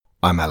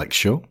I'm Alex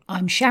Shaw.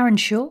 I'm Sharon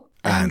Shaw.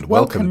 And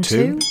welcome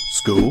to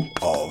School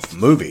of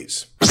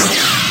Movies.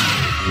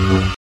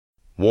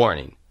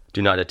 Warning,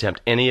 do not attempt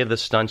any of the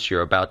stunts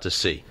you're about to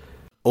see.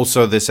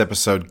 Also, this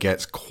episode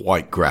gets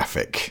quite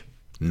graphic.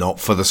 Not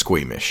for the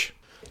squeamish.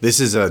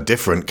 This is a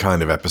different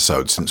kind of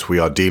episode since we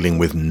are dealing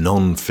with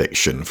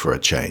non-fiction for a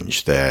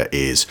change. There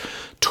is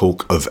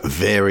talk of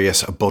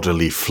various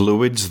bodily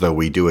fluids, though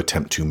we do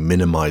attempt to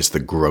minimize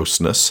the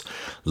grossness,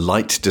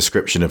 light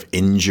description of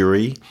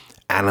injury,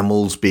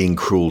 animals being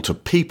cruel to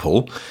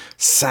people,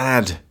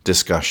 sad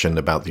discussion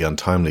about the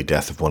untimely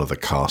death of one of the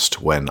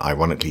cast when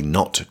ironically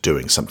not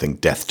doing something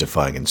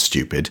death-defying and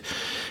stupid.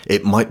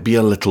 It might be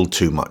a little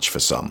too much for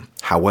some.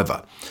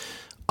 However,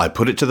 I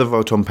put it to the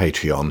vote on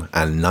Patreon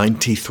and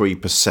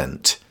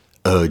 93%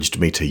 urged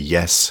me to,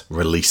 yes,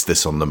 release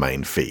this on the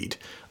main feed.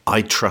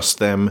 I trust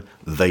them,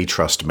 they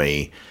trust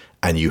me,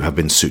 and you have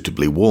been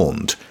suitably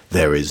warned.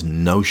 There is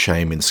no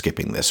shame in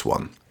skipping this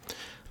one.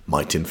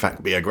 Might in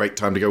fact be a great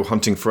time to go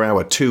hunting for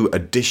our 2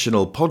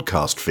 additional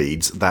podcast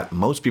feeds that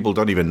most people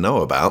don't even know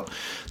about.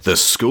 The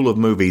School of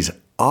Movies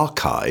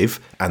Archive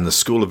and the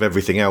School of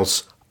Everything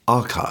Else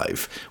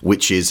Archive,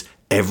 which is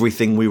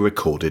everything we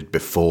recorded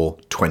before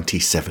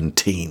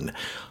 2017.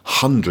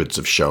 Hundreds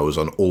of shows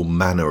on all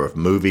manner of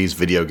movies,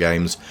 video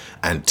games,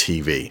 and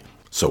TV.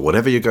 So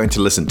whatever you're going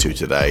to listen to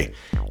today,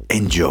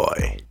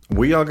 enjoy.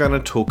 We are going to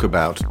talk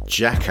about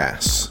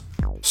Jackass,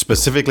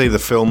 specifically the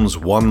films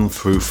 1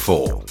 through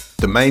 4.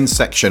 The main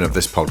section of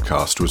this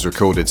podcast was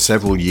recorded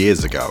several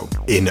years ago,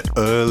 in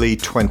early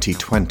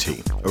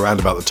 2020, around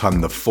about the time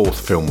the 4th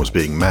film was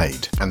being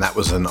made, and that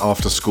was an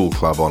after-school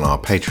club on our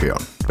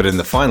Patreon. But in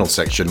the final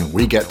section,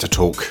 we get to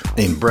talk,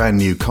 in brand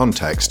new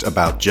context,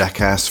 about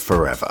Jackass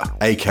Forever,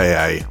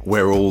 aka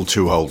we're all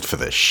too old for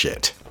this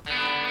shit.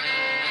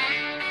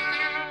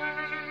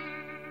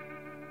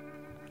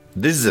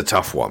 This is a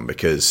tough one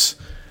because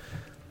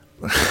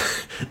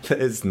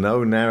there's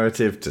no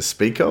narrative to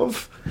speak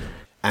of.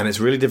 And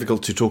it's really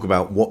difficult to talk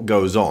about what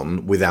goes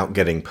on without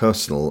getting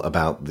personal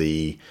about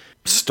the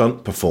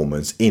stunt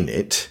performers in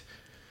it,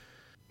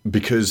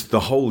 because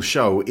the whole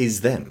show is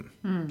them,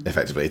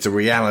 effectively. It's a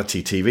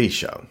reality TV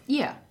show.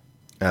 Yeah.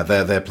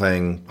 They're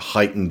playing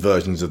heightened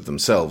versions of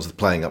themselves,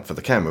 playing up for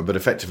the camera, but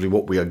effectively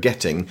what we are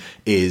getting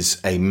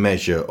is a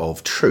measure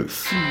of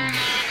truth.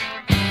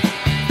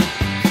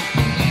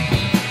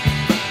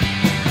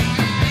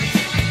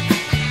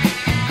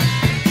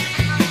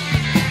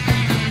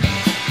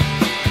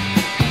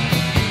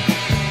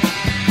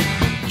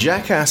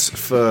 Jackass,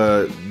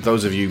 for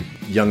those of you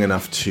young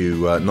enough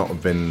to not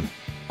have been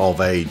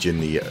of age in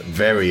the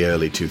very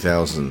early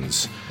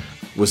 2000s,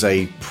 was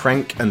a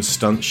prank and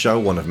stunt show,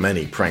 one of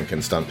many prank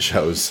and stunt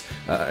shows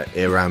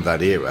around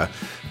that era,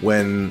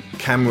 when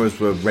cameras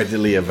were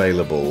readily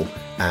available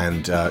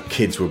and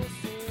kids were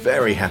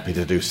very happy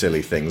to do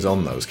silly things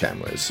on those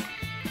cameras.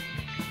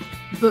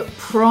 But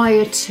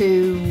prior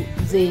to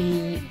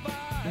the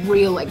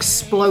real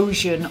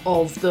explosion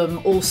of them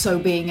also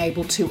being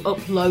able to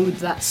upload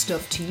that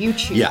stuff to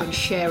YouTube and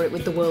share it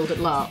with the world at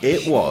large.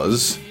 It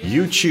was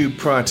YouTube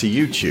prior to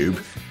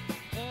YouTube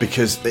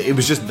because it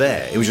was just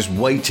there. It was just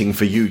waiting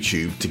for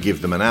YouTube to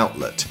give them an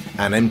outlet.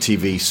 And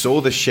MTV saw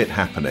this shit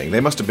happening.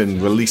 They must have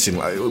been releasing...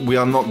 we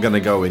are not going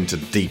to go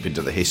deep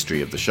into the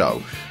history of the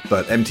show,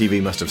 but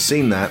MTV must have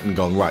seen that and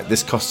gone, right,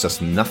 this costs us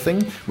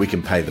nothing. We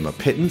can pay them a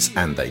pittance,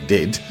 and they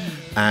did.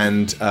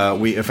 And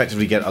we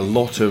effectively get a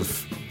lot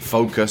of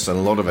focus and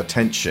a lot of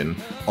attention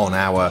on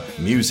our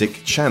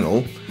music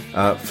channel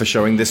for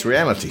showing this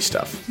reality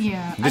stuff.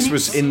 Yeah. This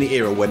was in the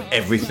era when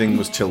everything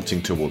was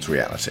tilting towards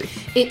reality.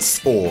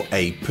 Or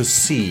a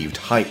perceived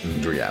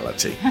heightened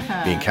reality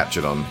being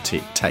captured on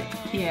tape.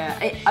 Yeah.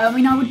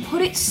 I would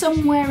put it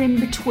somewhere in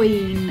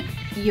between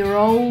your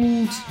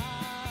old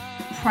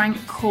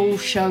prank call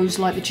shows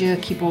like the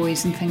Jerky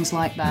Boys and things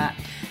like that.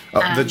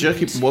 The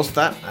Jerky... Was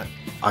that...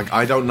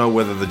 I don't know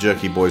whether the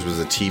Jerky Boys was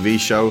a TV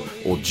show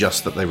or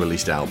just that they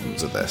released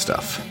albums of their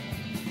stuff.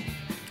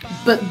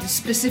 But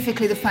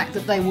specifically the fact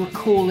that they were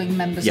calling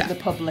members of the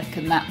public,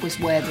 and that was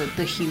where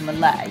the humour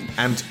lay.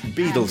 And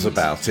Beadle's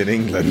about in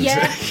England.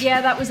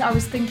 Yeah, I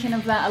was thinking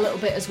of that a little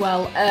bit as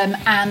well.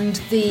 And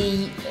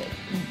the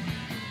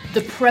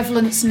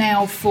prevalence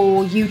now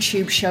for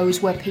YouTube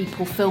shows where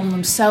people film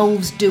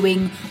themselves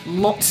doing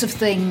lots of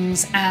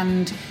things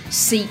and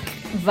seek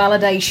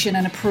validation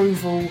and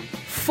approval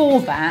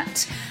for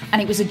that,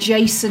 and it was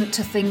adjacent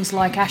to things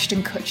like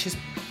Ashton Kutcher's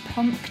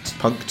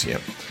Punk'd, yeah.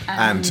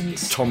 And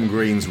Tom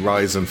Green's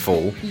Rise and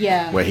Fall,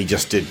 where he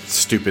just did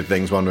stupid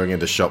things, wandering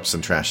into shops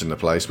and trashing the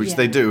place, which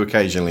they do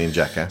occasionally in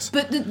Jackass.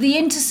 But the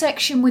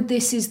intersection with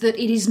this is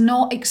that it is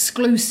not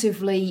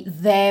exclusively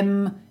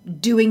them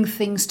doing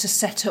things to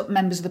set up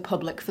members of the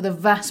public. For the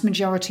vast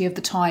majority of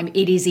the time,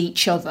 it is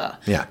each other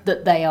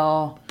that they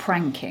are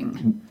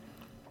pranking.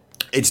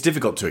 It's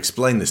difficult to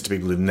explain this to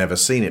people who've never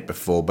seen it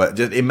before, but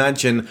just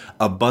imagine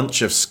a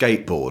bunch of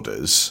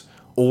skateboarders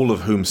all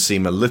of whom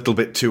seem a little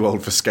bit too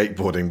old for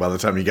skateboarding by the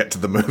time you get to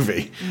the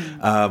movie.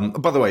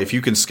 By the way, if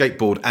you can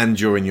skateboard and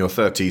you're in your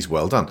 30s,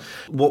 well done.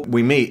 What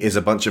we meet is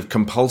a bunch of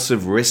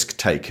compulsive risk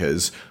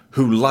takers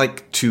who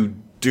like to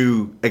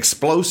do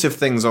explosive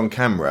things on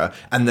camera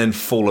and then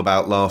fall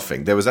about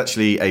laughing. There was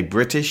actually a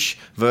British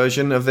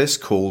version of this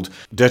called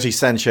Dirty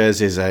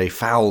Sanchez is a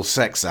Foul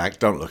Sex Act.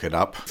 Don't look it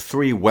up.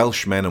 3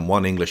 Welshmen and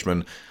 1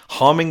 Englishman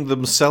harming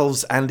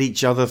themselves and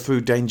each other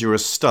through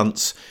dangerous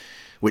stunts,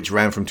 which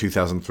ran from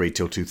 2003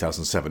 till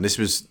 2007. This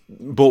was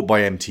bought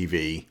by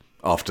MTV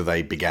after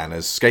they began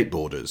as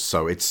skateboarders.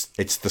 So it's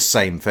the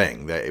same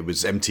thing. It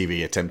was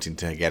MTV attempting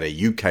to get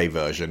a UK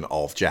version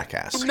of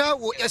Jackass.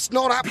 No, it's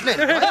not happening.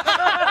 Right?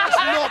 It's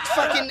not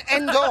fucking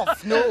end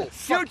off. No.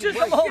 You just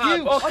come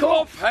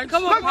on.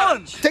 Come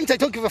on. I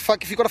don't give a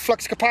fuck if you've got a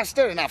flux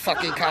capacitor in that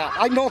fucking car.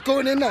 I'm not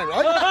going in there,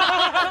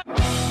 right?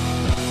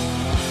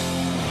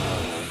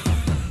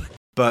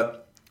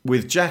 But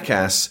with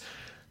Jackass,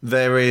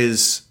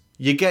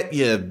 you get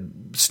your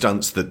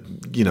stunts that,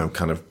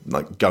 kind of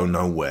like go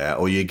nowhere,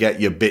 or you get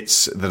your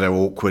bits that are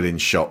awkward in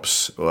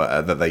shops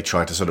that they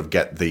try to sort of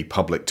get the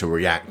public to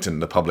react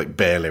and the public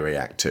barely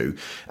react to.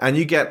 And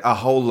you get a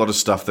whole lot of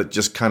stuff that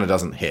just kind of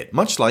doesn't hit,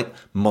 much like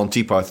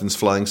Monty Python's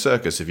Flying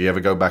Circus, if you ever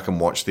go back and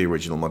watch the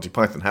original Monty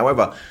Python.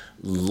 However,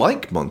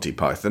 like Monty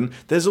Python,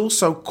 there's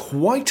also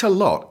quite a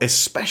lot,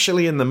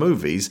 especially in the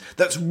movies,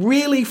 that's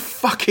really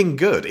fucking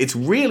good. It's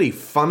really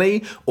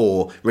funny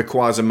or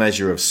requires a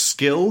measure of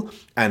skill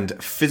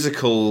and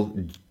physical,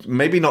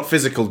 maybe not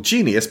physical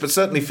genius, but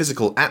certainly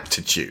physical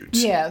aptitude.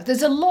 Yeah,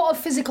 there's a lot of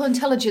physical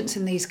intelligence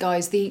in these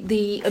guys.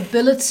 The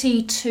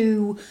ability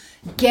to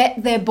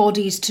get their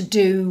bodies to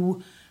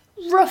do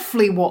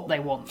roughly what they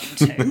want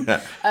them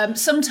to.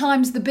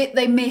 Sometimes the bit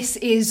they miss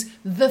is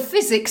the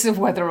physics of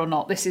whether or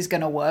not this is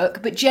going to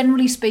work, but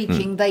generally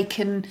speaking,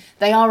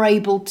 they are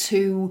able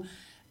to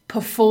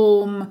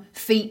perform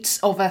feats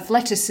of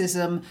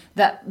athleticism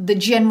that the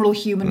general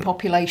human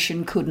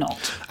population could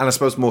not. And I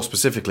suppose more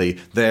specifically,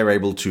 they're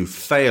able to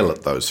fail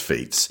at those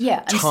feats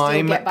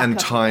time and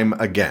time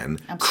again,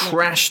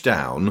 crash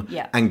down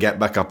and get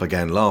back up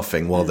again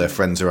laughing while their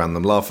friends around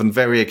them laugh. And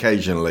very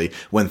occasionally,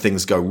 when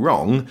things go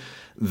wrong,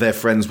 their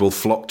friends will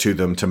flock to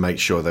them to make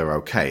sure they're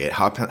okay. It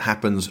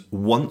happens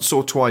once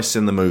or twice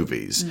in the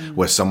movies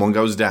where someone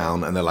goes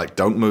down and they're like,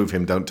 don't move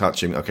him, don't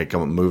touch him. Okay,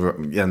 come on, move her.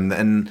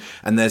 And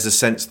there's a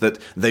sense that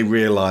they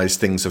realise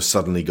things have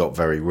suddenly got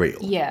very real.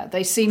 Yeah,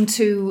 they seem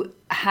to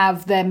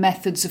have their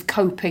methods of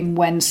coping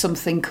when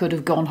something could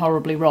have gone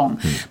horribly wrong.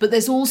 But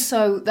there's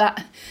also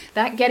that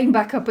getting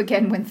back up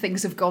again when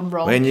things have gone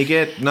wrong. When you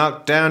get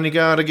knocked down, you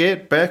gotta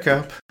get back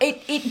up.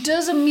 It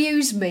does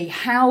amuse me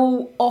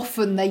how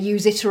often they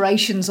use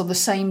iterations on the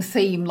same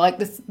theme, like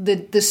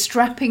the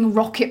strapping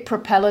rocket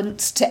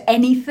propellants to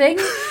anything.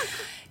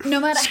 No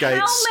matter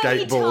how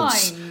many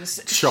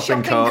times,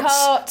 shopping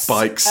carts,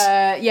 bikes,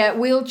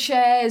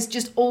 wheelchairs,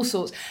 just all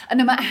sorts. And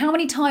no matter how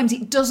many times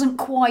it doesn't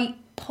quite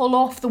pull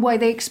off the way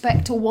they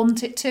expect or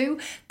want it to,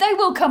 they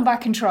will come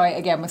back and try it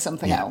again with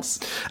something else.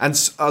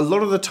 And a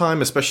lot of the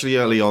time, especially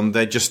early on,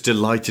 they're just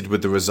delighted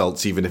with the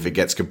results, even if it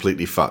gets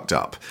completely fucked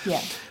up.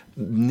 Yeah.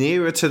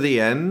 Nearer to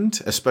the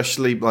end,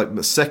 especially like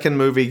the second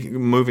movie,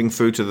 moving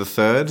through to the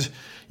third,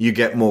 you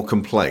get more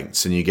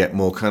complaints and you get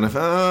more kind of,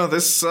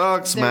 this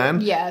sucks, man.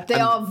 Yeah, they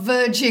are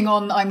verging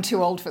on, I'm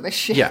too old for this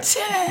shit.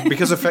 Yeah,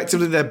 because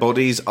effectively their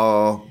bodies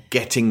are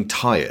getting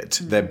tired.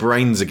 Their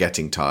brains are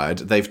getting tired.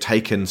 They've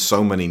taken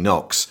so many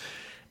knocks.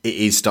 It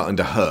is starting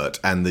to hurt,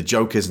 and the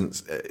joke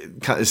is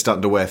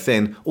starting to wear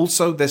thin.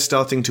 Also, they're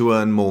starting to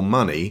earn more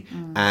money,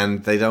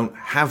 and they don't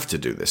have to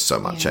do this so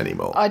much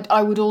anymore.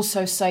 I would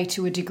also say,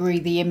 to a degree,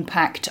 the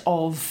impact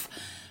of,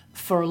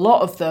 for a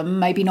lot of them,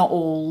 maybe not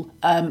all,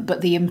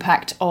 but the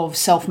impact of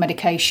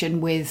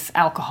self-medication with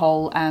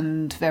alcohol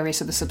and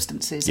various other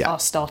substances are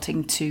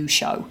starting to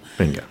show.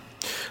 Bingo.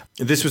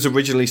 This was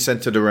originally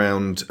centred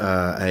around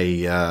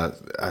a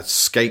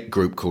skate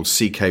group called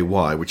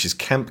CKY, which is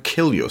Camp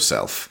Kill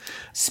Yourself.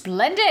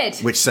 Splendid!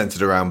 Which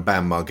centred around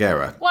Bam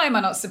Margera. Why am I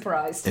not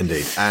surprised?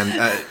 Indeed.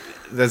 And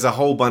there's a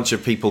whole bunch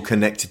of people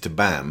connected to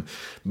Bam.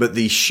 But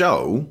the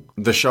show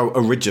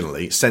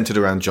originally centred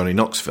around Johnny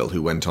Knoxville,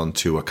 who went on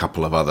to a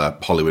couple of other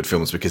Hollywood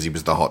films because he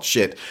was the hot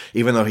shit.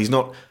 Even though he's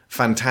not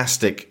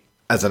fantastic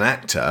as an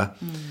actor,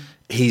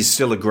 he's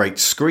still a great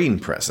screen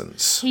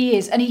presence. He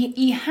is. And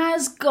he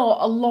has got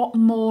a lot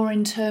more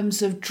in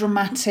terms of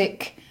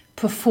dramatic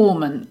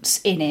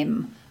performance in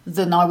him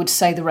than I would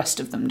say the rest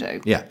of them do.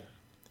 Yeah.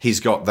 He's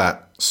got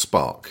that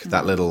spark,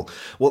 that little...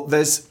 Well,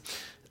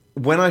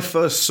 when I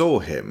first saw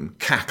him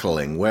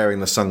cackling,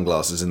 wearing the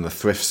sunglasses in the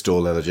thrift store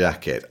leather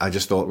jacket, I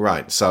just thought,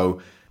 right,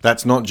 so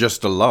that's not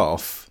just a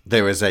laugh.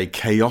 There is a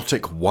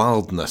chaotic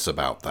wildness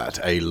about that,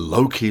 a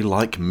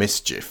Loki-like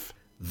mischief.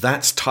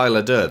 That's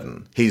Tyler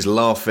Durden. He's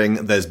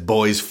laughing, there's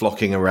boys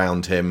flocking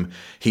around him,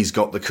 he's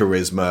got the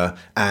charisma,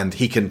 and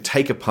he can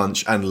take a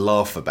punch and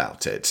laugh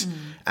about it.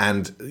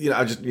 And,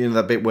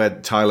 that bit where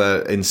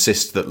Tyler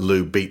insists that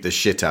Lou beat the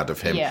shit out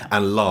of him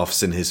and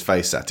laughs in his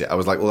face at it. I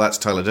was like, well, that's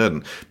Tyler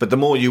Durden. But the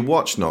more you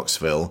watch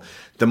Knoxville,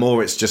 the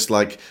more it's just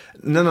like,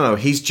 no,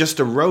 he's just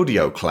a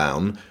rodeo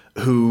clown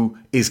who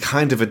is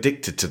kind of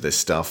addicted to this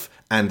stuff,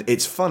 and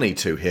it's funny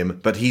to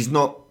him, but he's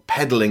not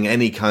peddling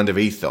any kind of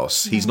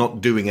ethos. He's not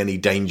doing any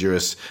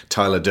dangerous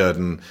Tyler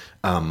Durden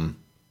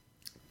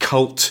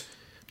cult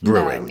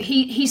brewing. No,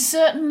 he's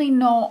certainly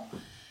not.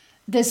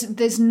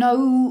 There's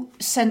no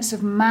sense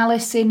of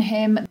malice in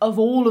him. Of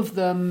all of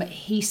them,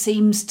 he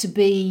seems to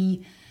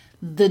be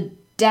the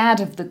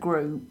dad of the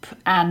group,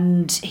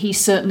 and he's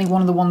certainly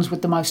one of the ones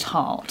with the most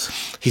heart.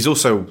 He's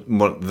also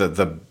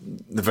the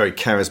very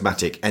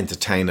charismatic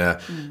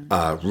entertainer,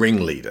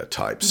 ringleader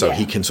type. So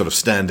he can sort of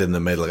stand in the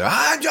middle and go,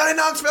 "I'm Johnny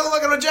Knoxville,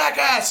 welcome to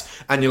Jackass!"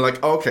 And you're like,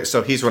 oh, okay,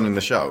 so he's running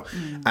the show.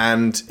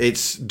 And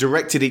it's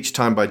directed each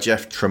time by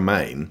Jeff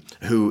Tremaine,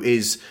 who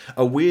is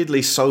a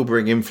weirdly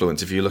sobering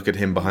influence if you look at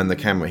him behind the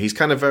camera. He's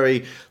kind of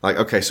very like,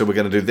 okay, so we're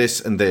going to do this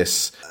and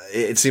this.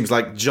 It seems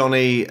like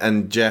Johnny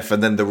and Jeff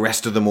and then the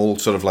rest of them all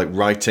sort of like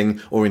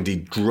writing or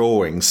indeed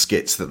drawing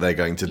skits that they're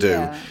going to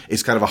do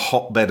is kind of a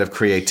hotbed of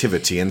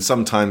creativity. And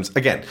sometimes,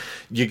 again,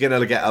 you're going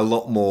to get a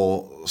lot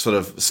more sort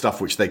of stuff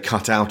which they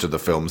cut out of the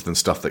films than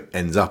stuff that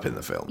ends up in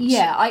the films.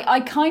 Yeah, I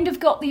kind of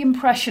got the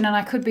impression, and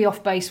I could be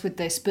off base with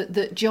this, but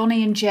that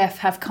Johnny and Jeff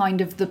have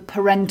kind of the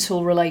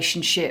parental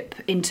relationship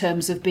in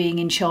terms of being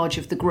in charge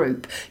of the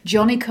group.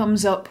 Johnny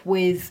comes up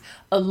with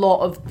a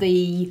lot of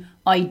the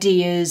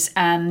ideas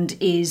and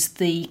is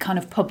the kind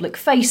of public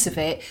face of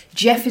it.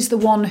 Jeff is the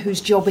one whose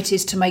job it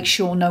is to make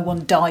sure no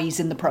one dies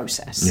in the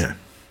process. Yeah.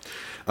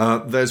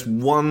 There's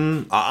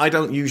one... I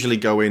don't usually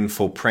go in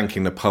for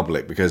pranking the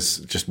public because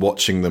just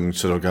watching them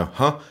sort of go,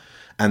 huh?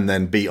 And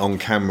then be on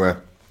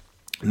camera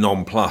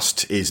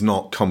nonplussed is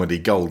not comedy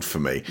gold for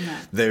me. No.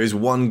 There is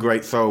one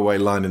great throwaway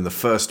line in the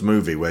first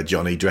movie where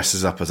Johnny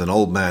dresses up as an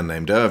old man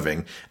named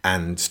Irving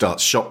and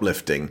starts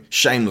shoplifting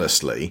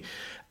shamelessly.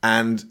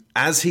 And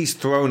as he's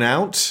thrown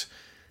out,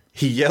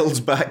 he yells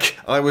back,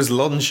 "I was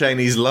Lon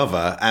Chaney's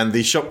lover," and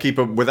the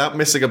shopkeeper, without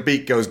missing a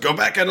beat, goes, "Go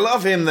back and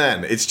love him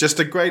then." It's just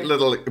a great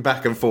little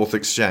back and forth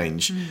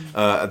exchange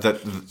that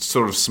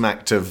sort of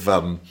smacked of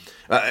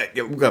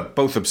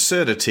both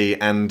absurdity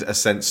and a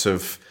sense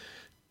of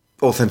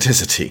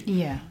authenticity.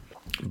 Yeah.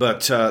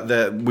 But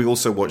we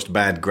also watched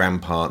Bad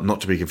Grandpa,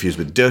 not to be confused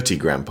with Dirty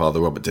Grandpa,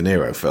 the Robert De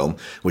Niro film,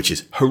 which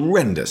is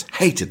horrendous.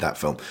 Hated that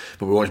film.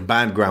 But we watched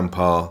Bad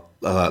Grandpa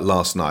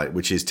last night,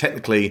 which is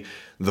technically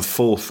the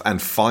fourth and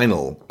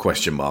final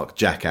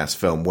Jackass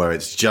film, where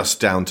it's just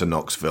down to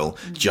Knoxville,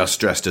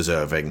 just dressed as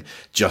Irving,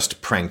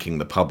 just pranking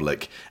the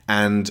public.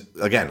 And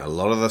again, a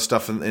lot of the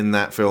stuff in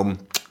that film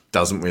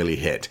doesn't really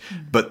hit.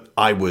 But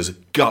I was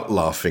gut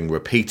laughing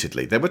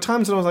repeatedly. There were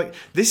times when I was like,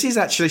 this is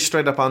actually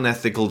straight up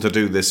unethical to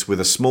do this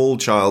with a small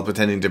child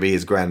pretending to be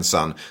his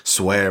grandson,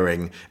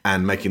 swearing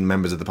and making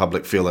members of the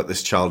public feel that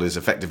this child is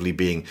effectively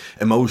being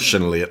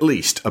emotionally, at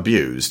least,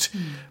 abused.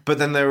 But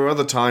then there are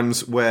other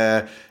times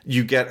where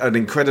you get an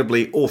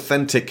incredibly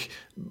authentic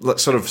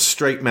sort of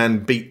straight man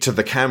beat to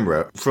the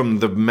camera from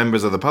the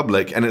members of the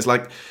public, and it's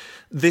like,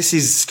 this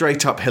is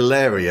straight up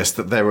hilarious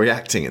that they're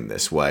reacting in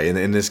this way, and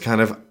in this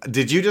kind of,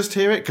 did you just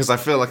hear it? Because I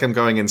feel like I'm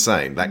going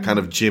insane. That kind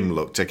of Jim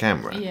look to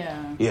camera. Yeah.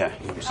 Yeah.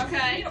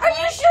 Okay. Are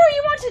you sure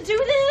you want to do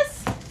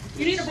this?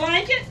 You need a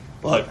blanket?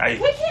 Look,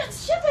 we can't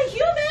ship a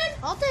human.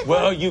 I'll take one.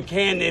 Well, you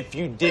can if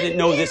you didn't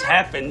know this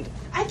happened.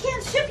 I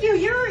can't ship you.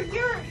 You're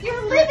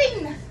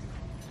living.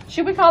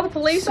 Should we call the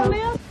police on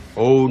him?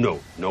 Oh,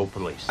 no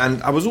police.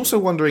 And I was also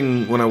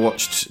wondering when I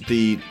watched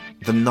the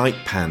Night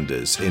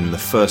Pandas in the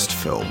first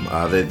film.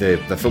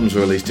 The films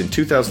were released in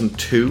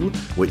 2002,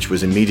 which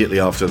was immediately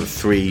after the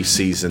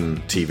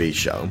 3-season TV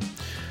show.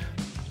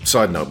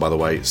 Side note, by the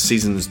way,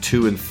 seasons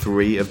 2 and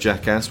 3 of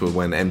Jackass were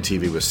when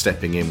MTV was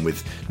stepping in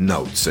with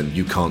notes and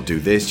you can't do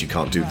this, you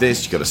can't do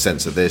this, you've got to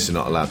censor this, you're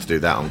not allowed to do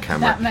that on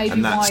camera.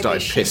 And that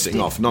started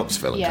pissing off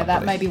Knoxville and company.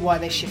 That may be why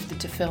they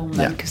shifted to film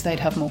then, because they'd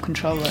have more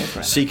control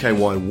over it.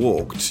 CKY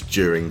walked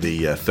during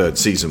the third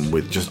season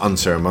with just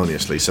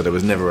unceremoniously, so there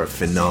was never a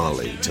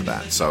finale to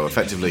that. So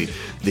effectively,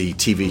 the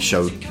TV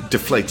show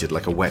deflated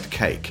like a wet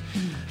cake.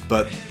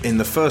 But in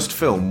the first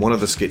film, one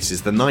of the skits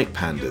is the Night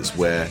Pandas,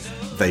 where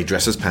they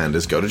dress as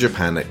pandas, go to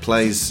Japan, it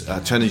plays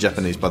Turning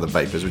Japanese by the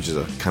Vapors, which is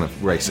a kind of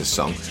racist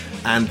song,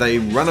 and they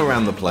run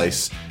around the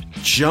place,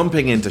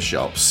 jumping into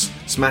shops,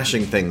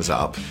 smashing things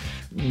up,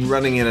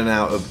 running in and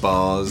out of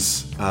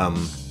bars,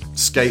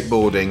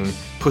 skateboarding,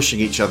 pushing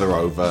each other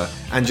over,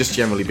 and just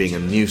generally being a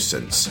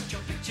nuisance.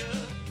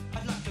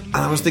 And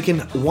I was thinking,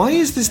 why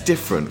is this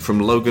different from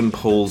Logan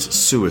Paul's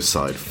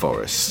Suicide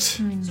Forest?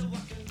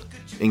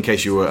 In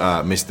case you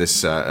missed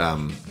this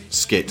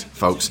skit,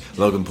 folks,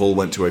 Logan Paul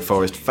went to a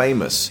forest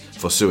famous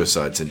for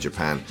suicides in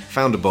Japan,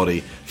 found a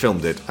body,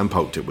 filmed it, and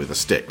poked it with a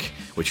stick,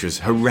 which was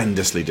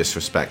horrendously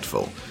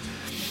disrespectful.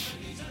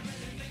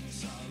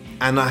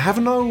 And I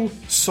have no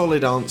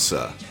solid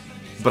answer,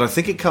 but I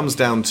think it comes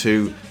down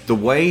to the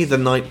way the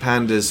Night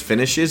Pandas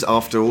finishes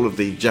after all of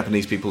the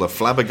Japanese people are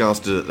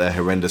flabbergasted at their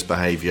horrendous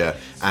behaviour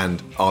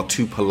and are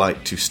too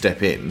polite to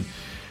step in.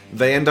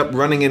 They end up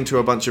running into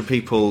a bunch of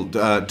people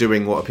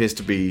doing what appears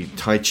to be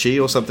Tai Chi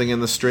or something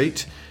in the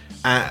street,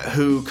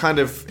 who kind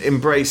of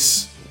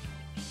embrace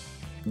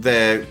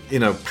their,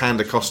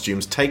 panda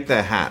costumes, take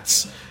their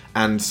hats,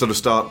 and sort of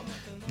start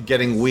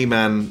getting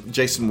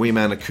Jason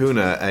Weeman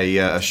Acuna,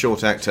 a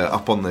short actor,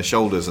 up on their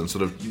shoulders and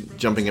sort of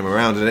jumping him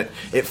around. And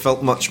it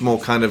felt much more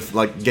kind of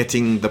like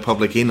getting the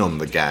public in on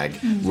the gag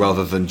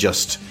rather than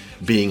just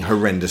being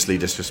horrendously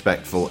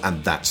disrespectful,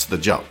 and that's the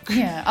joke.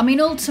 Yeah, I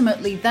mean,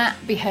 ultimately that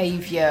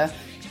behaviour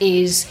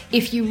is,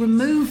 if you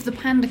remove the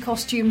panda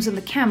costumes and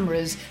the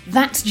cameras,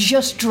 that's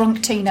just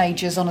drunk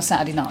teenagers on a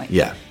Saturday night.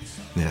 Yeah.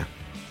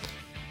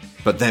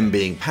 But them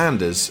being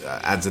pandas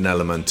adds an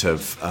element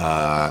of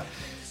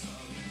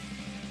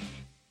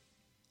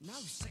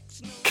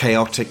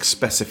chaotic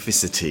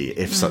specificity,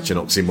 if such an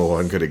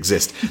oxymoron could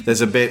exist. There's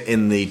a bit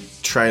in the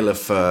trailer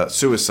for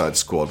Suicide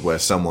Squad where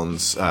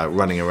someone's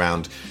running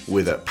around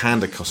with a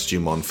panda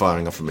costume on,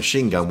 firing off a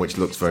machine gun, which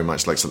looks very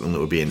much like something that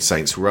would be in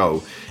Saints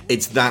Row.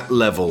 It's that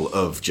level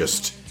of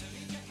just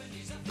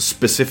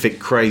specific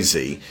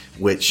crazy,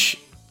 which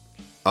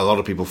a lot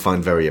of people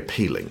find very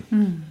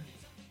appealing.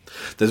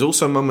 There's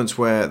also moments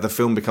where the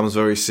film becomes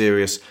very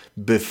serious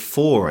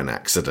before an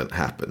accident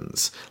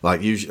happens.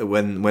 Like usually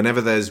whenever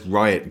there's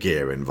riot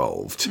gear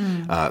involved,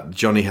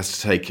 Johnny has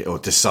to take, or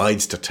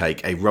decides to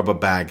take, a rubber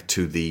bag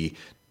to the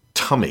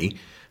tummy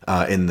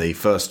in the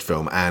first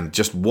film, and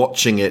just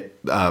watching it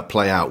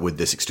play out with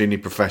this extremely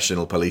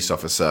professional police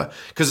officer.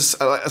 Because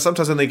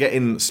sometimes when they get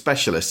in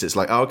specialists, it's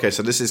like, oh, okay,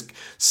 so this is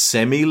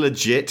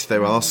semi-legit.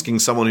 They're asking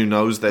someone who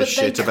knows their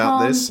shit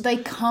about this. They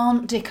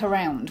can't dick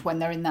around when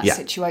they're in that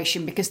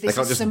situation, because this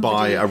they can't is just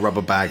buy a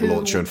rubber bag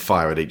launcher and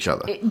fire at each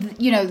other.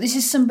 This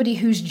is somebody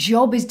whose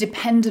job is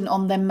dependent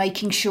on them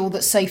making sure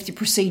that safety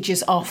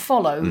procedures are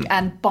followed,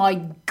 and by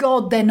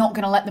God, they're not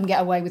going to let them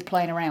get away with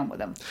playing around with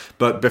them.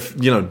 But,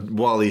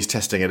 while he's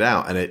testing it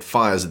out, and it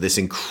fires this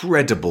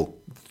incredible,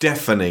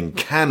 deafening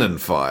cannon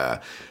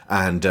fire,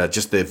 and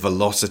just the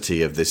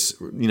velocity of this,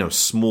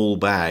 small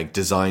bag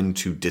designed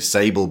to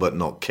disable but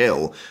not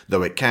kill,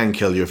 though it can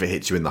kill you if it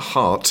hits you in the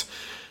heart.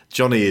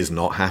 Johnny is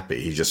not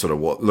happy. He's just sort of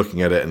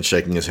looking at it and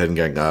shaking his head and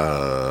going,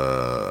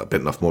 a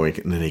bit enough more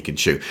than he can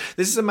chew.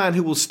 This is a man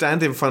who will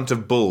stand in front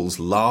of bulls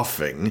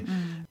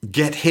laughing,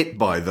 get hit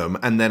by them,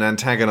 and then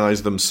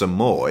antagonize them some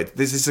more.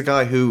 This is a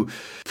guy who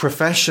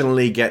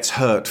professionally gets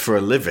hurt for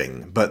a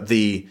living, but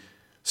the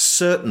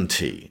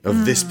certainty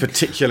of this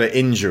particular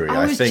injury,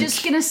 I think,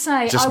 just going to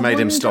say, just made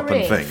him stop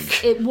and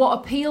think. What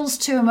appeals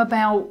to him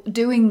about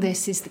doing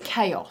this is the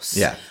chaos.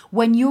 Yeah.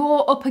 When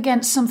you're up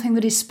against something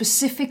that is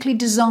specifically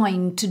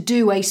designed to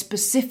do a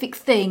specific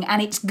thing,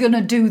 and it's going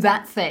to do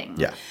that thing,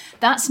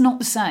 that's not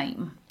the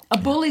same. A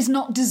bull is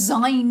not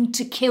designed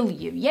to kill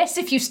you. Yes,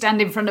 if you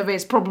stand in front of it,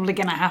 it's probably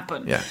going to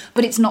happen. Yeah.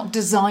 But it's not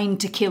designed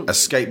to kill you.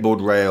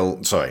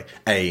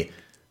 A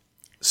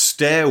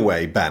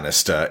stairway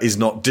banister is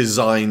not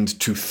designed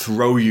to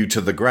throw you to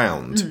the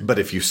ground, but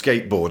if you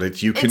skateboard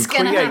it, you can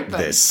create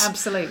this.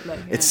 Absolutely.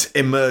 Yeah. It's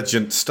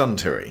emergent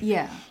stuntery.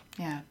 Yeah.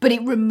 But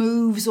it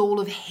removes all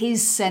of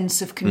his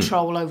sense of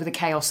control over the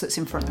chaos that's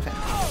in front of him.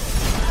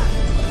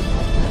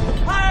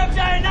 I am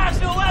Giant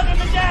National,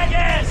 welcome to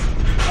Jackass!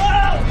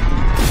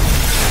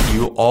 Whoa!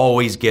 You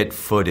always get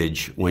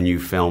footage when you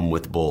film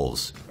with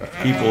bulls.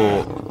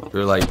 People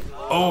are like,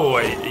 oh,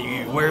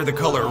 you wear the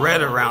color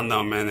red around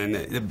them, and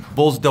the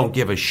bulls don't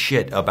give a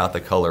shit about the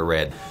color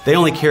red. They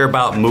only care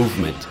about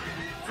movement.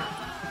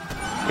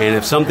 And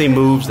if something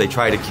moves, they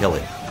try to kill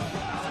it.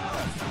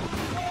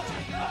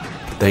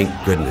 Thank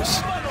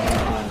goodness.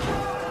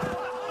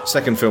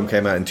 Second film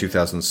came out in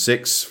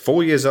 2006,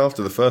 4 years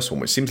after the first one,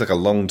 which seems like a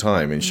long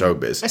time in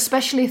showbiz.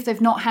 Especially if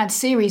they've not had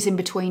series in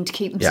between to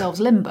keep themselves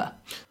limber.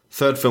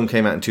 Third film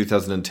came out in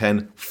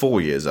 2010,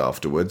 4 years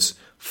afterwards.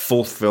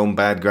 Fourth film,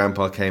 Bad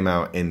Grandpa, came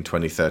out in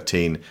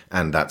 2013,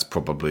 and that's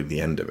probably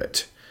the end of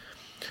it.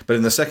 But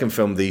in the second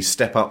film, the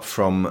step up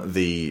from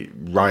the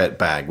riot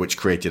bag, which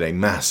created a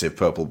massive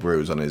purple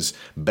bruise on his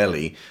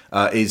belly,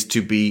 is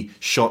to be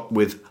shot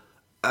with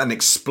an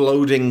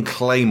exploding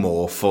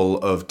claymore full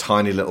of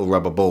tiny little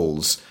rubber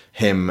balls.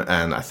 Him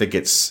and I think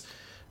it's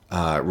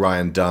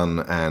Ryan Dunn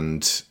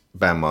and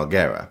Bam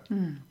Margera.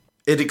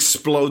 It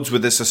explodes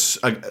with this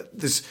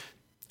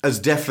as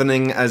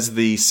deafening as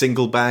the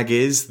single bag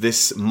is.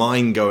 This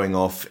mine going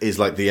off is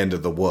like the end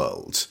of the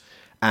world,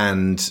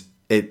 and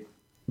it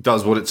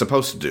does what it's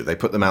supposed to do. They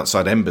put them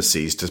outside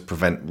embassies to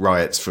prevent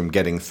riots from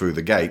getting through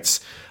the gates.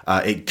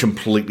 It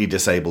completely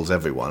disables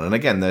everyone, and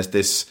again, there's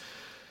this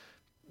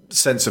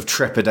sense of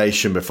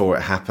trepidation before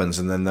it happens,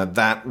 and then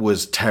that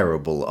was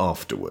terrible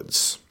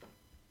afterwards.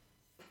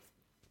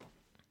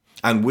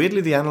 And weirdly,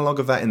 the analogue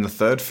of that in the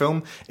third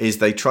film is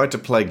they tried to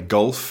play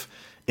golf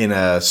in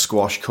a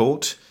squash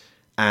court,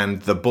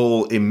 and the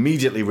ball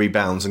immediately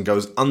rebounds and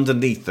goes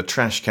underneath the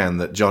trash can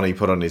that Johnny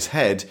put on his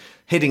head,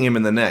 hitting him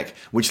in the neck,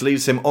 which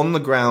leaves him on the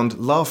ground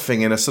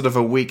laughing in a sort of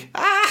a weak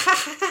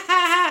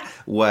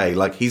way,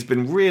 like he's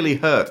been really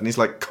hurt, and he's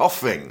like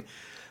coughing.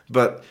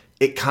 But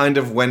it kind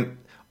of went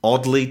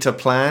oddly to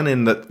plan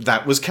in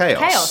that was chaos.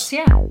 Chaos,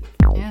 yeah.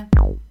 Yeah.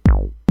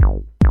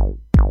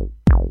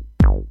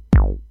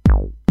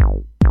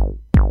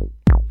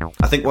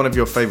 I think one of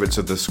your favourites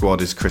of the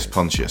squad is Chris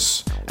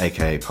Pontius,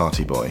 aka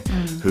Party Boy,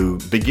 who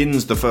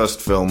begins the first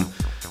film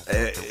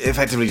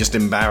effectively just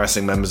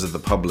embarrassing members of the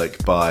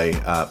public by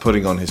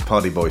putting on his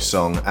Party Boy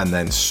song and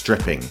then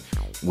stripping,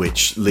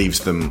 which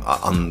leaves them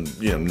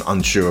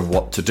unsure of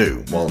what to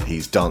do while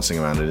he's dancing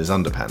around in his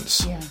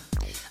underpants. Yeah.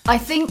 I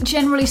think,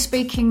 generally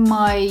speaking,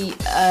 my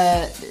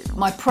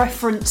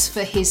preference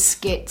for his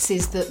skits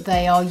is that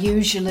they are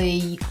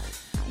usually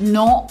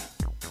not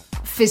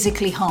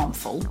physically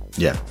harmful.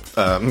 Yeah.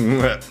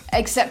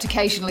 Except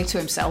occasionally to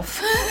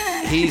himself.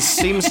 He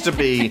seems to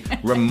be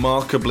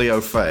remarkably au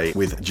fait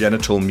with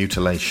genital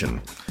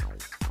mutilation.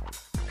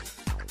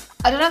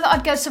 I don't know that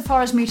I'd go so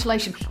far as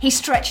mutilation. He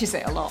stretches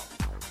it a lot.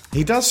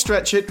 He does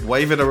stretch it,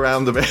 wave it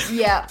around a bit.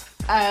 Yeah,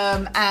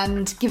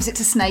 and gives it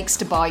to snakes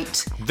to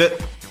bite.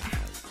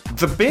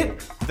 The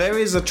bit, there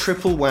is a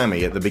triple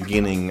whammy at the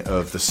beginning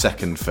of the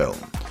second film,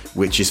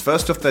 which is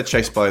first off they're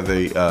chased by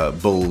the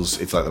bulls.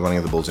 It's like the running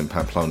of the bulls in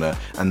Pamplona,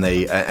 and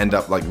they end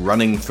up like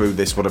running through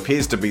this what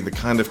appears to be the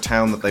kind of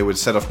town that they would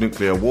set off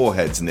nuclear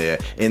warheads near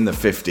in the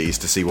 50s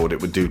to see what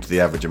it would do to the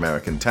average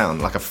American town,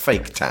 like a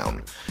fake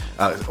town,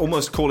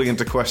 almost calling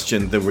into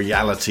question the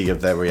reality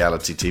of their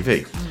reality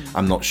TV.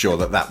 I'm not sure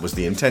that was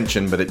the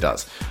intention, but it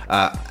does.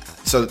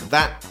 So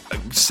that,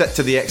 set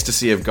to the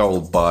ecstasy of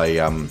gold by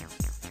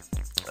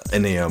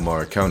Ennio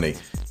Morricone,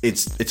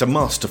 it's a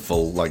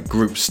masterful like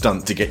group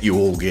stunt to get you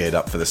all geared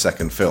up for the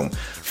second film,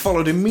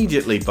 followed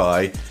immediately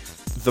by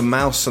The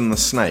Mouse and the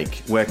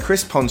Snake, where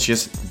Chris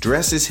Pontius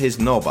dresses his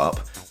knob up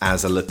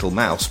as a little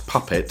mouse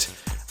puppet,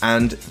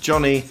 and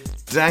Johnny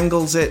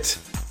dangles it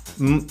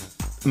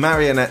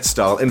marionette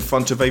style in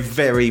front of a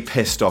very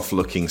pissed off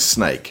looking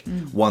snake.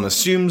 One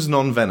assumes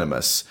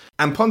non-venomous.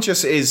 And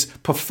Pontius is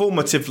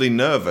performatively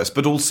nervous,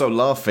 but also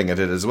laughing at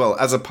it as well,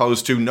 as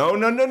opposed to no.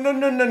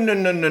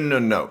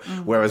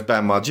 Whereas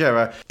Bam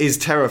Margera is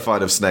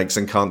terrified of snakes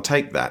and can't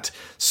take that.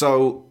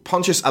 So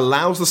Pontius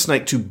allows the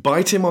snake to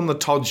bite him on the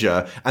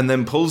todger and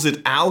then pulls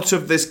it out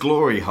of this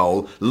glory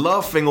hole,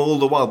 laughing all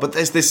the while. But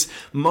there's this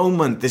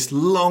moment, this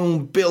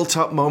long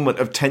built-up moment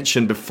of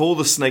tension before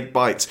the snake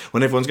bites,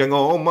 when everyone's going,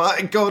 oh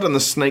my God, and the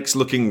snake's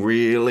looking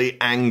really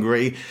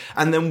angry.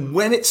 And then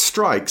when it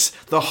strikes,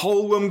 the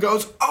whole room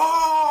goes, oh!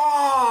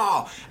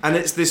 And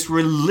it's this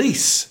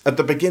release at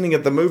the beginning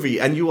of the movie,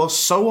 and you are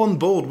so on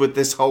board with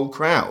this whole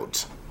crowd.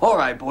 All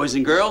right, boys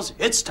and girls,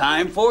 it's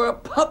time for a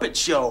puppet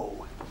show.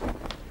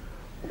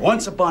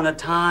 Once upon a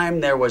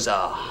time, there was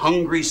a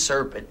hungry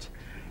serpent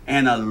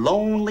and a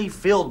lonely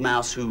field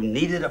mouse who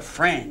needed a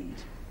friend.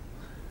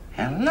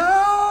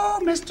 Hello,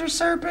 Mr.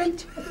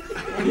 Serpent.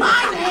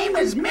 My name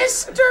is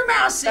Mr.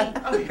 Mousy.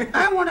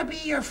 I want to be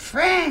your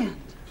friend.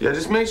 Yeah,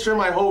 just make sure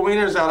my whole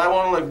wiener's out. I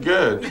want to look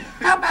good.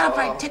 How about if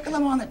I tickle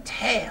him on the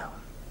tail?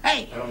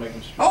 Hey,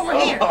 over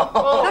here. Hey,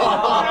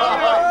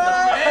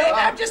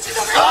 now just sit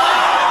over here.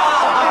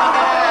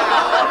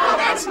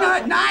 That's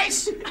not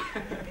nice.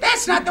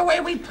 That's not the way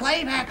we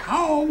play back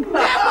home.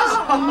 That was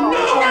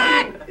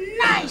not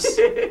nice.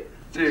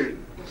 Dude.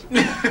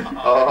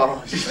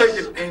 Oh, she's like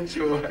an inch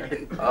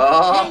away.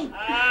 Oh.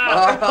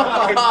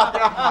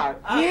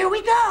 Hey. Here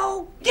we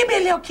go. Give me a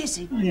little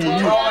kissy. A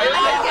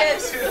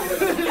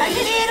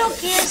little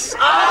kiss.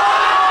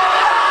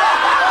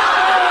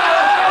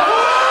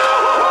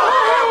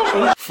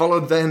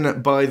 Followed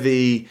then by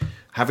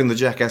having the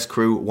Jackass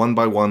crew one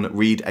by one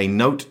read a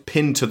note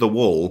pinned to the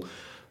wall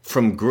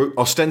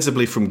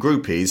ostensibly from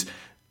groupies,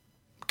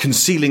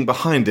 concealing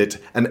behind it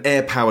an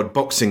air-powered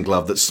boxing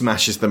glove that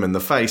smashes them in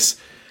the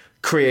face,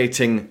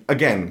 creating,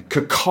 again,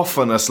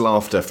 cacophonous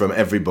laughter from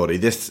everybody.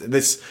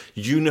 This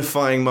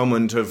unifying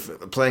moment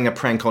of playing a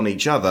prank on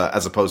each other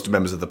as opposed to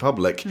members of the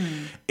public.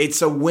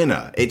 It's a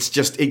winner. It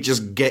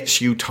just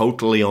gets you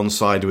totally on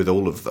side with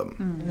all of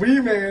them. Wee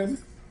man.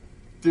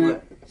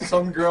 Dude,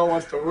 some girl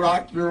wants to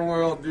rock your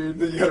world, dude.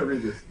 You gotta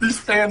read this. These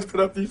fans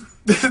put up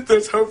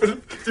this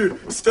hoping.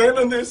 Dude, stand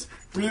on this,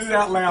 read it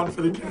out loud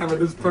for the camera.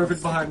 This is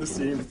perfect behind the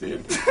scenes,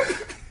 dude.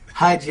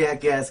 Hi,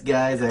 Jackass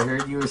guys. I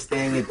heard you were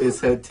staying at this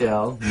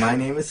hotel. My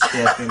name is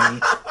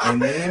Stephanie, and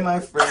many of my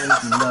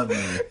friends love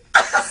me.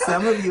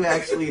 Some of you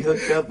actually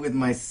hooked up with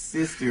my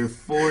sister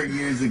 4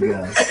 years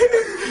ago.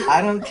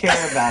 I don't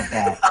care about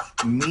that.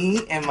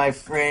 Me and my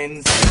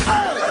friends...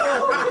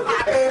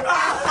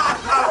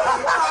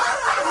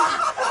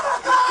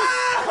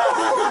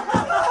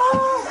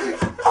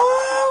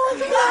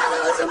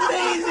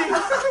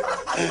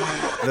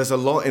 There's a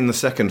lot in the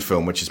second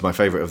film, which is my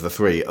favourite of the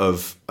three,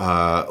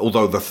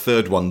 although the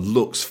third one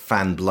looks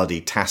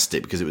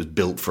fan-bloody-tastic because it was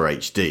built for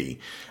HD,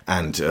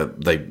 and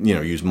they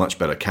use much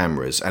better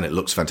cameras, and it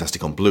looks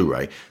fantastic on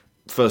Blu-ray.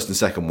 First and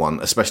second one,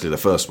 especially the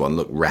first one,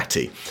 look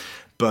ratty.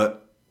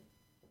 But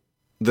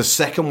the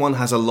second one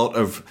has a lot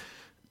of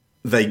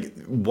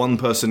one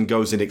person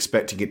goes in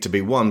expecting it to be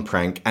one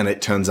prank and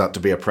it turns out to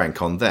be a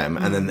prank on them,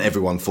 and then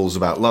everyone falls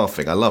about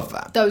laughing. I love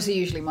that. Those are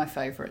usually my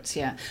favourites,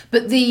 yeah.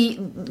 But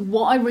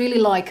what I really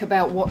like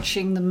about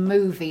watching the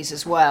movies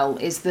as well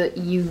is that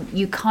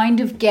you kind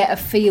of get a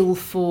feel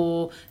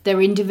for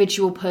their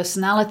individual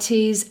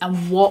personalities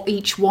and what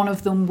each one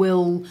of them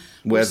will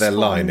where their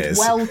line is.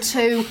 Well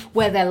to,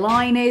 where their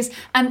line is.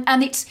 And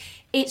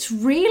it's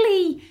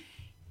really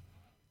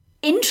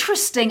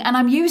interesting, and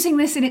I'm using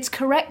this in its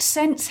correct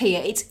sense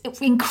here. It's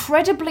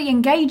incredibly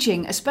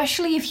engaging,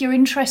 especially if you're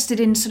interested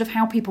in sort of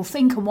how people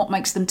think and what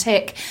makes them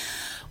tick.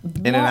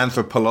 In an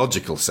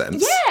anthropological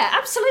sense. Yeah,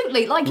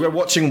 absolutely. Like we're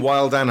watching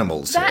wild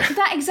animals here.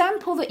 That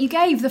example that you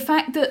gave, the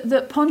fact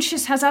that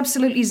Pontius has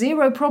absolutely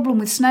zero problem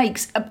with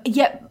snakes,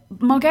 yet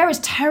Margera's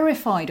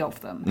terrified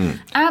of them.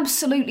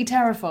 Absolutely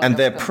terrified. And of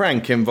their them.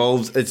 prank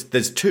involves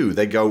there's two.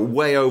 They go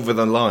way over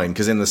the line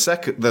because in the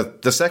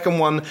second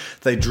one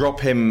they drop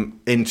him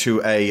into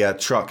a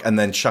truck and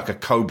then chuck a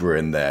cobra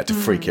in there to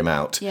freak him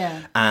out.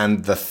 Yeah.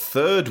 And the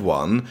third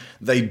one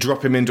they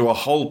drop him into a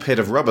whole pit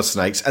of rubber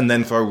snakes and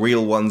then throw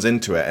real ones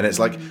into it. And it's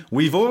like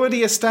we've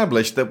already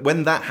established that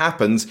when that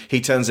happens,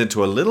 he turns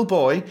into a little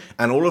boy,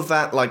 and all of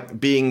that like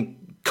being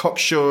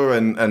cocksure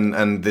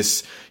and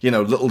this,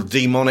 little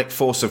demonic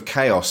force of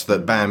chaos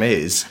that Bam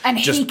is, and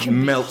just he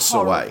can melts be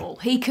away.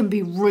 He can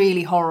be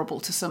really horrible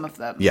to some of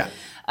them. Yeah.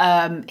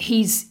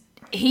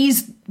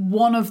 He's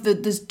one of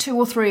there's two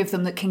or three of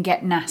them that can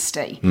get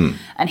nasty,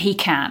 and he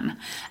can.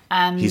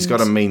 And he's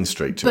got a mean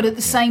streak to him. But at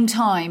the same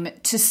time,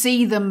 to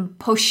see them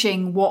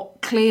pushing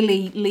what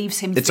clearly leaves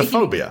him it's a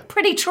phobia.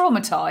 Pretty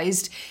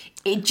traumatised,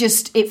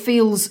 it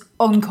feels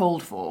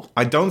uncalled for.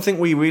 I don't think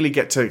we really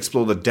get to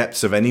explore the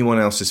depths of anyone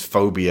else's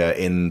phobia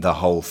in the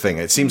whole thing.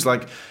 It seems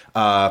like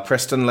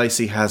Preston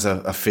Lacey has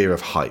a fear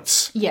of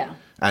heights. Yeah.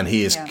 And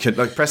he is,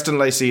 like, Preston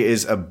Lacey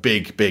is a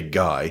big, big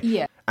guy.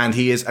 Yeah. And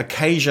he is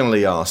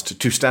occasionally asked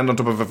to stand on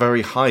top of a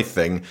very high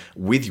thing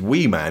with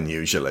Wee Man,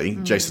 usually,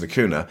 Jason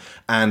Acuna,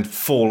 and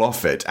fall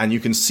off it. And you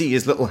can see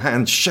his little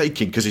hand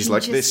shaking because he's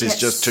like, this is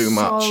just too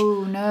much.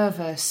 So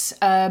nervous.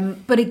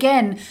 But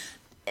again,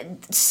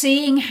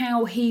 seeing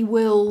how he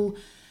will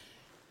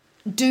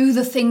do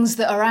the things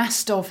that are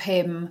asked of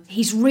him,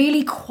 he's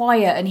really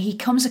quiet and he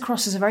comes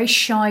across as a very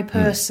shy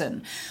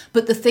person.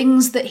 But the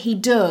things that he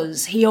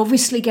does, he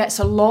obviously gets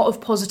a lot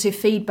of positive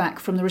feedback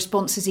from the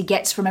responses he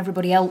gets from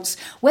everybody else,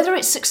 whether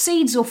it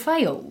succeeds or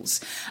fails.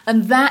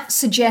 And that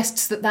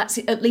suggests that that's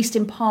at least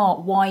in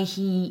part why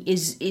he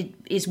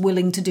is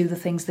willing to do the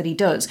things that he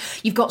does.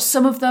 You've got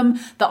some of them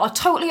that are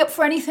totally up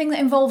for anything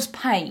that involves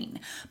pain,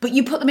 but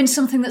you put them in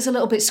something that's a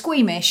little bit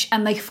squeamish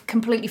and they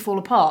completely fall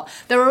apart.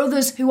 There are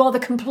others who are the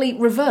complete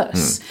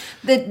reverse.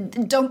 They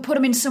don't put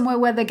them in somewhere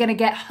where they're going to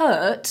get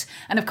hurt,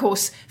 and of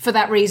course for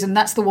that reason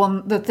that's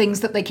the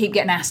things that they keep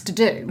getting asked to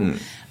do.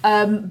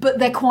 But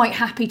they're quite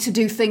happy to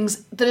do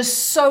things that are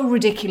so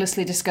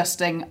ridiculously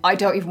disgusting I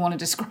don't even want to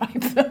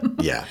describe them.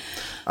 Yeah.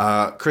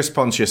 Chris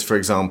Pontius, for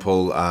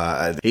example,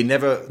 he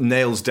never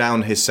nails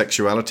down his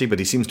sexuality, but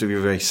he seems to be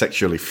very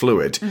sexually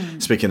fluid.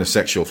 Speaking of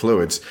sexual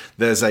fluids,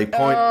 there's a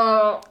point...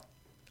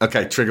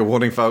 Okay, trigger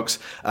warning, folks.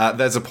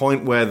 There's a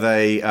point where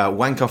they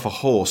wank off a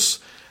horse,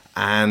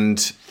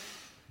 and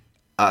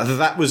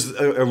that was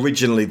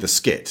originally the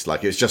skit.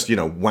 Like, it's just,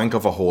 wank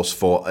off a horse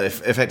for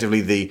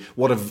effectively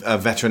what a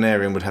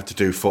veterinarian would have to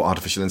do for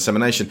artificial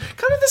insemination.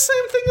 Kind of the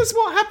same thing as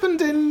what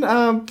happened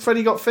in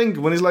Freddy Got Fingered,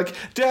 when he's like,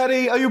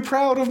 Daddy, are you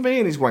proud of me?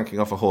 And he's wanking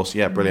off a horse.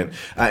 Yeah, brilliant.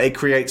 It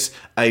creates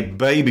a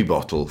baby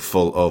bottle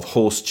full of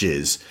horse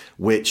jizz,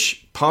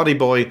 which Party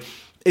Boy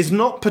is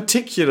not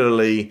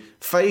particularly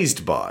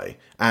fazed by.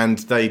 And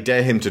they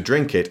dare him to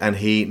drink it, and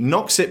he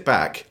knocks it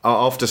back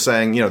after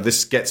saying,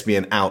 this gets me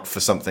an out for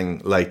something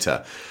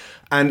later,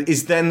 and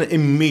is then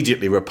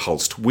immediately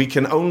repulsed. We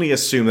can only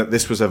assume that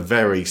this was a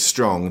very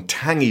strong,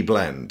 tangy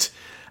blend,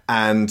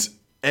 and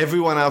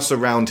everyone else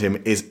around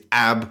him is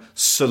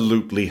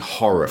absolutely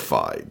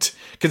horrified,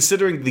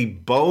 considering the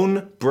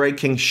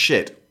bone-breaking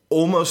shit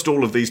almost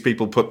all of these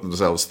people put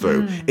themselves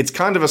through. It's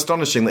kind of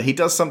astonishing that he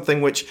does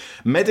something which,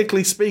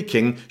 medically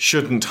speaking,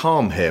 shouldn't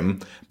harm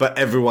him, but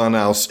everyone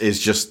else is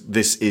just,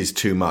 this is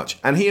too much.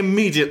 And he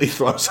immediately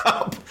throws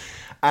up.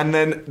 And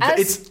then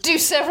do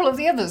several of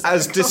the others.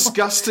 As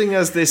disgusting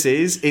as this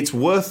is, it's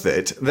worth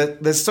it.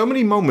 There's so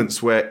many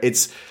moments where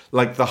it's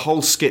like the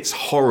whole skit's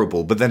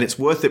horrible, but then it's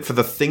worth it for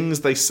the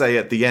things they say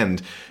at the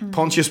end.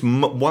 Pontius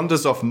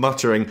wanders off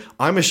muttering,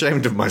 I'm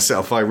ashamed of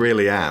myself, I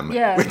really am.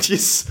 Yeah. Which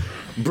is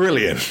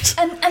brilliant.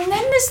 And then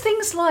there's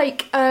things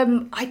like,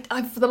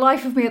 I for the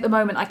life of me at the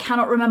moment, I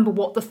cannot remember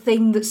what the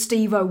thing that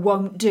Steve-O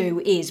won't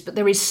do is, but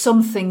there is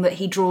something that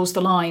he draws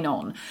the line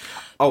on.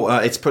 Oh,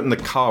 it's putting the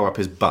car up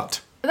his butt.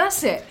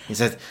 That's it. He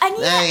says, and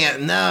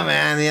no,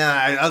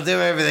 man, I'll do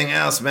everything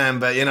else, man,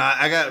 but,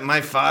 I got, my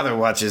father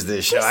watches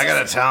this show. I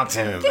got to talk to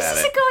him about it. This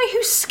is a guy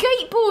who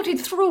skateboarded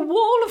through a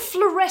wall of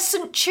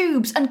fluorescent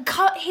tubes and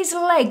cut his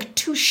leg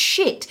to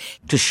shit.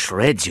 To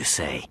shreds, you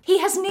say? He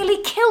has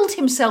nearly killed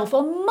himself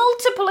on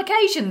multiple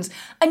occasions,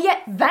 and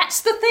yet that's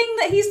the thing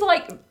that he's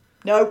like,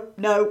 no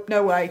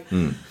way.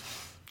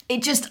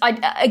 it just,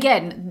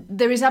 again,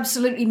 there is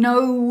absolutely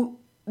no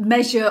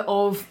measure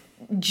of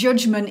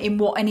judgment in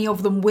what any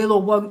of them will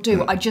or won't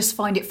do. I just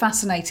find it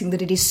fascinating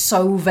that it is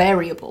so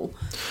variable.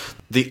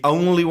 The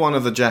only one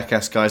of the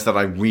Jackass guys that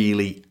I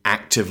really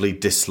actively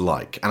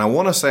dislike, and I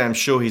want to say I'm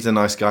sure he's a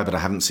nice guy, but I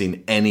haven't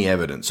seen any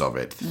evidence of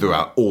it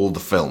throughout all the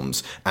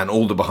films and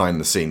all the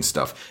behind-the-scenes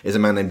stuff, is a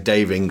man named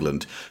Dave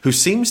England, who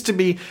seems to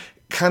be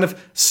kind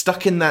of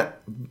stuck in that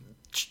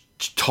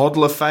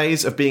toddler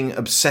phase of being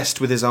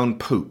obsessed with his own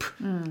poop.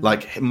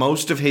 Like,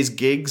 most of his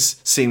gigs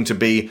seem to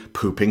be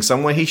pooping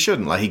somewhere he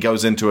shouldn't. Like, he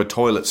goes into a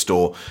toilet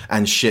store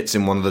and shits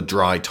in one of the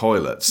dry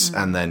toilets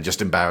and then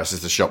just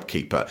embarrasses the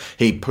shopkeeper.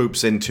 He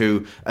poops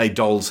into a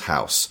doll's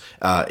house.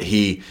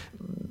 He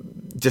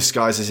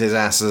disguises his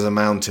ass as a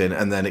mountain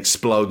and then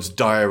explodes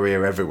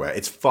diarrhea everywhere.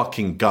 It's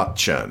fucking gut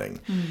churning.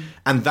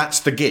 And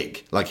that's the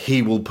gig. Like,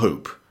 he will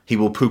poop. He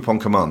will poop on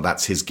command.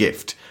 That's his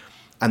gift.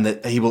 And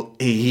that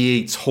he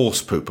eats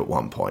horse poop at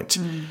one point.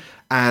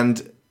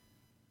 And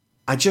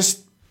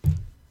there's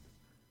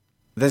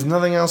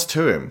nothing else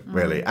to him,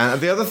 really.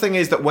 And the other thing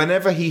is that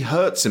whenever he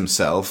hurts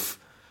himself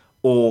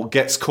or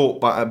gets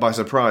caught by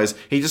surprise,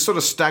 he just sort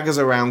of staggers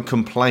around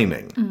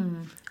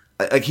complaining.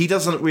 Like, he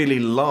doesn't really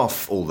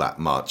laugh all that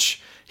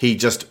much. He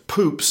just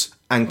poops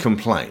and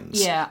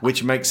complains,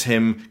 which makes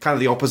him kind of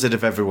the opposite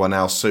of everyone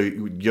else, so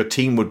your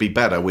team would be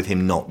better with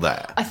him not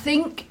there. I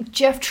think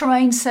Jeff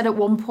Tremaine said at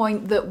one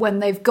point that when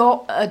they've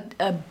got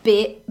a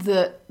bit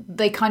that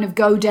they kind of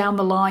go down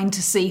the line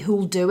to see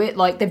who'll do it,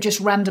 like they've just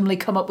randomly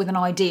come up with an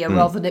idea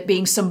rather than it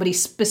being somebody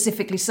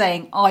specifically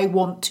saying, I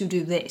want to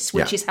do this,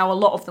 which is how a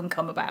lot of them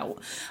come about,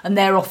 and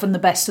they're often the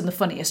best and the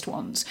funniest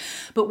ones.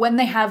 But when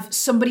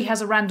somebody has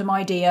a random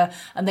idea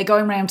and they're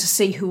going around to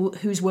see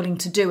who's willing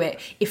to do it,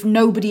 if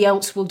nobody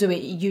else will do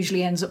it, it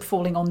usually ends up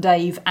falling on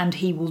Dave and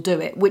he will do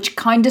it, which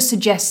kind of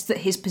suggests that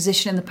his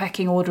position in the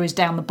pecking order is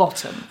down the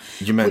bottom,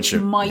 which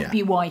might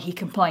be why he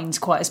complains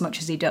quite as much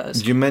as he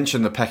does. You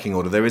mentioned the pecking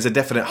order. There is a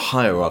definite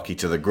hierarchy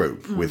to the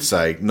group with,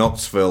 say,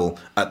 Knoxville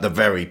at the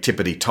very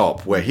tippity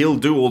top, where he'll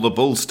do all the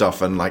bull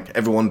stuff and like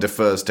everyone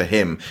defers to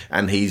him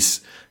and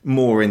he's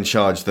more in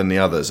charge than the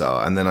others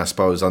are. And then I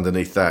suppose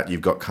underneath that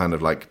you've got kind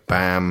of like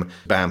Bam.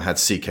 Bam had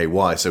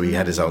CKY, so he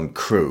had his own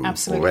crew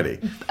already.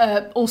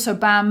 Also,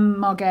 Bam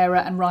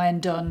Margera and Ryan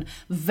Dunn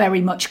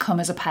very much come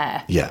as a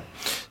pair. Yeah.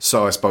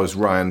 So I suppose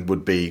Ryan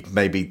would be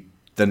maybe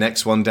the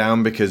next one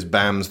down, because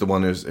Bam's the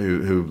one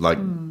who like...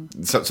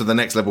 So the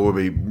next level would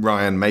be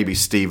Ryan, maybe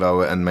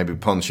Steve-O, and maybe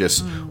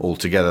Pontius all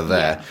together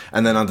there. Yeah.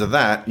 And then under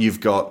that,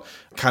 you've got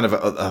kind of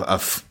a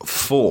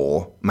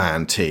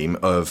four-man team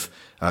of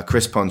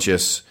Chris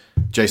Pontius,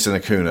 Jason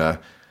Acuna,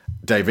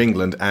 Dave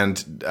England,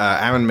 and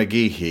Aaron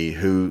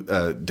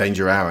McGeehee,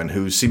 Danger Aaron,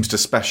 who seems to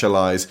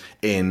specialise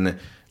in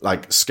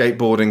like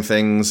skateboarding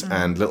things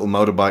and little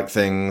motorbike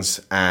things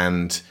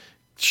and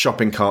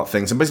shopping cart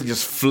things, and basically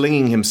just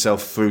flinging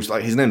himself through,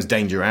 like, his name's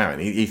Danger Aaron.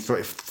 He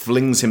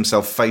flings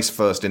himself face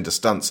first into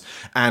stunts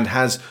and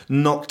has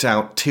knocked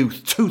out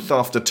tooth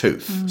after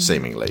tooth,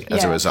 seemingly,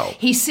 as a result.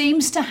 He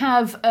seems to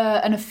have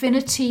an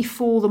affinity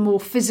for the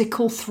more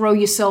physical, throw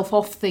yourself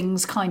off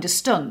things kind of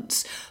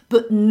stunts,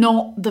 but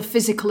not the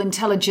physical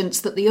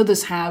intelligence that the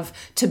others have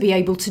to be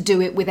able to do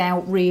it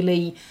without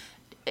really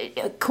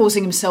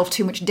causing himself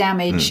too much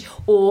damage,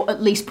 or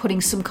at least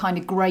putting some kind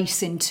of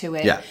grace into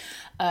it. Yeah.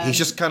 He's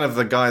just kind of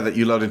the guy that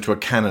you load into a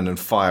cannon and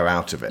fire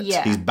out of it.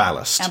 Yeah, he's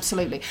ballast.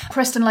 Absolutely.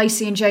 Preston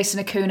Lacey and Jason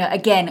Acuna,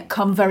 again,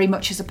 come very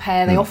much as a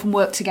pair. They often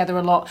work together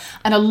a lot.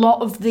 And a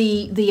lot of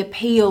the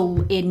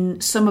appeal in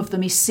some of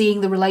them is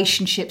seeing the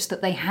relationships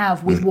that they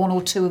have with one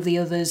or two of the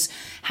others,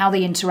 how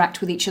they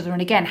interact with each other,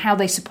 and again, how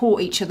they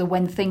support each other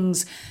when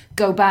things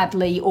go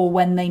badly or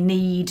when they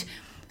need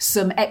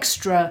some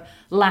extra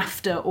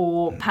laughter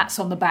or pats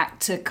on the back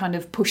to kind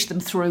of push them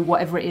through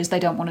whatever it is they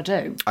don't want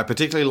to do. I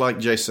particularly like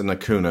Jason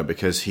Acuna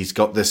because he's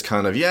got this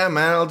kind of, yeah,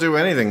 man, I'll do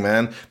anything,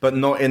 man, but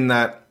not in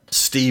that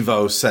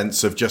Steve-O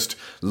sense of just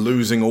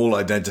losing all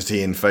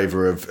identity in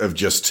favour of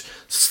just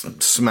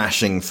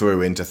smashing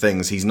through into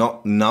things. He's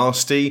not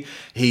nasty.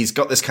 He's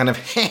got this kind of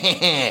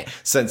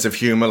sense of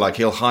humour, like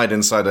he'll hide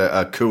inside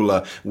a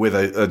cooler with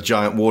a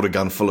giant water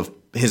gun full of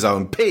his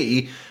own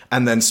pee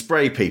and then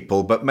spray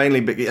people, but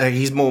mainly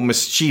he's more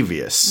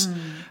mischievous.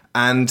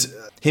 And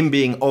him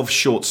being of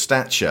short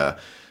stature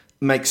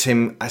makes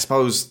him, I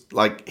suppose,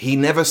 like, he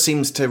never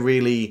seems to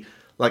really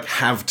like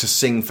have to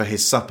sing for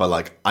his supper.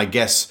 Like, I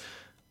guess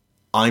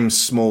I'm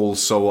small,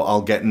 so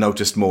I'll get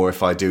noticed more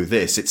if I do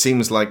this. It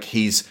seems like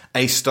he's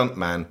a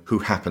stuntman who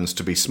happens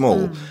to be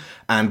small.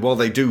 And while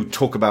they do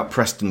talk about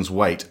Preston's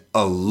weight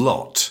a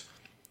lot,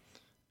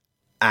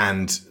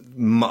 and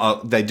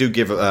they do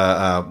give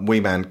Wee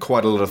Man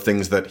quite a lot of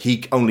things that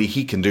only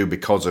he can do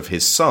because of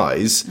his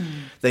size,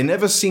 they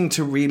never seem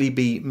to really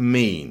be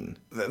mean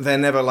they're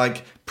never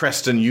like,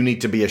 Preston, you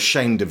need to be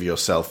ashamed of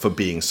yourself for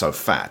being so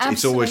fat. Absolutely.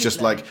 It's always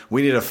just like,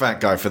 we need a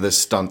fat guy for this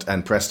stunt,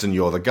 and Preston,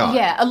 you're the guy.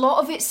 Yeah, a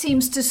lot of it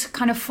seems to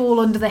kind of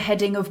fall under the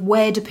heading of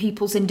where do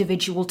people's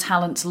individual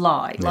talents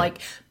lie. Yeah.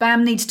 Like,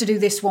 Bam needs to do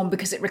this one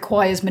because it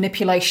requires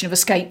manipulation of a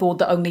skateboard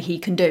that only he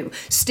can do.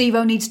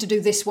 Steve-O needs to do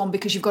this one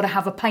because you've got to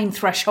have a pain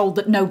threshold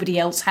that nobody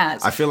else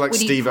has. I feel like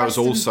Steve-O's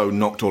also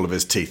knocked all of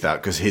his teeth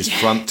out because his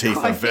front teeth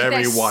are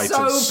very white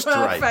and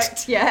straight.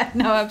 Perfect. Yeah,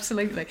 no,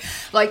 absolutely.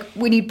 Like,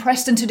 we need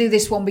Preston to do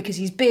this one because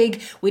he's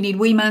big. We need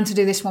Wee Man to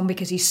do this one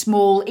because he's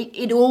small.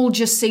 It all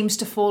just seems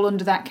to fall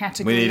under that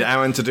category. We need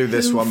Aaron to do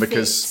this Who one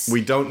because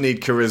we don't need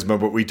charisma,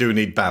 but we do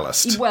need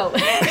ballast. Well,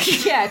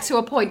 yeah, to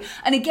a point.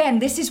 And again,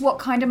 this is what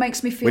kind of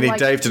makes me feel We need like...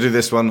 Dave to do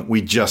this one.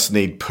 We just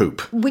need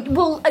poop.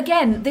 Well,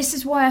 again, this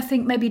is why I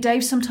think maybe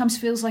Dave sometimes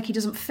feels like he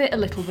doesn't fit a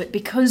little bit,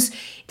 because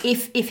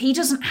if he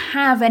doesn't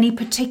have any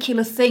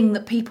particular thing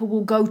that people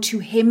will go to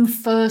him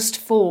first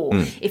for,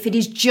 if it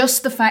is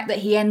just the fact that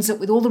he ends up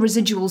with all the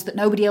residuals that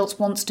nobody else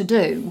wants to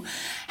do,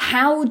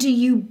 how do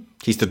you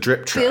He's the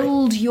drip tray.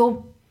 build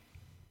your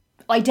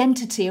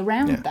identity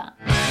around that?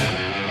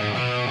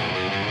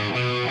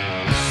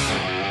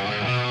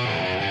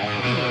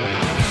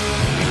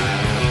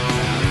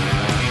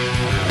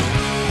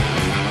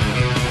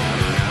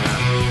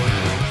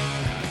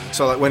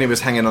 So like when he was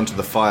hanging onto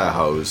the fire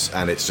hose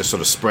and it's just sort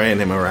of spraying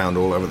him around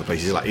all over the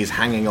place, he's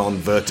hanging on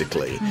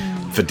vertically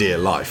for dear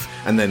life,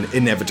 and then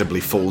inevitably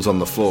falls on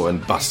the floor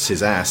and busts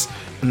his ass,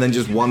 and then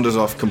just wanders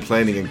off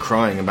complaining and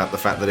crying about the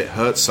fact that it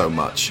hurts so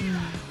much.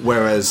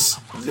 Whereas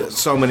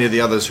so many of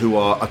the others who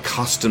are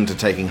accustomed to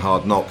taking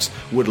hard knocks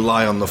would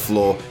lie on the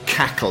floor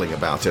cackling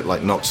about it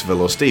like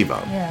Knoxville or Steve-O.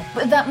 Yeah,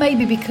 but that may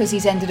be because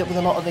he's ended up with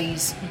a lot of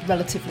these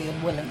relatively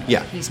unwillingly.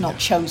 Yeah. He's not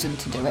chosen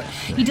to do it.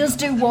 He does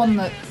do one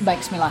that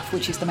makes me laugh,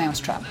 which is the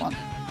mousetrap one.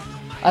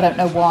 I don't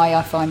know why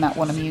I find that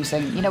one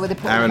amusing. You know where they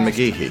put Aaron the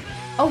McGeehee.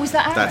 Oh, is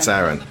that Aaron? That's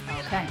Aaron.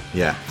 Okay.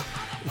 Yeah.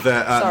 Sorry,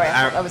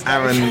 I thought that was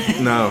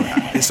Aaron,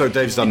 no. So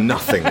Dave's done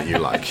nothing that you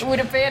like. Would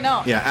it be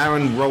enough? Yeah,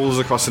 Aaron rolls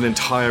across an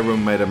entire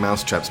room made of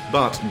mousetraps,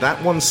 but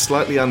that one's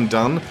slightly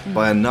undone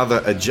by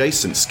another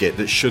adjacent skit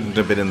that shouldn't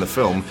have been in the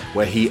film,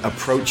 where he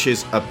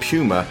approaches a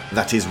puma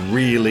that is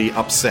really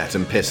upset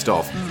and pissed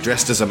off,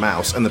 dressed as a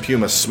mouse, and the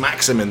puma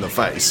smacks him in the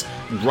face,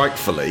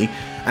 rightfully,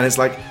 and it's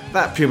like,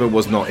 that puma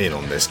was not in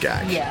on this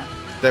gag. Yeah.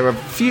 There are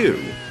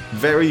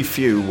very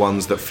few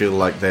ones that feel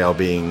like they are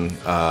being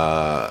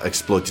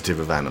exploitative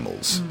of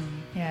animals.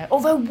 Yeah.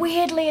 Although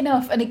weirdly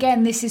enough, and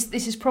again, this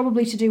is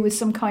probably to do with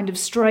some kind of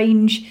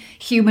strange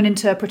human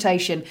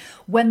interpretation.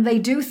 When they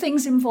do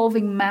things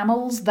involving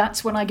mammals,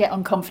 that's when I get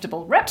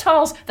uncomfortable.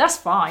 Reptiles, that's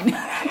fine.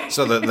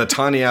 So the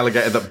tiny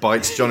alligator that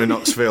bites Johnny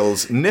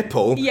Knoxville's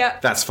nipple,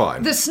 that's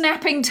fine. The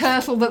snapping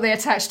turtle that they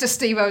attach to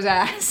Steve-O's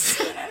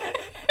ass.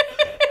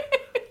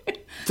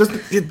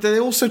 Did they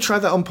also try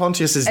that on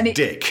Pontius's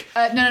dick?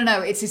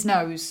 No, it's his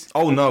nose.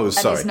 Oh, nose,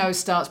 And sorry. his nose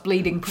starts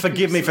bleeding.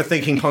 Forgive me for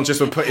thinking Pontius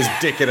would put his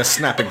dick in a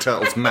snapping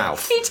turtle's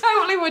mouth. He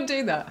totally would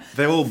do that.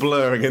 They're all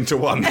blurring into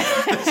one.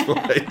 That's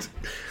right.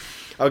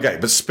 Okay,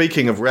 but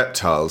speaking of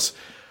reptiles,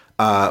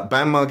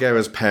 Bam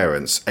Margera's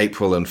parents,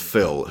 April and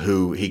Phil,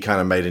 who he kind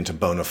of made into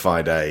bona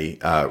fide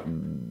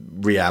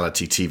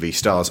reality TV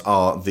stars,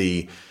 are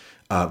the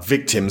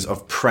victims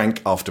of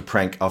prank after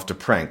prank after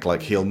prank.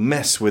 Like, he'll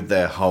mess with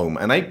their home.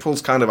 And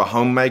April's kind of a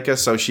homemaker,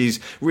 so she's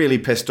really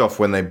pissed off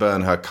when they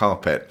burn her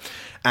carpet.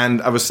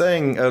 And I was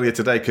saying earlier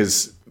today,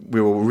 because we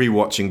were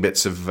rewatching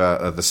bits of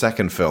the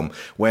second film,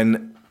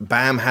 when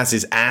Bam has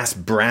his ass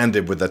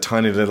branded with a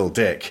tiny little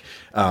dick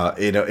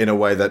in a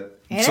way that...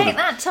 It ain't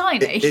that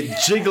tiny. It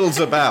jiggles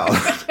about.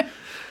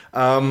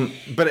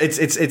 But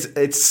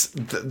it's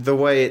the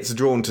way it's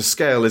drawn to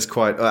scale is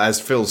quite, as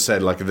Phil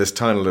said, like this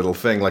tiny little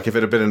thing. Like if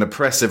it had been an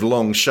oppressive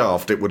long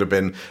shaft, it would have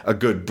been a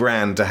good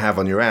brand to have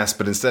on your ass.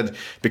 But instead,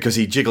 because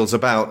he jiggles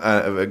about,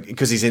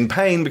 because he's in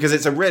pain, because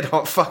it's a red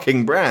hot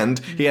fucking brand,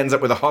 he ends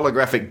up with a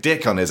holographic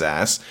dick on his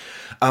ass.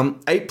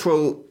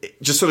 April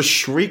just sort of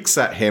shrieks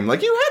at him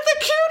like, "You had the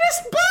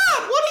cutest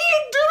butt! What are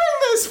you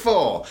doing this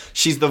for?"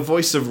 She's the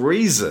voice of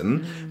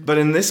reason, but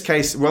in this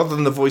case, rather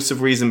than the voice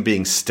of reason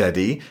being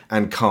steady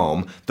and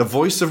calm, the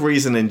voice of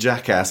reason in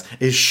Jackass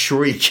is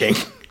shrieking.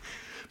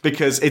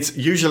 Because it's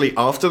usually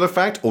after the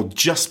fact or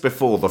just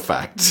before the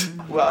fact.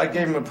 Well, I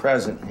gave him a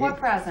present. What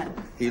present?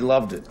 He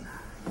loved it.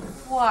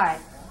 What?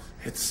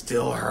 It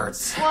still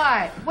hurts.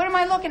 What? What am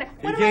I looking at?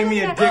 He gave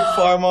me a dick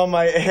farm on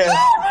my ass.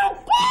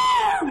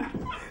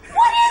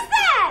 What is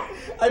that?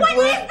 What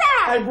is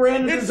that? I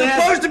branded It's his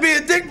ass. supposed to be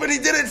a dick, but he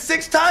did it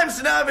 6 times,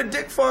 so now I have a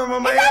dick farm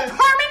on my Is that ass.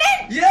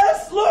 permanent?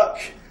 Yes, look.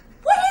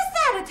 What is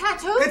that? A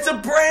tattoo? It's a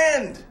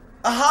brand.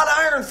 A hot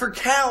iron for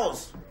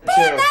cows.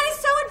 Man, that is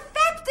so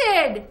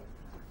infected.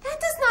 That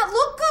does not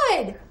look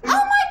good. Oh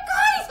my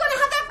God, he's gonna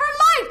have that for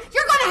life.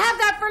 You're gonna have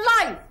that for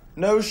life.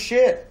 No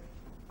shit.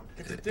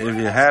 If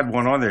you had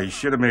one on there, you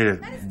should have made it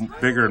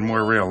bigger and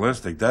more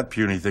realistic. That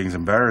puny thing's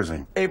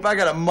embarrassing. Ape, I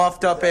got a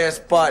muffed up ass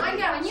butt. I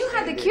know, and you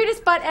had the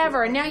cutest butt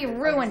ever, and now you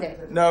ruined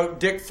it. No,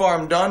 Dick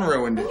Farm done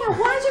ruined it. Yeah,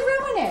 why'd you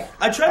ruin it?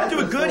 I tried to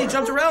do it good. He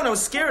jumped around. I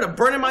was scared of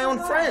burning my own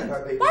friend.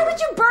 Why would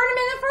you burn him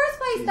in the first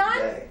place, Don?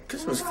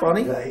 Because it was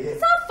funny.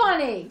 It's not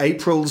funny.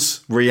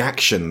 April's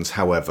reactions,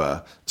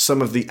 however,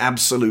 some of the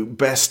absolute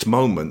best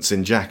moments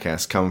in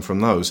Jackass come from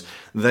those.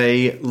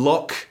 They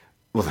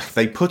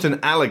put an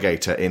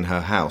alligator in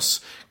her house,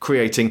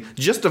 creating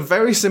just a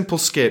very simple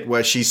skit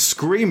where she's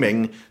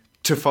screaming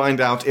to find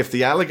out if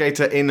the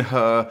alligator in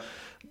her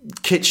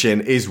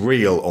kitchen is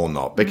real or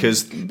not,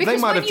 because they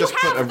might have just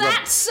put a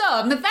that's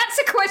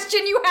a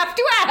question you have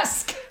to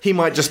ask. He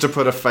might just have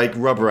put a fake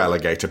rubber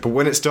alligator, but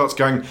when it starts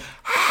going,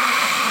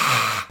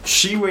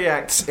 she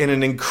reacts in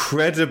an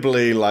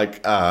incredibly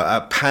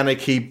a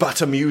panicky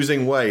but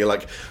amusing way,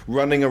 like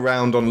running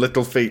around on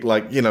little feet,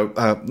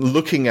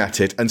 looking at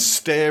it and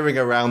staring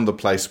around the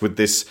place with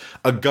this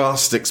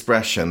aghast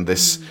expression,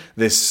 this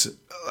is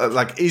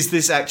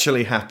this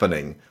actually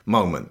happening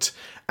moment.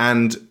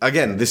 And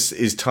again, this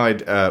is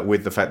tied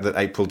with the fact that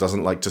April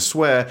doesn't like to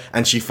swear,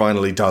 and she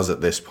finally does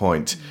at this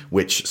point,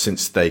 which,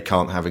 since they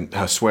can't have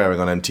her swearing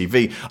on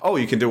MTV,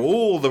 you can do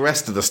all the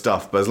rest of the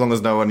stuff, but as long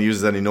as no one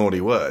uses any naughty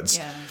words.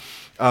 Yeah.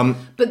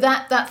 But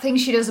that thing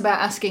she does about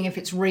asking if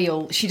it's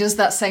real, she does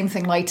that same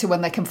thing later when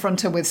they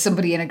confront her with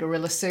somebody in a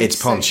gorilla suit.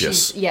 It's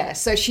Pontius.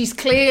 So she's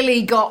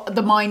clearly got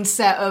the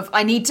mindset of,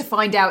 I need to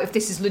find out if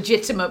this is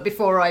legitimate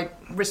before I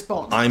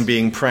respond. I'm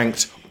being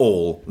pranked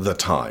all the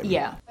time.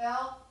 Yeah.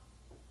 Phil?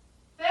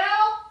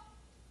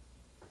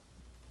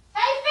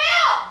 Hey,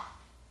 Phil!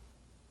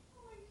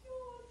 Oh my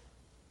God.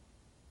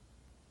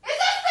 Is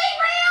this thing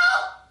real?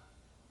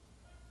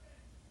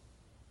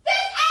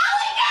 This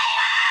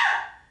alligator!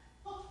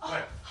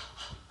 What?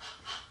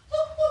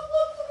 Look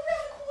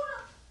around the corner.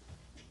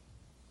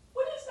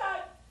 What is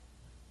that?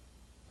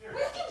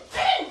 Where's it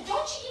been?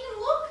 Don't you even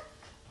look?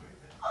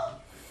 Oh.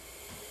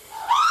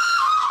 Oh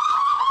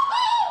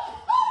my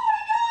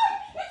God!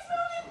 It's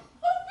moving!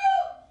 Oh,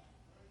 Phil!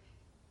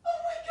 Oh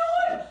my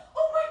God!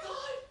 Oh my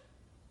God!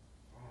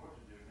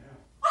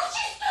 Oh,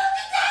 she's still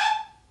to death!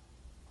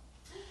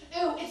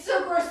 Ew, it's so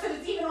gross that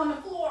it's even on the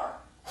floor.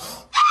 I'm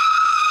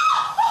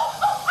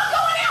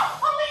going out!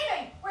 I'm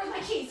leaving! Where's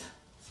my keys?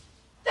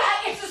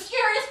 That is the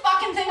scariest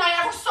fucking thing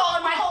I ever saw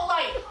in my whole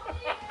life!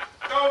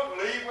 Don't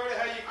leave. Where the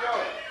hell you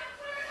going?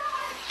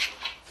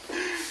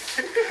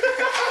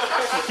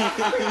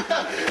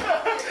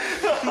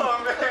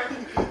 Oh, man.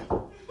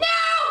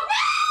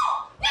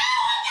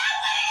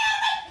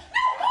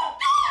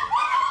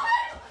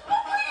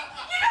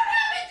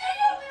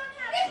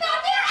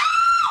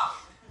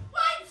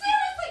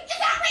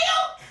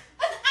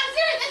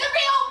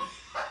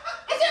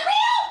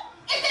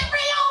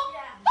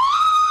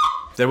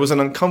 There was an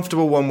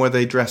uncomfortable one where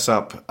they dress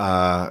up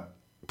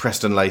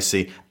Preston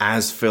Lacey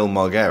as Phil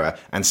Margera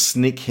and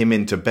sneak him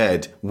into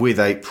bed with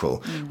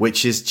April,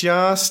 which is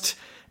just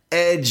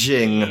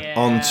edging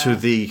onto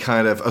the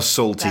kind of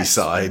assaulty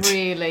side.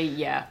 Really,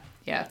 yeah.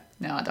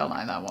 No, I don't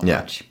like that one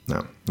much.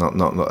 No, not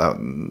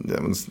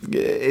that one's.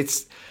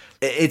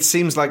 It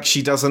seems like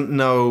she doesn't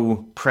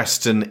know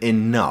Preston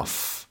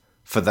enough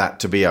for that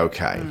to be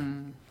okay.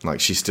 Like,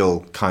 she's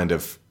still kind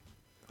of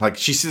like,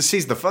 she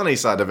sees the funny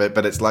side of it,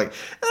 but it's like,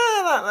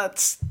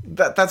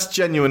 that's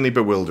genuinely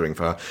bewildering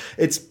for her.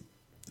 It's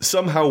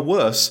somehow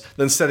worse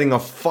than setting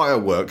off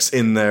fireworks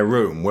in their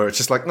room, where it's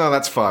just like, no,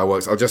 that's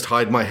fireworks. I'll just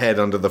hide my head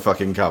under the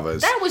fucking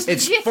covers. That was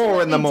it's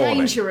 4 a.m.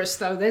 dangerous,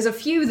 though. There's a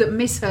few that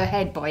miss her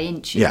head by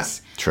inches. Yeah,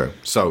 true.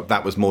 So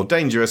that was more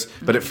dangerous,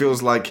 but it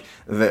feels like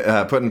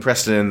putting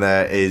Preston in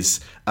there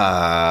is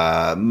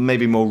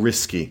maybe more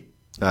risky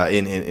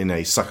in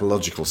a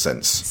psychological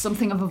sense.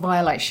 Something of a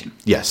violation.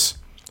 Yes.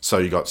 So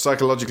you got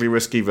psychologically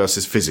risky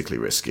versus physically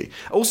risky.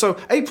 Also,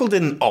 April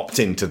didn't opt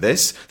into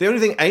this. The only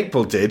thing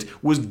April did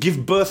was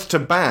give birth to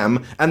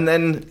Bam, and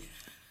then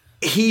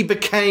he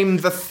became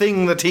the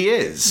thing that he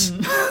is.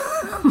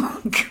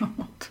 Oh,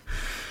 God.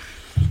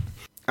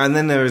 And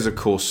then there is, of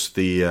course,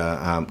 the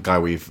guy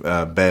we've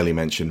barely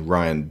mentioned,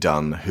 Ryan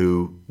Dunn,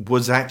 who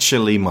was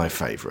actually my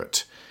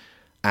favourite.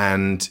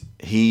 And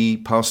he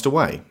passed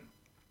away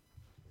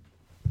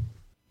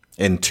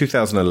in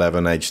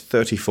 2011, aged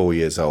 34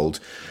 years old.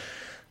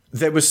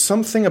 There was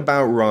something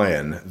about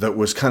Ryan that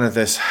was kind of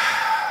this,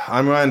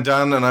 I'm Ryan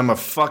Dunn and I'm a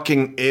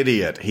fucking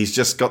idiot. He's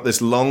just got this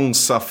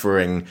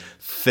long-suffering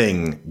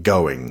thing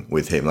going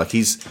with him. Like,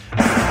 he's...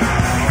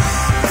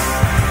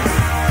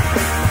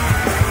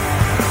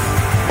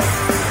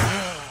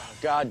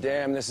 God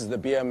damn, this is the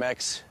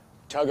BMX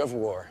tug of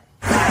war.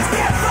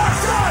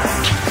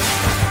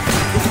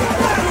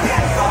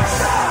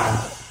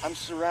 I'm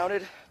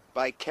surrounded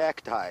by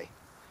cacti.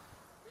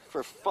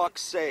 For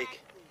fuck's sake.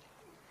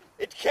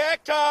 It's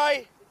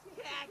cacti!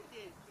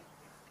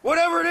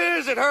 Whatever it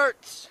is, it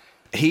hurts!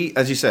 He,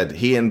 as you said,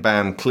 he and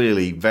Bam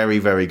clearly very,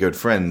 very good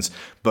friends,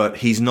 but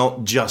he's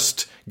not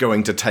just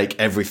going to take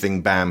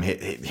everything Bam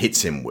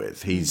hits him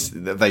with.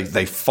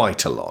 They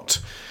fight a lot.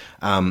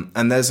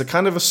 And there's a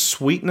kind of a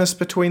sweetness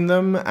between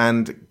them,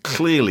 and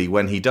clearly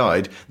when he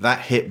died,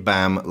 that hit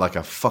Bam like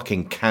a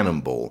fucking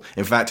cannonball.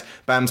 In fact,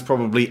 Bam's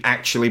probably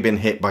actually been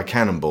hit by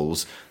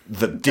cannonballs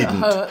that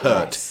didn't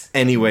hurt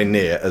anywhere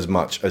near as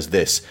much as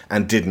this,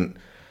 and didn't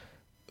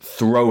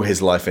throw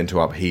his life into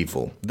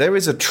upheaval. There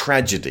is a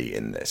tragedy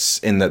in this,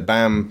 in that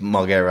Bam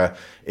Margera,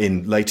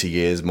 in later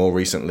years, more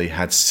recently,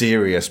 had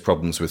serious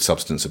problems with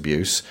substance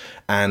abuse,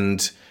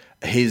 and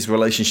his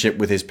relationship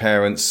with his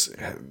parents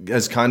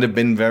has kind of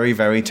been very,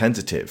 very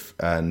tentative,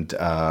 and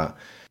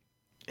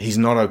he's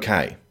not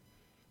okay.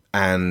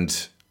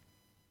 And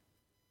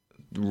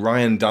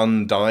Ryan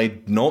Dunn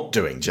died not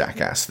doing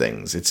jackass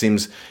things. It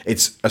seems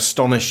it's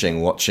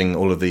astonishing watching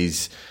all of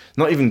these,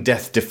 not even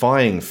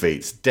death-defying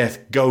feats,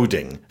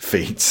 death-goading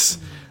feats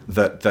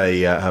that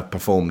they have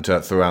performed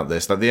throughout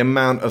this. Like the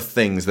amount of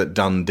things that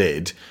Dunn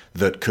did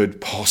that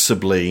could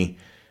possibly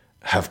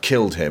have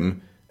killed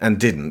him and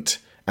didn't,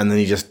 and then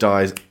he just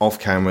dies off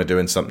camera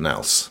doing something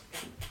else.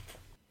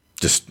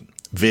 Just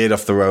veered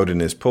off the road in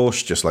his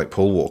Porsche, just like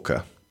Paul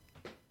Walker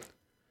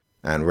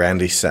and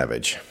Randy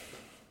Savage.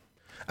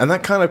 And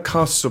that kind of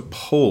casts a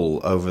pall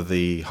over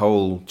the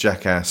whole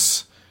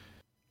Jackass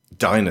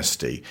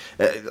dynasty.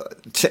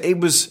 It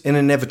was an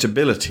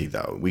inevitability,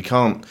 though. We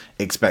can't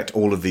expect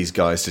all of these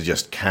guys to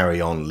just carry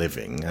on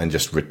living and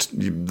just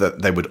that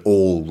they would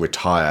all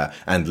retire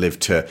and live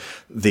to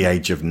the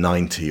age of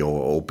 90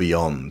 or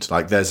beyond.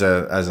 Like there's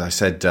as I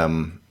said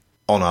on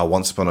our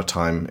Once Upon a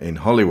Time in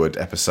Hollywood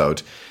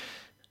episode,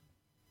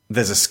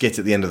 there's a skit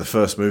at the end of the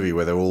first movie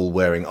where they're all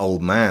wearing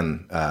old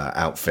man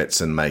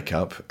outfits and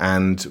makeup,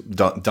 and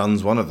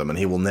Dunn's one of them, and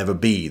he will never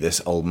be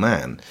this old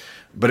man.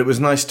 But it was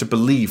nice to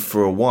believe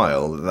for a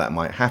while that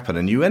might happen,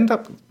 and you end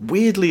up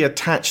weirdly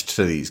attached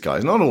to these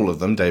guys. Not all of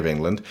them, Dave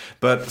England,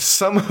 but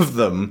some of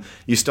them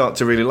you start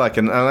to really like.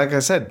 And like I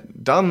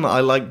said, Dunn I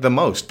like the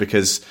most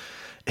because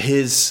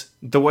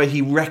the way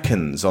he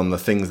reckons on the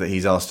things that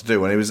he's asked to do.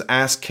 When he was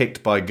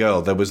ass-kicked by a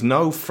girl, there was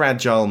no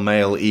fragile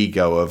male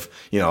ego of,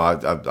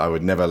 I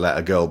would never let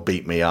a girl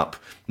beat me up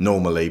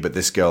normally, but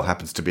this girl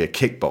happens to be a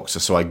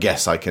kickboxer, so I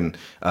guess I can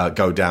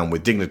go down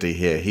with dignity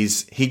here. He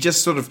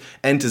just sort of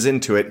enters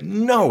into it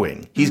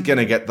knowing he's going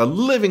to get the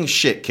living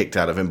shit kicked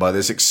out of him by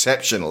this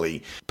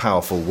exceptionally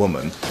powerful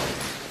woman.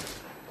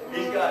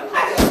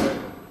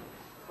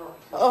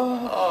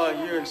 Oh,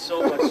 you're in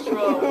so much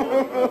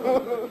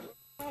trouble.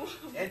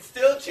 And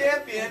still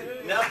champion.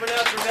 Nothing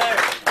else from there.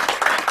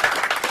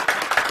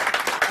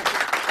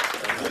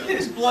 Look at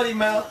his bloody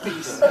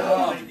mouthpiece.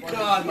 Oh,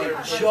 God, my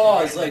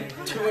jaw is like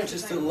 2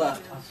 inches to the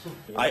left.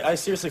 I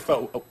seriously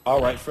felt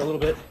all right for a little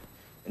bit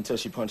until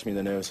she punched me in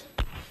the nose.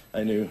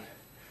 I knew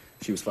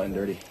she was fighting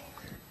dirty.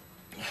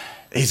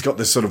 He's got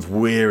this sort of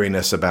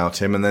weariness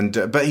about him,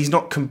 but he's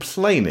not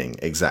complaining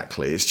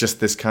exactly. It's just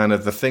this kind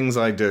of the things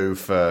I do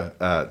for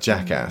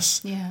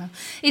Jackass. Yeah,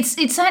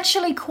 it's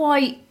actually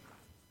quite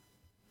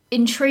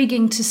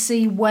intriguing to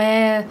see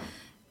where,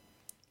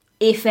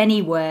 if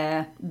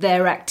anywhere,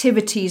 their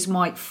activities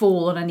might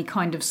fall on any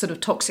kind of sort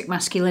of toxic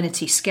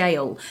masculinity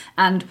scale.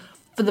 And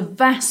for the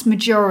vast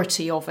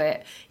majority of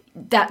it,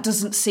 that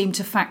doesn't seem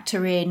to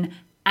factor in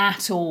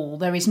at all.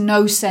 There is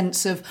no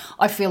sense of,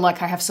 I feel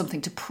like I have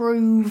something to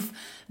prove.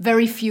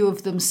 Very few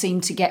of them seem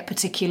to get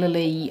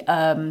particularly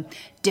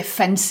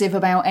defensive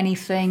about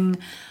anything.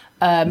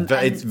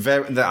 It's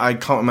very. I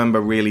can't remember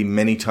really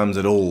many times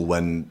at all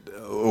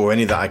or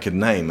any that I could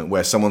name,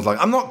 where someone's like,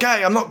 I'm not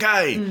gay.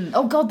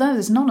 Oh, God, no,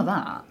 there's none of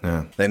that.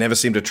 Yeah. They never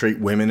seem to treat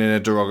women in a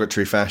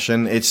derogatory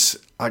fashion. It's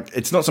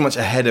not so much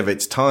ahead of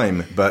its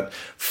time, but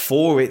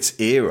for its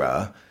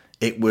era,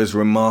 it was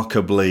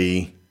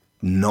remarkably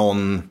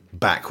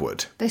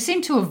non-backward. They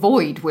seem to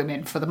avoid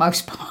women for the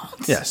most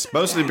part. Yes,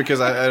 mostly because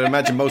I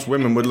imagine most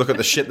women would look at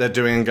the shit they're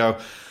doing and go,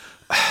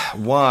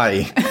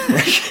 why?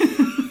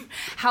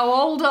 How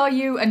old are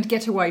you? And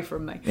get away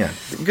from me. Yeah,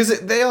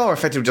 because they are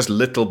effectively just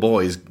little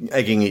boys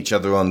egging each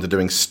other on to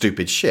doing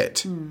stupid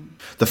shit.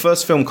 The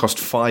first film cost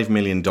 $5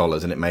 million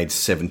and it made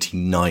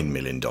 $79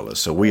 million.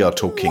 So we are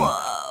talking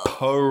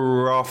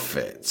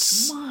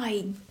profits.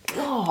 My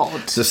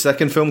God. The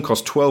second film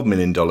cost $12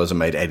 million and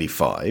made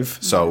 85.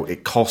 So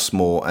it costs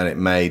more and it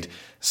made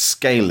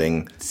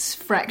scaling it's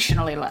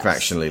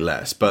fractionally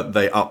less. But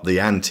they upped the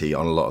ante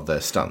on a lot of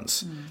their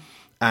stunts.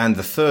 And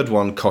the third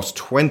one cost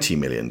 $20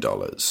 million.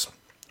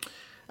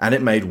 And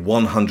it made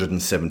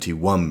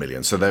 $171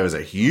 million. So there is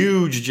a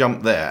huge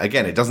jump there.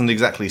 Again, it doesn't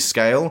exactly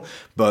scale,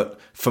 but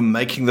for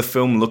making the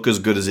film look as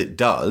good as it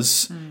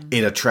does,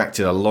 it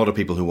attracted a lot of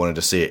people who wanted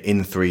to see it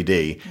in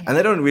 3D. Yeah. And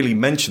they don't really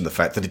mention the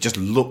fact that it just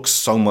looks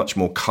so much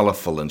more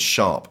colourful and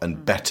sharp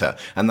and better.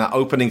 And that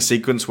opening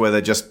sequence where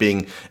they're just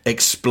being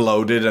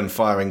exploded and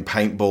firing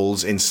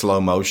paintballs in slow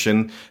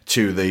motion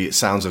to the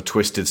sounds of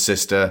Twisted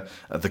Sister,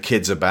 The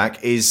Kids Are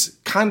Back, is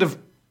kind of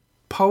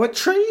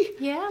poetry?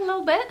 Yeah, a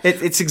little bit.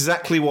 It's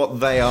exactly what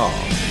they are.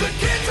 The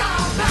kids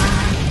are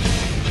back.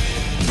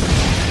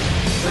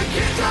 The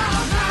kids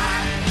are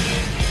back.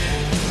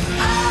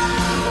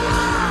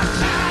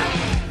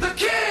 Oh, the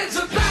kids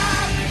are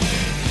back.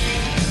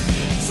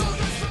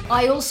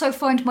 I also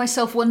find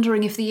myself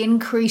wondering if the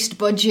increased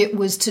budget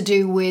was to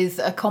do with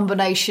a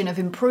combination of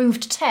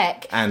improved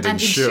tech and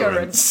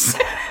insurance.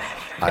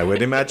 I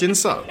would imagine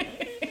so.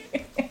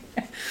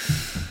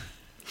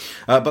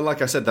 But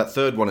like I said, that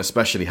third one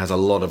especially has a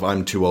lot of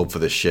I'm too old for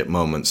this shit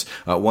moments.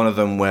 One of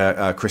them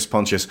where Chris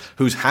Pontius,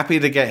 who's happy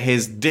to get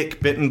his dick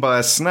bitten by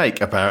a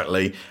snake,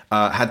 apparently,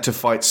 had to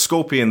fight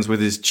scorpions with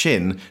his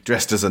chin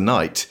dressed as a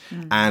knight.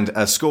 And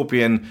a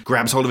scorpion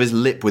grabs hold of his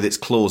lip with its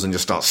claws and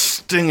just starts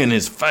stinging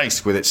his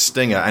face with its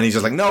stinger. And he's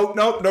just like, no.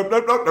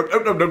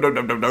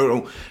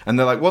 And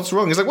they're like, what's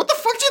wrong? He's like, what the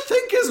fuck do you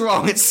think is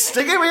wrong? It's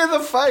stinging me in the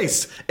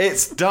face.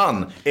 It's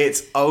done.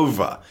 It's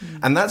over.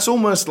 And that's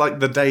almost like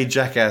the day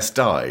Jackass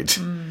died.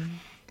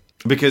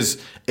 Because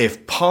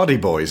if Party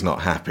Boy's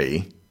not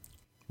happy,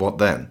 what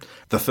then?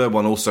 The third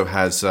one also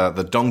has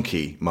the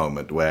donkey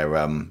moment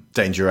where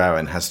Danger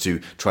Aaron has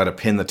to try to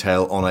pin the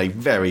tail on a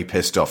very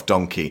pissed off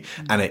donkey,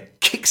 and it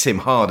kicks him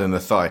hard in the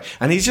thigh.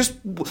 And he's just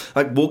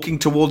like walking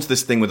towards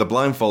this thing with a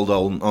blindfold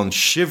on,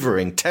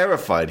 shivering,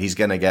 terrified he's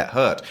going to get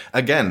hurt.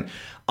 Again,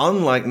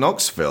 unlike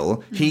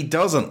Knoxville, he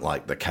doesn't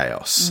like the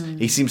chaos.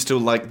 He seems to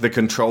like the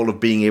control of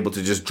being able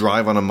to just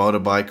drive on a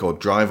motorbike or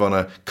drive on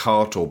a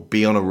cart or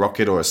be on a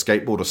rocket or a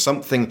skateboard or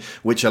something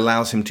which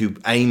allows him to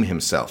aim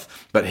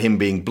himself. But him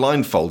being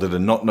blindfolded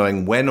and not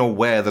knowing when or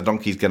where the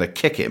donkey's going to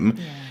kick him,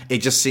 it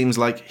just seems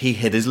like he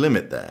hit his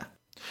limit there.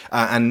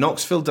 And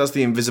Knoxville does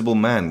the Invisible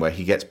Man, where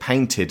he gets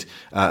painted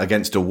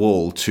against a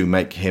wall to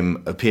make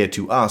him appear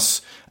to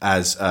us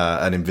as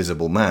an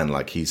invisible man,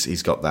 like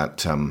he's got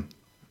that...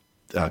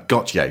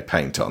 Gautier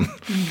paint on.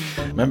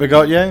 Remember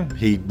Gautier?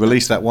 He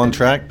released that one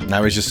track.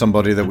 Now he's just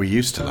somebody that we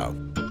used to know.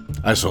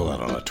 I saw that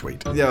on a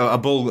tweet. Yeah, a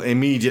bull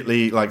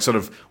immediately, sort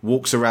of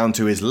walks around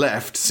to his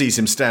left, sees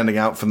him standing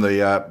out from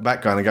the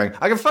background and going,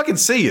 I can fucking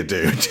see you,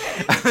 dude.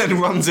 And then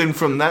runs in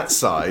from that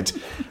side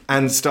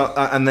and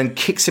then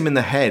kicks him in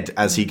the head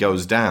as he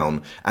goes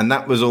down. And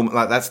that was all,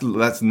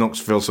 that's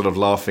Knoxville sort of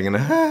laughing in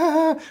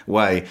a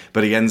way.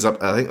 But he ends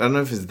up, I don't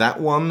know if it's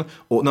that one,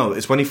 or no,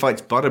 it's when he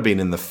fights Butterbean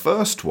in the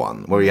first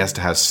one, where he has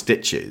to have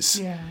stitches.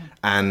 Yeah.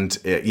 And,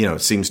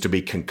 it seems to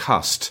be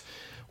concussed,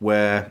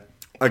 where...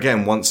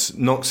 Again, once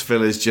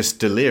Knoxville is just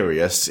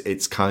delirious,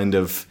 it's kind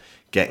of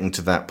getting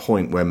to that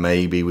point where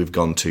maybe we've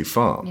gone too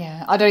far.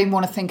 Yeah, I don't even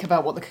want to think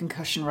about what the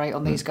concussion rate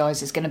on these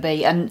guys is going to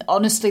be. And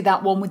honestly,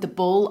 that one with the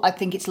bull, I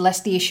think it's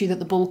less the issue that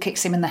the bull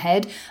kicks him in the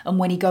head, and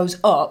when he goes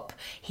up,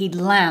 he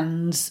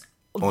lands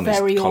on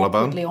very his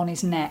collarbone? awkwardly on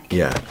his neck.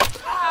 Yeah.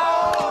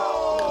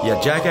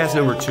 Yeah, Jackass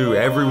number 2,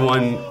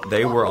 everyone,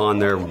 they were on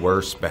their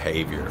worst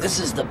behavior. This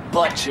is the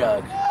butt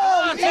chug.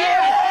 Oh,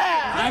 yeah!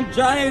 I'm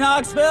Johnny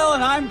Knoxville,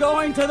 and I'm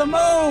going to the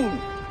moon!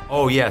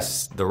 Oh,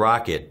 yes, the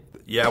rocket.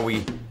 Yeah,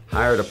 we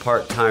hired a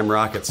part-time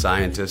rocket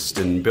scientist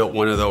and built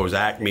one of those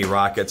Acme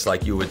rockets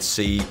like you would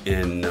see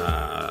in,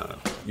 the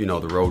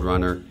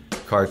Roadrunner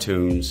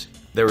cartoons.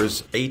 There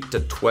was 8 to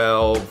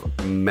 12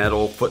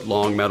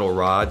 foot-long metal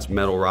rods,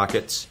 metal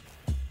rockets,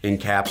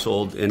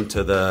 encapsulated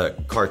into the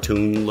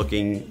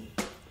cartoon-looking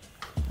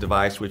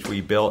device which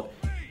we built.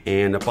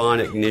 And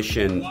upon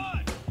ignition,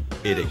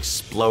 it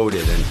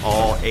exploded, and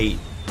all 8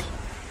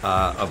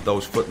 of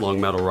those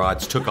foot-long metal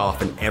rods took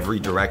off in every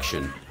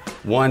direction.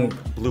 One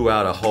blew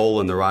out a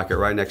hole in the rocket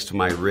right next to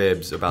my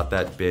ribs, about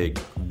that big.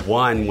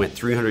 One went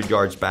 300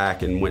 yards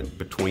back and went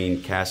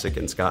between Kasich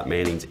and Scott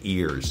Manning's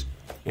ears,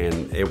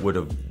 and it would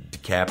have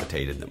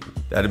decapitated them.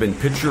 That'd have been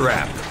picture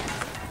wrap.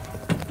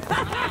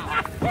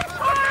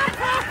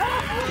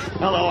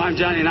 Hello, I'm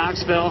Johnny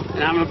Knoxville,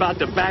 and I'm about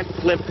to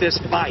backflip this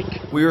bike.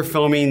 We were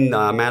filming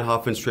Matt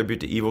Hoffman's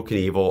tribute to Evel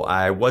Knievel.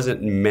 I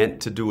wasn't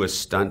meant to do a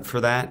stunt for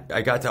that.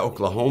 I got to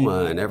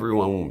Oklahoma, and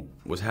everyone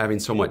was having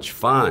so much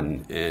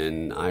fun,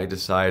 and I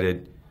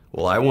decided,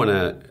 well, I want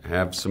to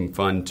have some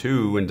fun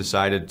too, and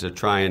decided to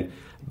try and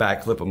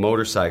backflip a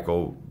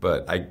motorcycle,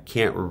 but I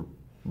can't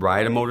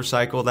ride a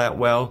motorcycle that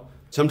well.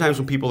 Sometimes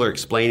when people are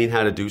explaining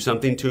how to do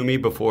something to me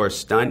before a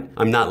stunt,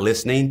 I'm not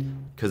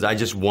listening, because I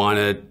just want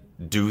to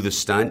do the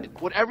stunt.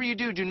 Whatever you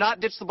do not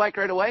ditch the bike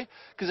right away,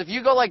 because if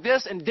you go like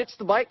this and ditch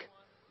the bike,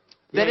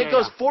 then it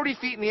goes 40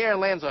 feet in the air and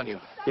lands on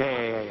you.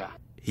 Yeah.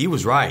 He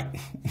was right.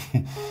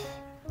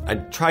 I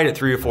tried it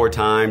 3 or 4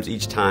 times.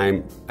 Each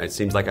time, it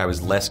seems like I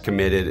was less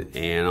committed,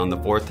 and on the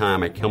 4th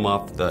time, I come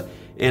off the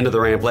end of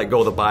the ramp, let go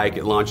of the bike,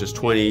 it launches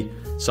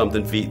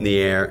 20-something feet in the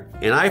air,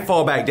 and I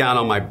fall back down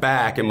on my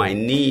back, and my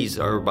knees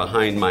are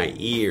behind my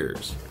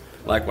ears.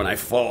 Like when I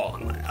fall,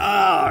 I'm like,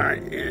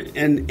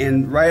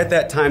 and right at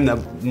that time, the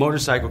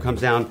motorcycle comes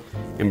down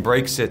and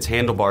breaks its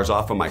handlebars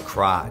off of my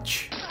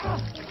crotch.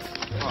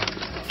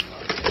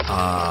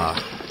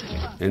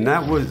 And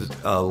that was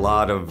a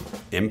lot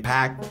of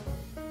impact,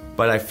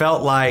 but I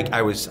felt like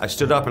I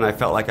stood up and I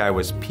felt like I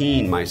was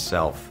peeing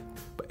myself.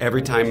 But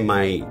every time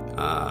my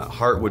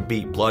heart would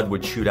beat, blood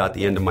would shoot out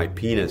the end of my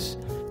penis.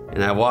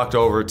 And I walked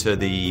over to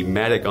the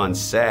medic on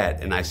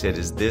set and I said,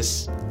 is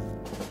this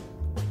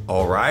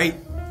all right?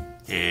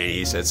 And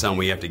he said, son,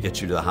 we have to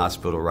get you to the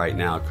hospital right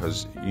now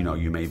because, you know,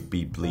 you may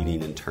be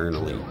bleeding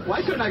internally.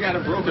 Why couldn't I got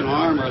a broken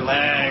arm or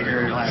leg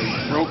or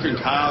like broken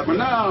collarbone?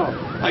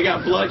 No, I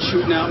got blood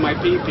shooting out my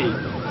pee-pee.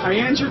 I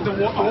injured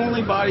the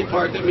only body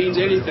part that means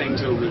anything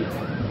to me.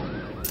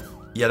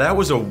 Yeah, that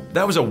was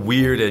a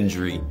weird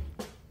injury.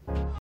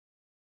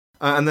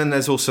 And then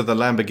there's also the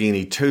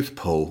Lamborghini tooth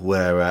pull,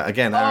 where,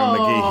 again, Aaron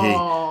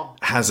McGee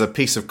has a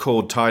piece of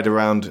cord tied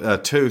around a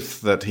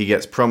tooth that he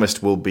gets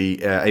promised will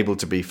be able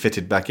to be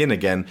fitted back in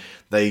again.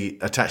 They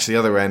attach the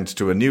other end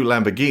to a new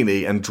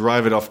Lamborghini and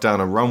drive it off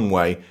down a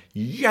runway,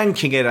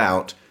 yanking it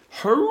out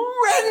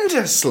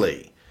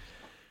horrendously.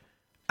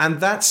 And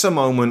that's a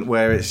moment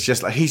where it's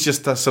just like, he's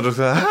just sort of,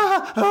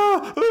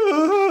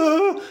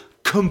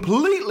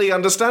 completely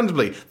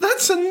understandably.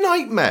 That's a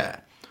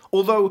nightmare.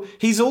 Although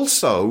he's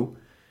also...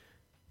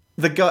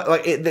 the guy,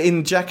 like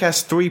in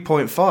Jackass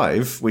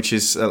 3.5, which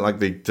is like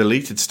the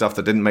deleted stuff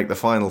that didn't make the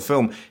final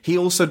film, he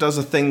also does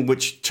a thing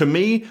which, to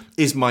me,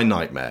 is my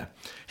nightmare.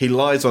 He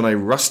lies on a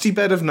rusty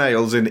bed of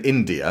nails in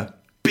India,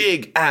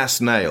 big-ass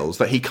nails,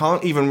 that he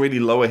can't even really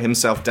lower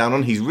himself down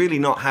on. He's really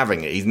not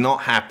having it. He's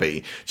not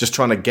happy, just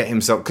trying to get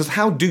himself... Because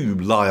how do you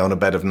lie on a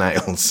bed of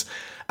nails?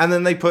 And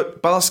then they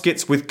put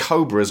baskets with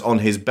cobras on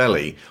his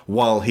belly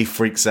while he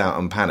freaks out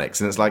and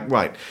panics. And it's like,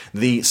 right,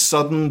 the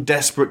sudden,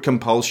 desperate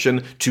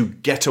compulsion to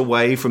get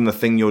away from the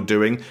thing you're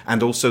doing,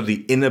 and also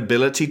the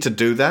inability to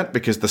do that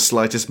because the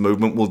slightest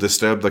movement will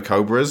disturb the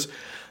cobras,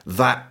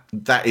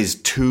 that is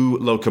two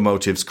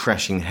locomotives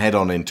crashing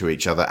head-on into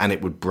each other, and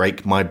it would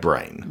break my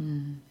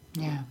brain.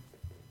 Yeah.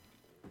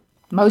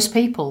 Most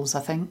people's, I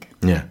think.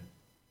 Yeah.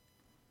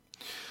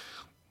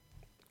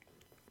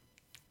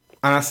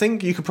 And I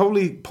think you could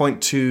probably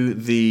point to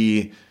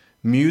the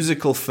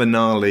musical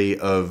finale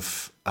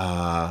of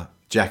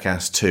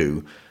Jackass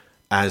 2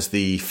 as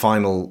the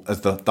final,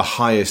 as the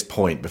highest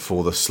point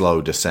before the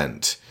slow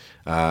descent.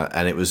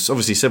 And it was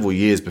obviously several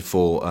years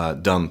before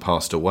Dunn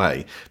passed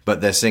away,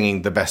 but they're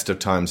singing The Best of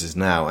Times Is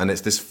Now, and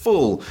it's this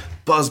full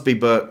Busby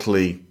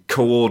Berkeley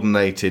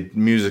coordinated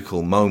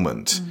musical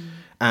moment.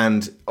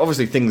 And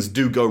obviously things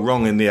do go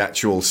wrong in the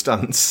actual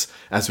stunts,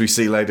 as we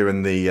see later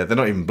in the... they're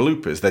not even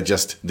bloopers, they're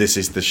just, this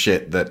is the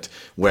shit that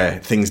where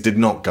things did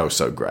not go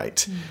so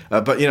great.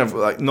 But, you know,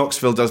 like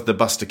Knoxville does the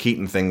Buster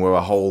Keaton thing where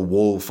a whole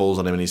wall falls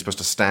on him and he's supposed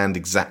to stand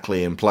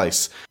exactly in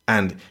place.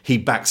 And he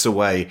backs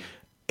away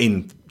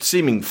in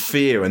seeming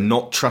fear and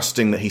not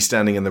trusting that he's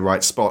standing in the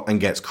right spot and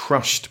gets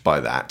crushed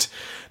by that.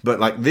 But,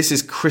 like, this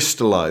is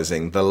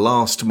crystallizing the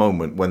last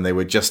moment when they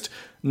were just...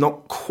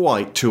 not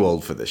quite too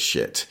old for this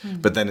shit.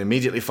 But then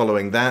immediately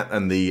following that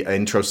and the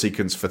intro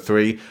sequence for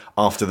 3,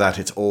 after that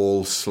it's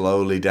all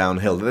slowly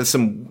downhill. There's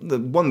some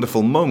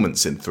wonderful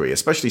moments in 3,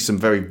 especially some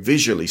very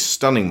visually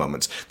stunning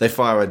moments. They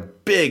fire a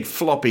big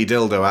floppy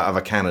dildo out of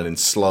a cannon in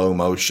slow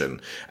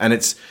motion, and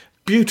it's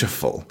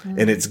beautiful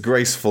in its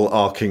graceful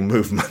arcing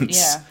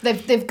movements. Yeah,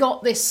 they've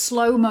got this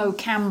slow-mo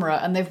camera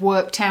and they've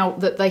worked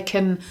out that they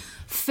can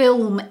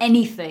film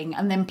anything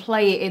and then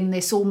play it in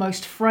this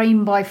almost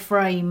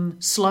frame-by-frame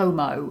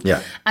slow-mo.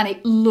 Yeah. And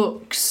it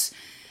looks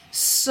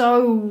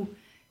so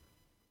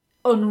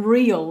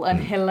unreal and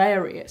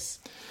hilarious.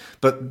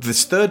 But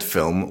this third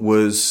film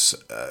was,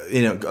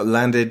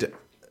 landed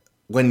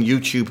when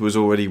YouTube was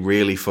already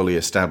really fully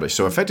established.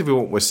 So effectively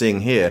what we're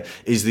seeing here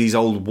is these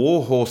old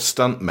warhorse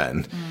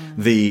stuntmen,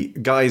 the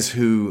guys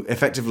who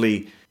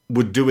effectively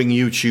were doing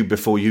YouTube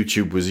before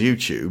YouTube was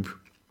YouTube,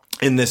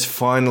 in this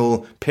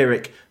final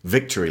Pyrrhic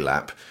victory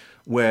lap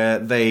where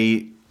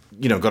they,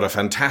 got a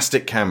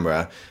fantastic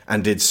camera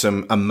and did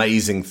some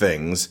amazing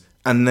things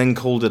and then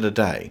called it a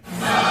day.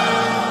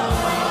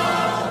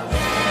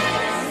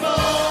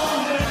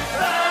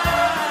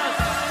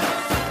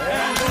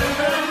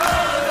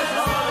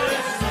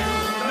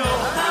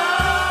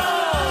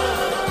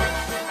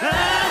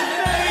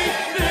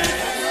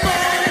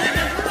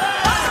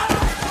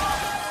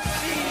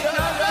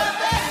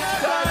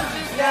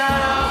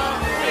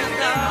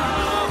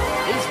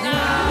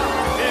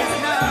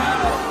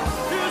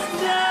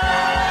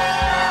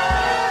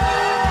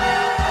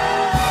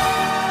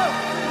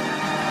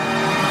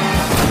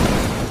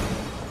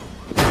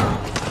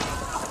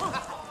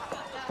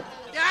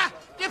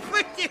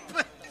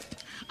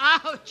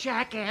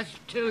 Jackass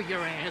to your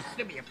ass.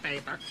 Do me a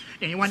favor.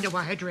 And you wonder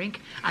why I drink?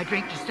 I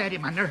drink to steady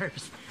my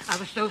nerves. I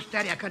was so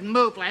steady I couldn't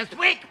move last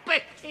week,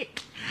 but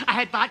I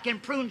had vodka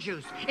and prune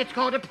juice. It's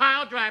called a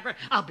pile driver.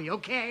 I'll be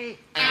okay.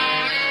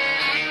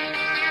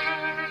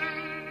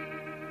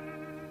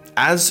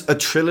 As a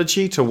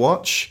trilogy to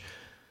watch,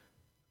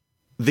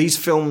 these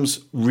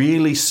films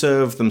really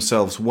serve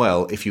themselves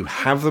well if you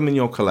have them in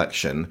your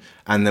collection,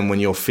 and then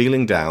when you're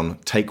feeling down,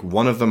 take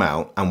one of them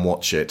out and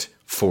watch it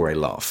for a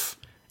laugh.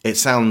 It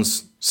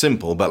sounds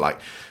simple, but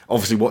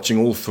obviously watching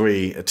all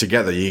 3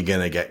 together, you're going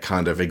to get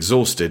kind of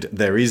exhausted.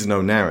 There is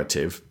no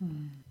narrative,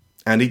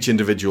 and each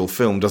individual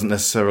film doesn't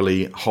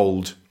necessarily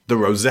hold the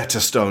Rosetta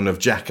Stone of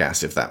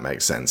Jackass, if that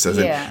makes sense. As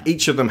in,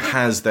 each of them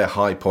has their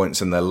high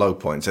points and their low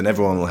points, and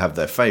everyone will have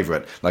their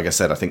favourite. Like I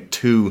said, I think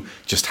 2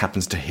 just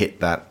happens to hit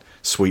that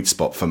sweet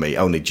spot for me,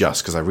 only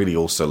just because I really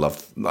also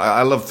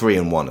I love 3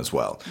 and 1 as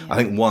well. I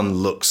think 1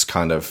 looks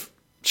kind of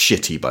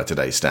shitty by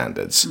today's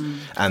standards,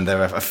 and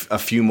there are a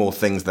few more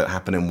things that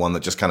happen in 1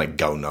 that just kind of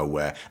go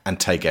nowhere and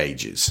take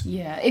ages.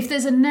 Yeah, if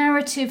there's a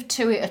narrative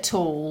to it at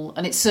all,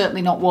 and it's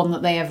certainly not one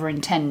that they ever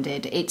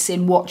intended, it's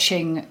in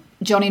watching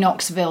Johnny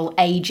Knoxville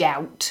age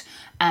out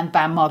and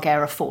Bam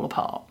Margera fall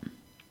apart.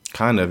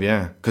 Kind of,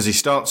 yeah. Because he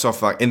starts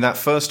off like in that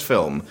first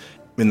film,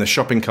 in the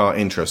shopping cart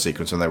intro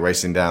sequence when they're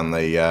racing down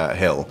the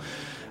hill,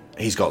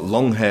 he's got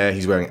long hair,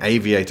 he's wearing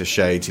aviator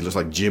shades, he looks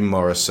like Jim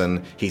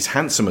Morrison, he's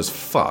handsome as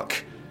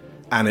fuck,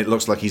 and it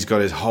looks like he's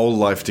got his whole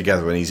life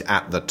together and he's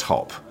at the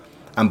top.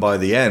 And by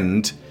the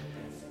end,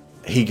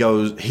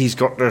 he's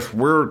got this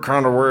weird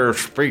kind of way of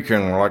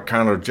speaking, like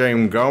kind of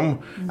James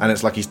Gum, and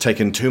it's like he's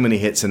taken too many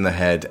hits in the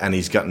head and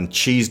he's gotten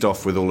cheesed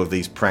off with all of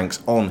these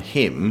pranks on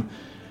him,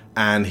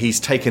 and he's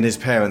taken his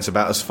parents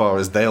about as far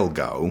as they'll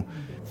go,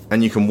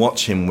 and you can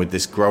watch him with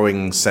this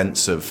growing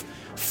sense of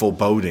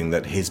foreboding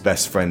that his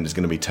best friend is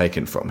going to be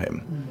taken from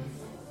him.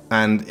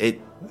 And it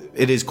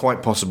is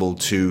quite possible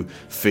to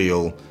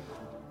feel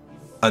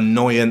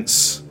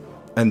annoyance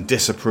and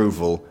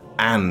disapproval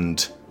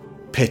and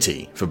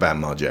pity for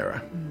Bam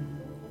Margera.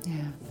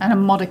 And a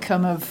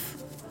modicum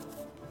of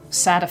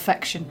sad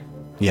affection.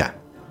 Yeah.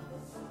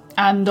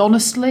 And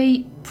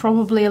honestly,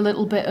 probably a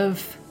little bit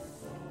of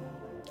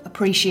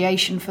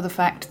appreciation for the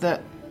fact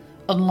that,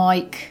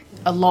 unlike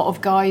a lot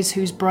of guys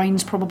whose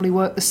brains probably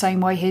work the same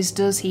way his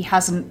does, he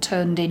hasn't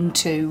turned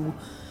into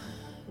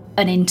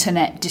an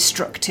internet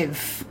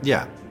destructive...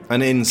 Yeah, an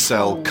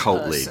incel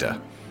cult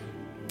leader.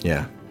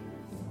 Yeah.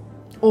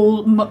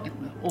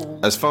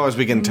 As far as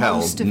we can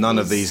tell, none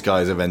of these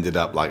guys have ended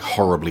up like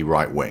horribly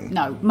right-wing.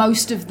 No,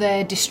 most of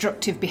their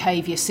destructive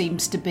behaviour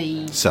seems to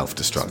be...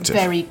 self-destructive.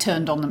 Very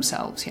turned on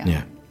themselves, yeah.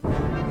 Yeah.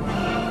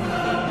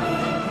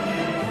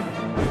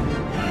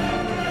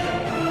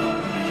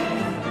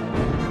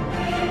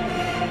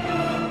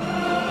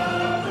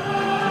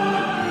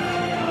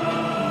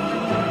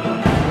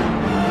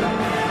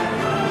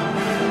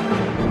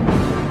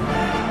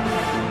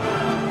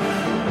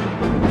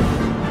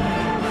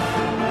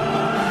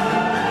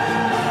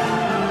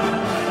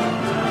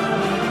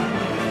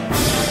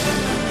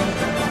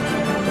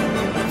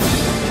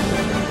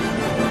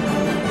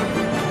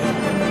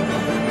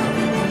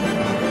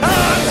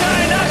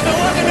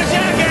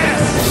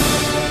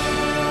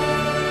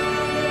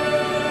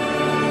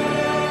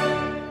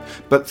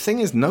 But the thing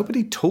is,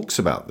 nobody talks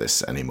about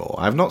this anymore.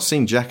 I've not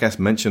seen Jackass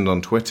mentioned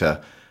on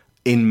Twitter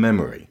in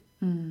memory.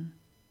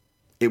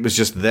 It was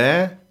just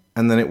there,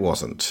 and then it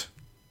wasn't.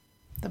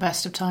 The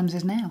best of times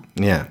is now.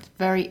 Yeah.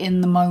 Very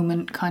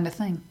in-the-moment kind of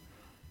thing.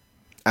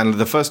 And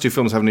the first 2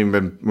 films haven't even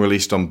been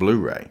released on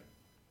Blu-ray.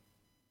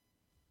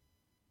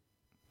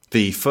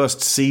 The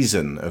first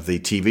season of the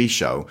TV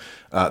show,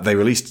 they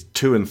released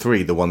 2 and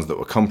 3, the ones that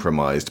were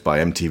compromised by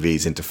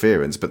MTV's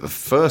interference, but the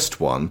first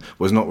one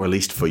was not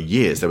released for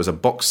years. There was a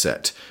box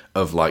set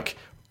of like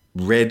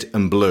red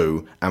and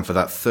blue, and for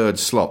that 3rd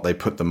slot they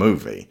put the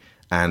movie.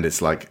 And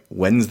it's like,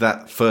 when's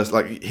that first...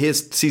 Like,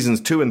 here's seasons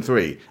 2 and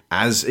 3,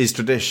 as is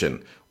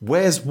tradition.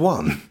 Where's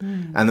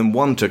 1? And then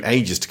 1 took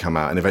ages to come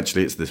out, and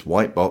eventually it's this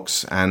white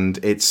box,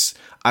 and it's...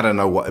 I don't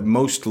know what,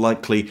 most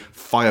likely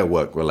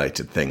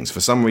firework-related things. For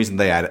some reason,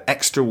 they add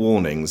extra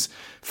warnings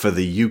for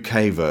the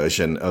UK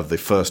version of the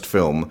first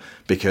film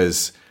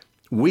because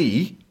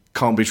we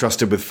can't be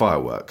trusted with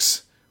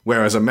fireworks.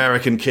 Whereas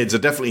American kids are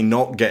definitely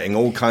not getting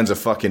all kinds of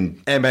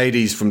fucking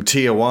M80s from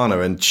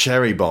Tijuana and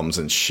cherry bombs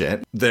and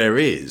shit. There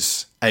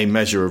is a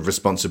measure of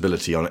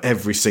responsibility on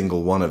every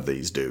single one of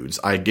these dudes.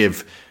 I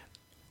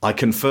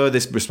confer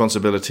this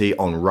responsibility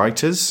on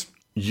writers.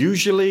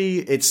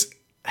 Usually it's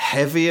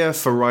heavier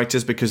for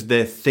writers because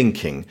they're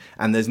thinking,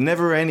 and there's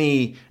never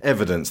any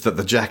evidence that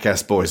the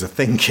Jackass boys are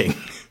thinking.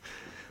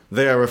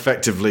 They are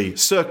effectively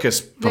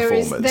circus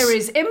performers. There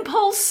is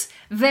impulse,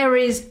 there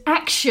is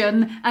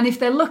action, and if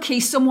they're lucky,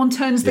 someone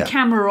turns the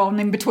camera on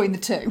in between the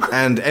two.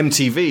 And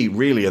MTV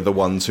really are the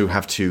ones who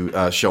have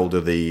to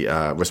shoulder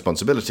the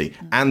responsibility.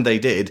 And they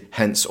did,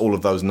 hence all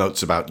of those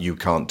notes about you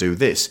can't do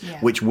this,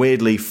 which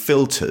weirdly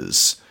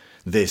filters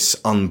this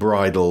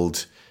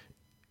unbridled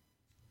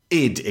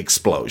id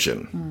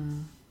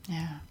explosion.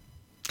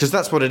 Because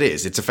that's what it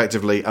is. It's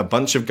effectively a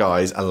bunch of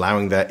guys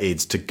allowing their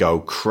ids to go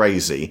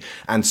crazy,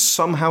 and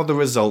somehow the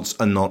results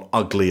are not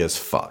ugly as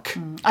fuck.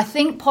 I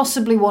think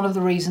possibly one of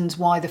the reasons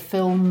why the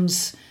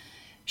films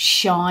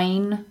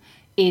shine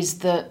is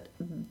that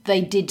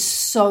they did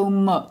so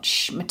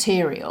much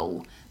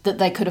material that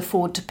they could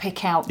afford to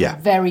pick out the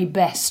very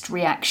best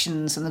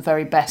reactions and the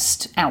very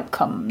best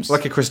outcomes.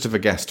 Like a Christopher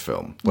Guest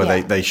film,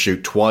 where they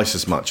shoot twice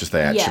as much as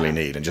they actually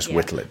need and just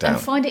whittle it down.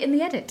 And find it in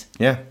the edit.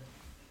 Yeah.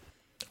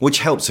 Which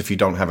helps if you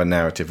don't have a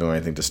narrative or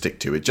anything to stick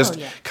to. It just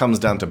comes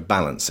down to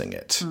balancing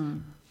it.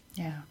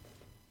 Yeah.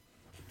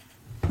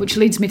 Which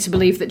leads me to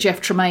believe that Jeff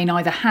Tremaine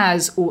either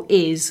has or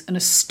is an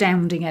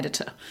astounding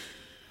editor.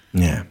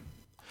 Yeah.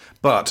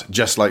 But,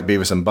 just like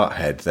Beavis and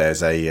Butthead,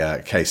 there's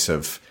a case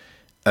of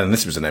and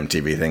this was an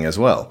MTV thing as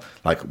well,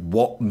 like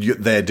what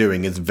they're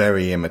doing is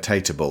very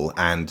imitatable,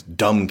 and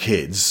dumb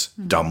kids,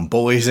 dumb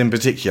boys in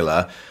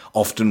particular,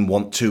 often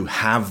want to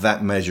have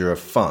that measure of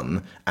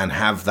fun and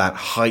have that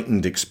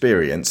heightened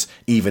experience,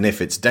 even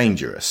if it's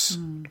dangerous.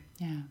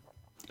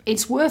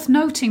 It's worth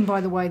noting,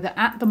 by the way, that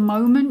at the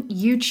moment,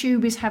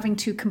 YouTube is having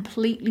to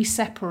completely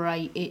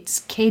separate its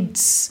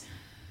kids'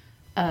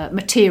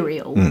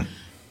 material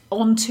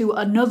onto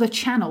another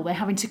channel. They're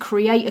having to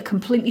create a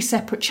completely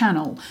separate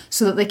channel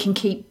so that they can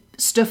keep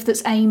stuff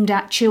that's aimed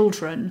at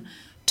children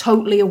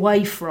totally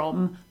away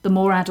from the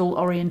more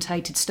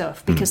adult-orientated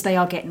stuff, because they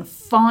are getting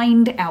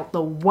fined out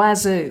the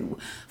wazoo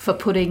for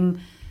putting...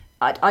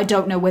 I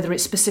don't know whether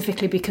it's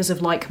specifically because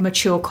of like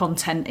mature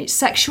content, it's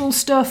sexual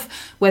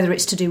stuff, whether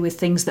it's to do with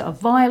things that are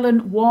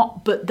violent,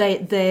 but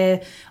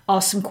there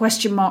are some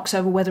question marks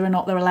over whether or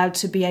not they're allowed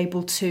to be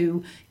able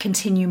to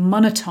continue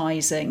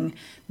monetizing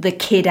the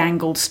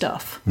kid-angled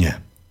stuff. Yeah.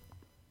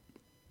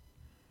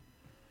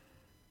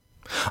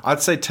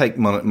 I'd say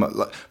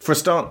for a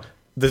start,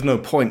 there's no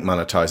point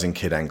monetizing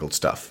kid-angled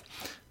stuff.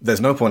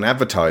 There's no point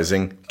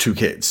advertising to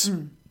kids.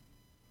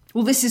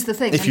 Well, this is the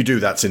thing. If you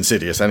do, that's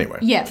insidious anyway.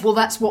 Yeah, well,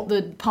 that's what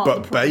the part of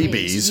the But problem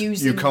babies,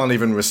 is, you can't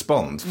even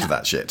respond to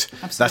that shit.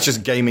 Absolutely. That's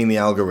just gaming the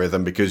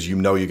algorithm, because you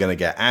know you're going to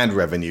get ad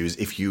revenues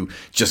if you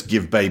just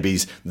give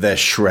babies their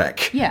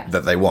Shrek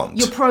that they want.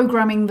 You're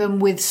programming them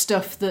with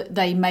stuff that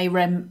they may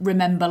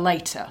remember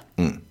later,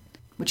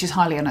 which is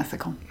highly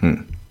unethical.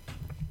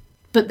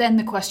 But then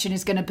the question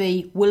is going to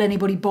be, will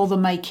anybody bother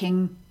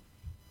making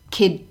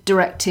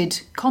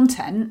kid-directed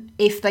content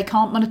if they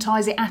can't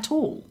monetize it at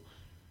all?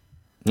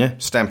 Yeah,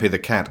 Stampy the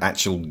Cat,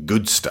 actual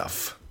good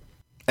stuff.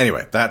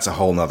 Anyway, that's a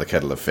whole nother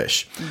kettle of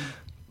fish.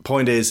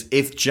 Point is,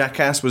 if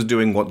Jackass was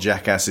doing what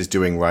Jackass is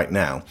doing right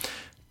now,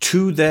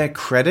 to their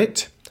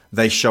credit,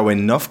 they show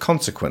enough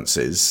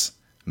consequences,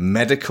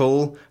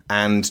 medical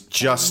and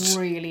just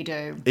really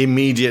do.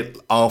 Immediate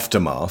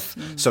aftermath.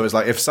 So it's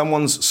like if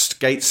someone's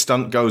skate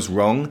stunt goes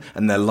wrong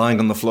and they're lying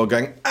on the floor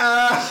going,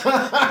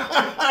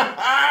 ow!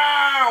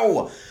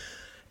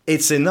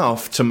 It's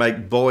enough to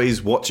make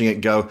boys watching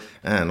it go,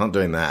 not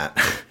doing that.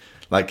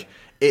 Like,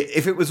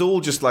 if it was all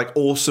just like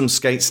awesome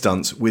skate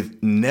stunts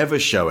with never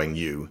showing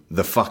you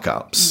the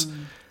fuck-ups,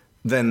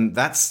 then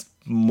that's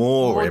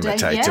more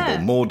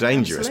imitatable, more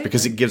dangerous,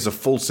 because it gives a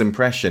false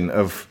impression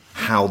of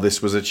how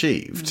this was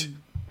achieved.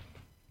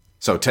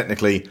 So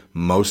technically,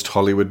 most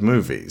Hollywood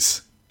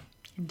movies.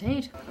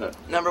 Indeed.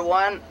 Number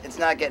one, it's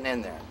not getting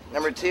in there.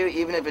 Number two,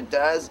 even if it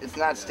does, it's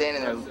not staying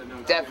in there.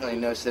 Definitely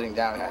no sitting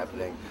down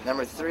happening.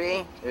 Number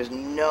three, there's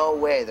no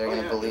way they're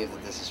going to believe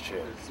that this is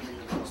true.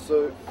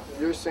 So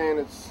you're saying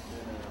it's...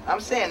 I'm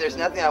saying there's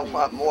nothing I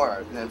want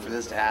more than for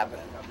this to happen.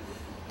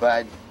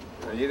 But...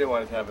 You didn't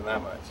want it to happen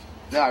that much.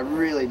 No, I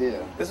really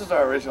do. This is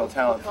our original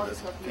talent for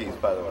this piece,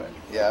 by the way.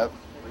 Yep.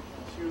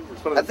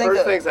 It's one of the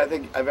first things I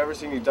think I've ever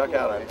seen you duck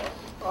out on.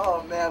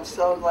 Oh, man, I'm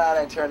so glad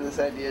I turned this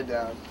idea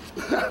down.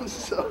 I'm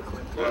so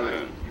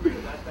glad.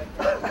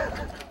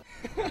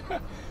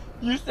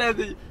 You said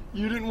that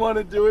you didn't want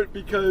to do it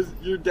because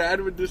your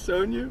dad would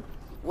disown you?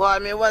 Well, I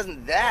mean, it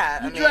wasn't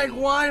that. You drank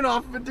wine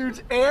off of a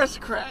dude's ass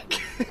crack.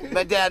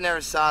 My dad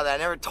never saw that. I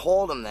never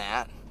told him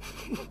that.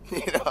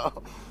 You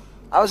know?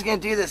 I was going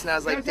to do this, and I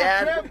was like,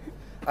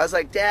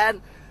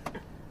 Dad,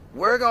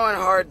 we're going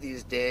hard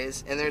these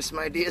days, and there's some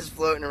ideas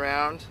floating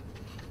around.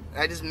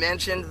 I just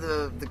mentioned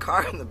the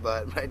car in the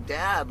butt. My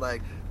dad,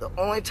 like, the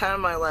only time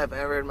in my life I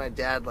ever heard my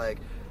dad, like,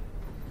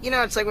 you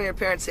know, it's like when your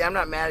parents say, I'm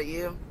not mad at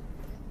you.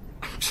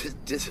 I'm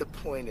just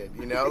disappointed,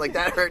 you know? Like,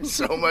 that hurts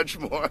so much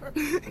more.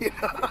 You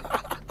know?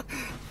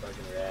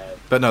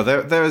 But no,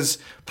 there's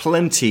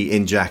plenty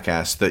in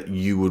Jackass that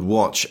you would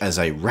watch as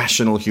a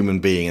rational human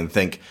being and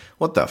think,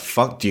 what the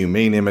fuck do you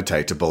mean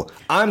imitatable?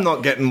 I'm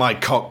not getting my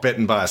cock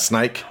bitten by a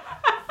snake.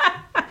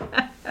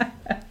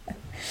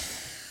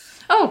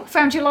 Oh,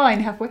 found your line,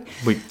 have we?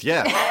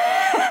 Yeah.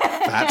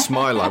 That's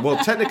my line. Well,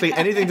 technically,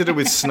 anything to do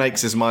with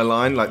snakes is my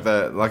line. Like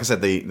I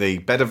said, the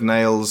bed of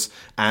nails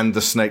and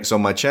the snakes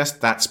on my chest,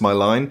 that's my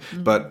line.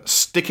 But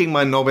sticking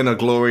my knob in a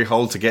glory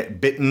hole to get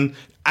bitten,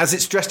 as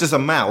it's dressed as a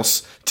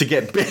mouse, to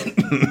get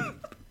bitten.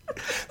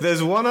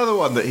 There's one other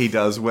one that he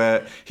does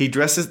where he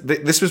dresses...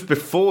 This was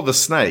before the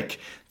snake.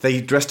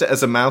 They dressed it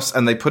as a mouse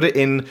and they put it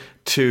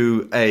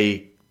into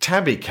a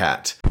tabby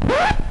cat.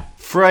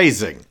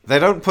 Phrasing. They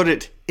don't put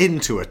it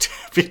into a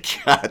tabby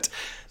cat.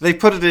 They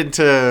put it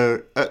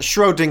into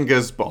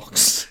Schrodinger's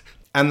box.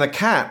 And the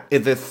cat,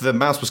 if the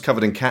mouse was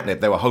covered in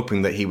catnip, they were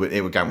hoping that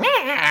it would go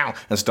meow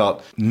and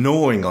start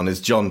gnawing on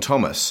his John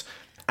Thomas.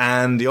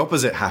 And the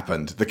opposite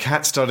happened. The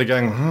cat started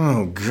going,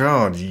 oh,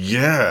 God,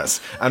 yes,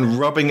 and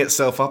rubbing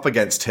itself up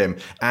against him.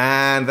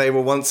 And they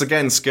were once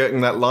again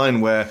skirting that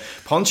line where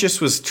Pontius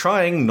was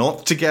trying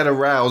not to get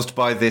aroused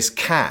by this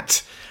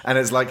cat. And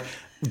it's like,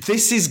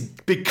 this is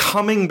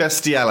becoming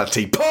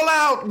bestiality. Pull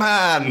out,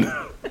 man!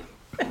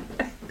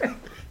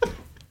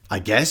 I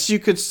guess you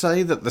could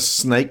say that the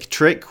snake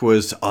trick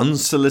was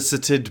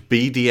unsolicited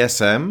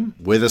BDSM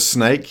with a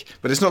snake,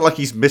 but it's not like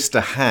he's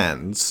Mr.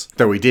 Hands,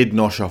 though he did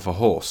nosh off a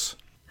horse.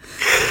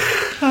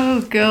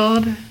 Oh,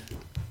 God.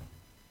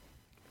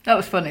 That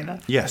was funny, though.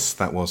 Yes,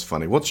 that was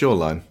funny. What's your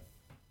line?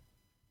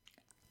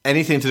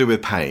 Anything to do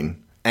with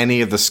pain?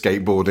 Any of the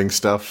skateboarding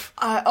stuff?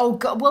 Oh,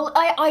 God. Well,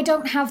 I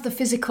don't have the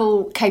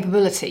physical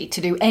capability to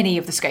do any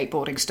of the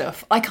skateboarding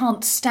stuff. I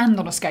can't stand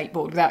on a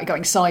skateboard without it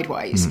going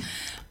sideways.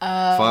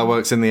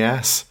 Fireworks in the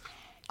ass?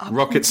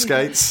 Rocket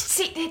skates?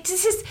 See,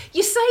 this is...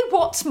 You say,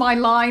 what's my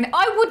line?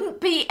 I wouldn't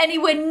be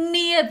anywhere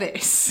near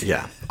this.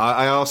 Yeah.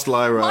 I asked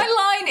Lyra...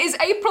 My line is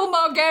April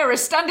Margera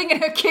standing in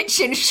her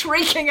kitchen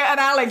shrieking at an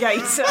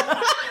alligator.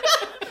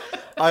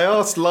 I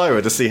asked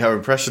Lyra to see how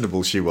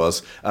impressionable she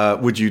was.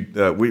 Would you?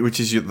 Which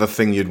is the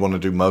thing you'd want to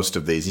do most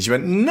of these? And she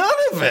went, none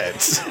of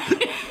it!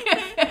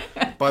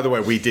 By the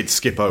way, we did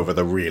skip over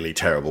the really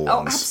terrible ones.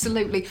 Oh,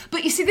 absolutely.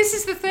 But you see, this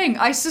is the thing.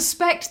 I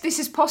suspect this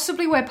is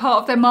possibly where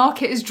part of their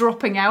market is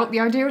dropping out,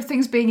 the idea of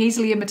things being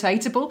easily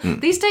imitatable.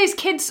 These days,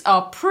 kids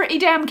are pretty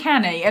damn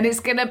canny, and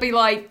it's going to be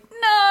like,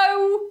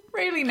 no,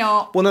 really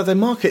not. Well, no, their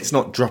market's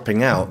not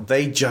dropping out.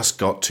 They just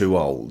got too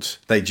old.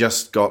 They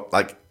just got,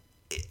 like...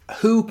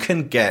 Who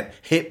can get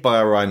hit by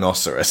a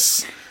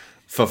rhinoceros?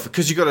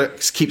 Because you got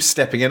to keep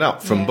stepping it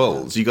up from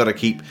bulls. You got to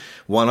keep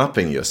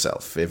one-upping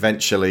yourself.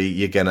 Eventually,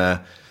 you're going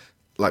to...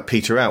 like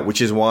peter out, which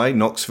is why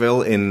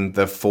Knoxville in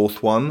the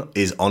fourth one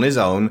is on his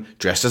own,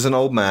 dressed as an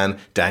old man,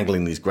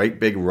 dangling these great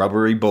big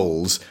rubbery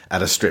balls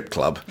at a strip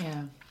club.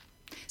 Yeah.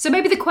 So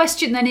maybe the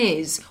question then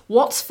is,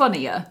 what's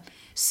funnier,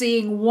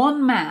 seeing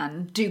one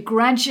man do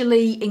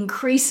gradually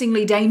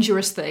increasingly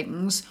dangerous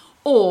things,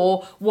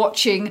 or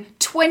watching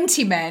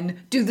 20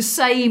 men do the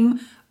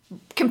same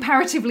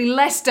comparatively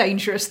less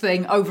dangerous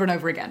thing over and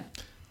over again?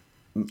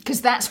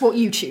 Because that's what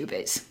YouTube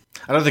is.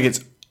 I don't think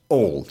it's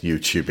all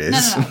YouTube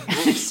is.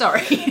 No.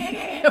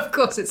 Sorry. Of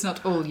course it's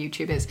not all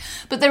YouTube is.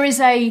 But there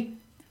is a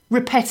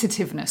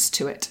repetitiveness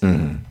to it.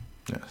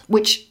 Yes.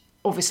 Which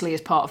obviously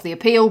is part of the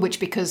appeal, which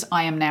because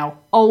I am now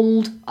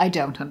old, I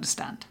don't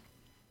understand.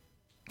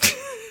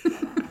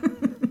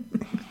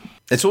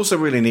 It's also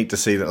really neat to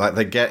see that, like,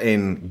 they get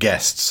in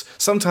guests.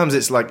 Sometimes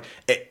it's like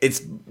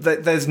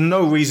there's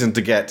no reason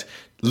to get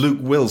Luke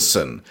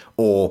Wilson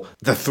or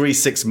the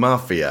 3-6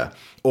 Mafia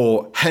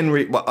or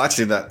Henry. Well,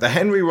 actually, the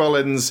Henry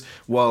Rollins,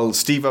 while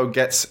Steve-O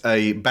gets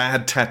a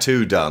bad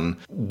tattoo done,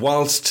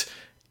 whilst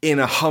in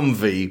a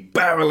Humvee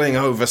barreling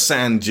over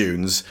sand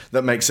dunes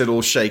that makes it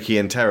all shaky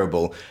and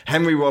terrible.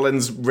 Henry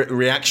Rollins'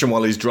 reaction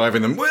while he's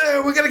driving them,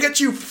 well, we're going to get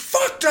you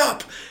fucked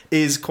up,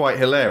 is quite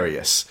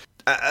hilarious.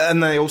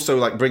 And they also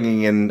like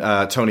bringing in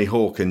Tony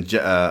Hawk and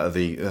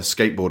the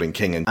skateboarding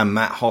king and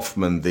Matt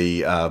Hoffman,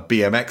 the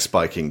BMX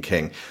biking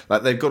king.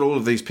 Like they've got all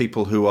of these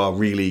people who are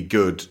really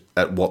good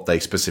at what they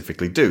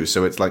specifically do.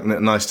 So it's like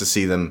nice to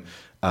see them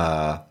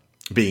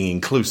being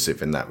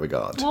inclusive in that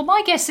regard. Well,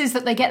 my guess is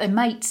that they get their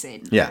mates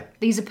in. Yeah.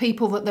 These are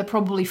people that they're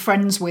probably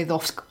friends with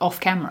off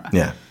camera.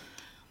 Yeah.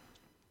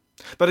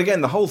 But again,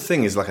 the whole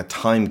thing is like a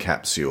time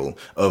capsule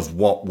of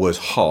what was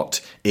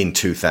hot in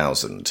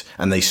 2000.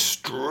 And they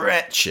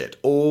stretch it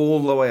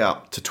all the way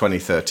up to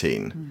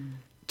 2013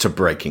 to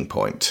breaking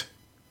point.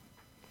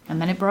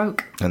 And then it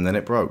broke.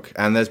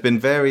 And there's been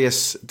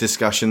various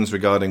discussions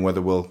regarding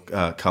whether we'll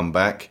come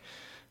back.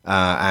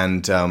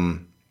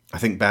 I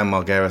think Bam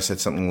Margera said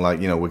something like,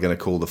 we're going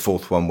to call the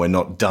fourth one We're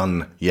Not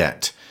Done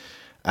Yet.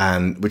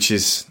 And which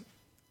is,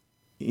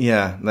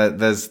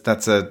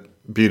 that's a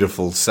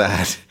beautiful,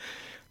 sad...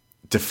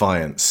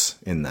 defiance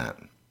in that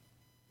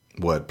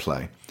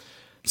wordplay.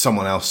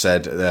 Someone else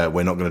said,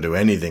 we're not going to do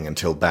anything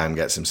until Bam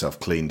gets himself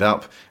cleaned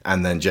up.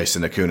 And then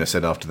Jason Acuna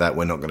said after that,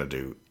 we're not going to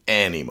do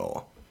any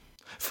more.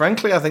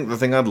 Frankly, I think the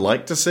thing I'd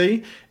like to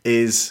see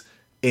is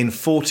in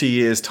 40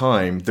 years'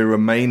 time, the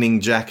remaining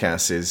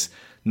jackasses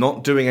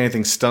not doing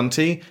anything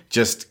stunty,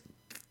 just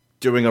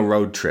doing a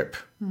road trip.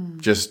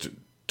 Just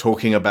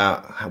talking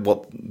about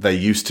what they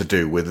used to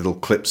do with little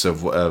clips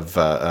of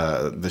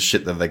the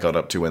shit that they got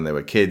up to when they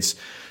were kids.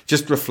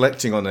 Just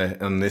reflecting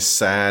on this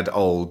sad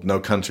old No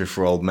Country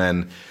for Old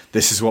Men.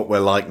 This is what we're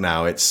like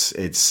now. It's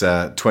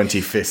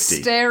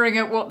 2050. Staring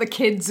at what the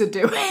kids are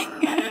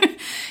doing.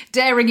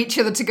 Daring each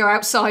other to go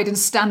outside and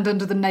stand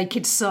under the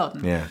naked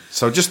sun. Yeah.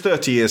 So just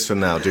 30 years from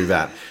now, do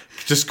that.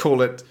 Just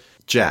call it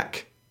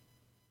Jack.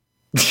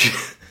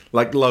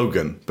 Like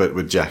Logan, but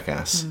with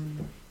Jackass.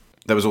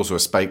 There was also a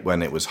spate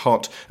when it was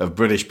hot of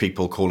British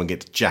people calling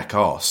it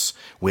Jackass,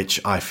 which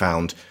I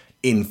found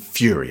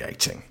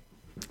infuriating.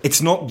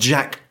 It's not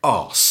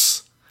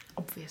jackass.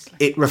 Obviously.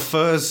 It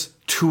refers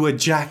to a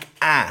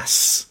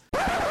jackass.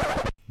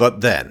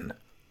 But then,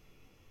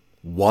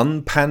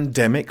 one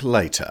pandemic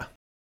later...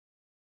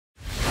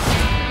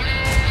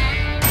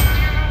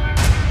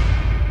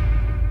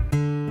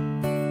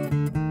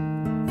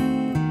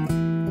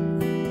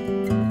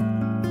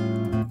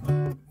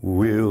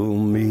 We'll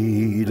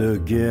meet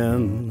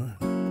again.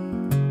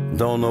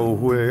 Don't know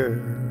where,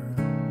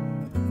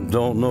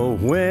 don't know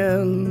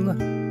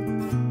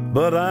when,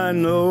 but I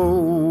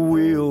know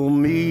we'll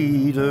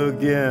meet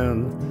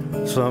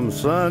again some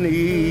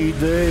sunny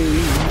day.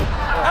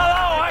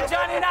 Hello, I'm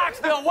Johnny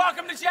Knoxville.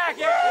 Welcome to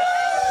Jackass.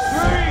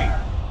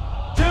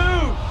 3, 2,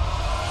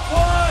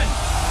 1.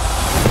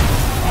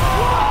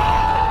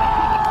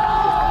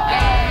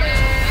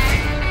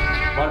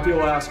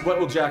 People ask, what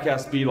will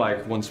Jackass be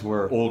like once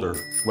we're older?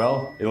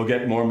 Well, it'll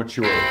get more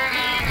mature.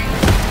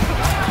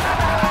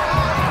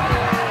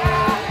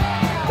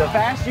 The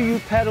faster you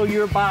pedal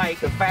your bike,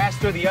 the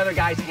faster the other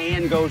guy's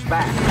hand goes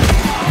back.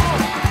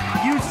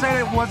 You said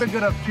it wasn't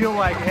gonna feel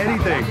like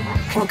anything.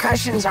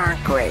 Concussions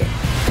aren't great,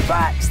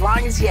 but as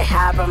long as you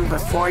have them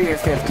before you're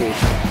 50,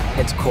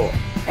 it's cool.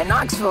 And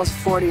Knoxville's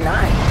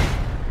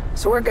 49,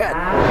 so we're good.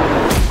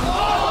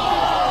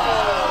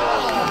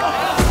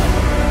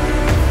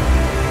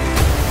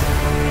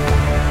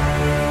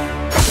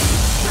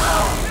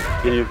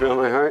 Can you feel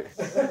my heart?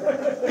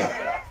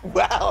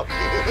 Wow.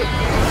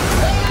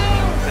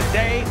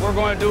 Today, we're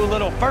going to do a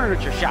little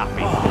furniture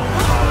shopping.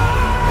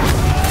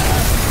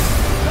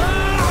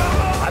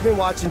 I've been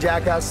watching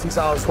Jackass since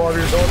I was 12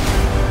 years old.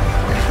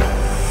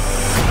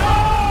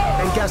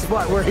 And guess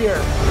what? We're here.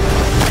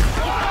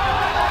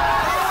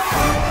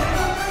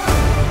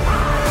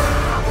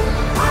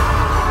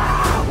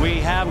 We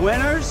have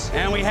winners,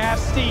 and we have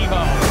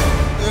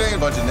Steve-O. It ain't a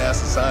bunch of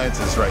NASA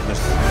scientists, right,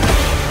 mister?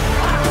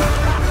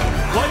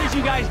 What did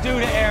you guys do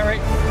to Eric?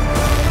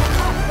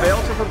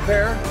 Fail to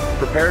prepare,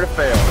 prepare to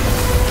fail.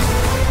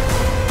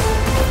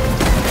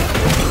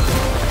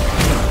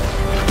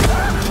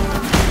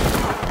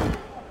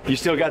 You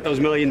still got those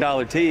 $1 million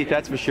teeth,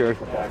 that's for sure.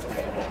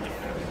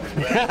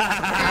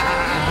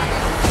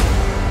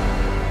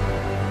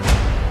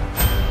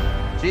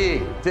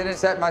 Gee, didn't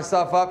set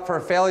myself up for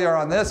failure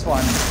on this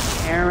one.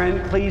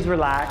 Aaron, please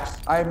relax.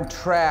 I'm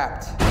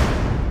trapped.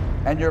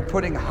 And you're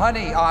putting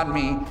honey on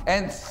me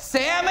and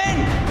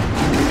salmon?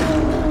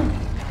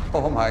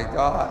 Oh my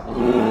God.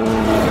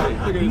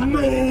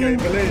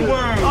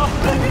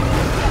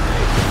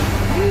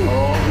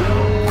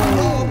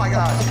 Oh my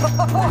God.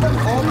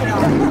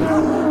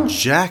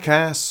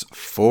 Jackass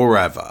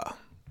Forever.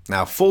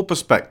 Now, full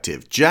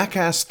perspective,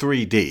 Jackass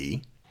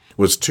 3D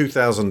was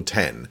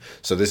 2010,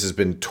 so this has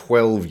been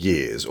 12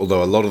 years,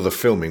 although a lot of the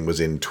filming was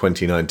in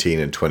 2019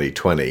 and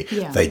 2020.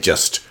 Yeah. They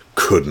just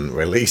couldn't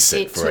release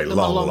it for a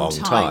long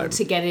time.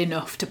 To get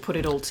enough to put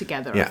it all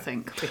together, Yeah. I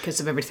think,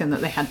 because of everything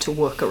that they had to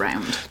work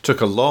around.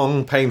 Took a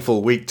long,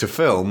 painful week to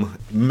film,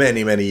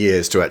 many, many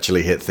years to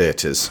actually hit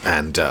theatres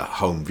and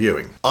home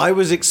viewing. I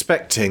was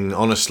expecting,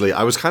 honestly,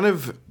 I was kind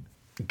of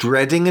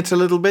dreading it a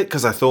little bit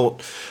because I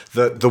thought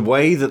that the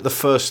way that the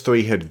first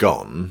three had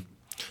gone,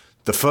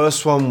 the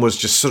first one was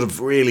just sort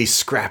of really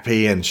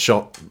scrappy and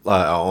shot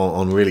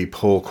on really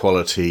poor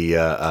quality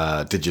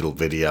digital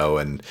video,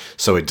 and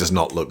so it does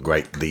not look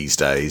great these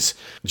days.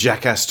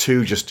 Jackass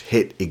 2 just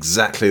hit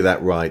exactly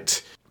that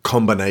right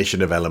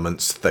combination of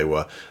elements. They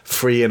were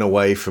free and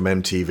away from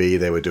MTV.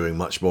 They were doing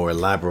much more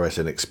elaborate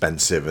and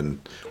expensive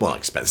and, well,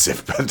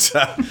 expensive, but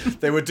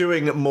they were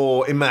doing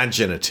more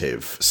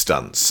imaginative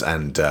stunts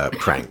and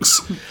pranks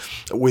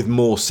with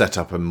more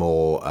setup and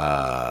more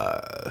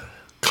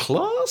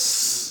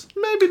class?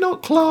 Maybe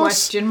not class.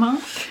 Question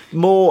mark?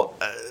 More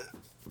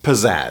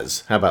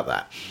pizzazz. How about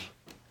that?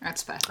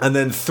 That's fair. And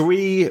then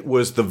 3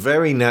 was the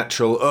very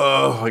natural,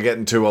 oh, we're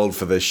getting too old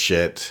for this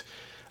shit.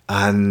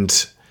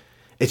 And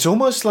it's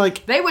almost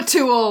like... They were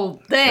too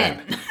old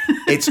then.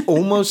 It's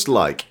almost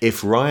like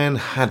if Ryan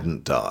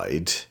hadn't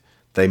died,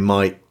 they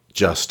might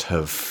just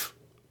have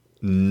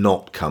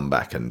not come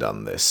back and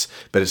done this.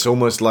 But it's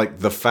almost like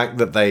the fact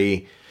that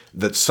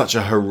that such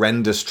a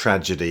horrendous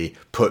tragedy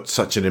put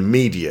such an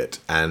immediate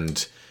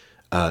and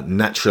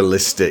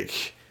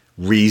naturalistic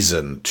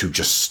reason to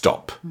just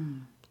stop.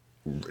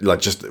 Like,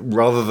 just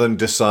rather than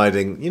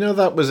deciding,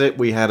 that was it,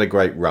 we had a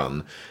great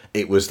run,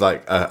 it was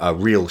like a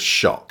real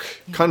shock.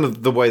 Kind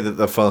of the way that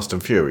the Fast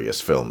and Furious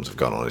films have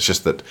gone on. It's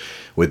just that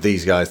with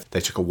these guys, they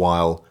took a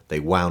while, they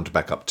wound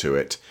back up to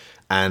it,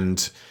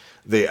 and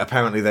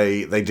apparently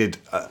they did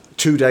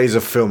 2 days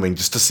of filming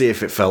just to see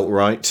if it felt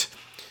right,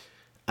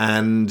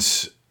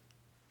 and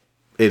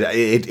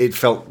it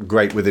felt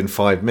great within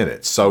 5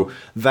 minutes. So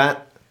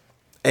that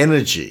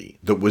energy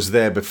that was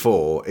there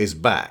before is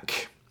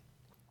back.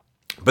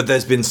 But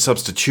there's been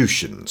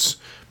substitutions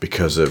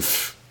because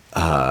of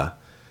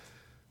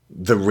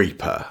the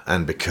Reaper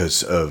and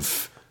because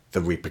of the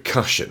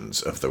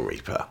repercussions of the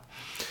Reaper.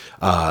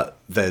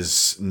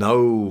 There's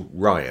no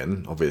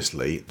Ryan,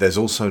 obviously. There's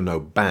also no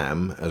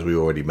Bam, as we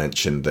already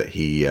mentioned, that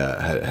he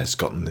has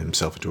gotten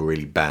himself into a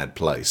really bad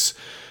place.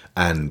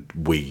 And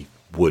we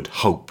would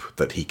hope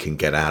that he can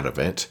get out of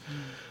it.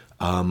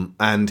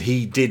 And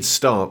he did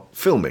start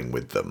filming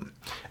with them.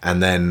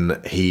 And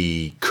then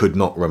he could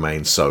not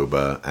remain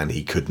sober, and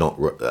he could not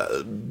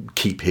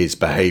keep his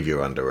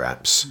behaviour under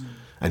wraps,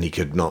 and he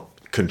could not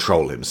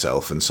control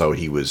himself, and so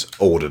he was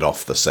ordered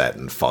off the set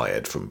and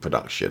fired from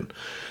production.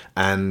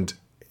 And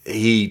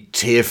he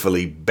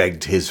tearfully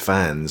begged his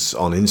fans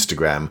on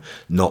Instagram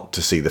not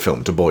to see the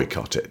film, to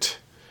boycott it,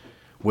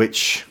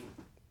 which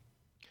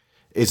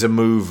is a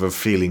move of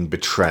feeling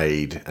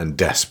betrayed and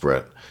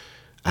desperate,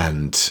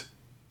 and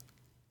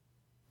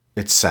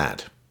it's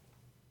sad.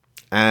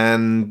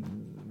 And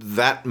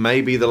that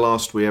may be the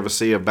last we ever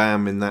see of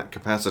Bam in that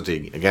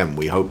capacity. Again,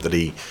 we hope that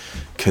he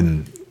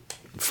can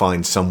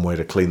find some way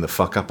to clean the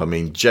fuck up. I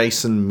mean,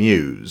 Jason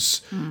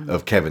Mewes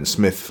of Kevin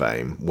Smith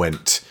fame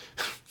went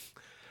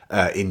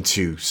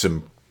into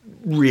some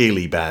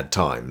really bad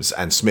times,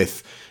 and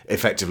Smith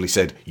effectively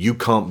said, you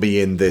can't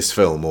be in this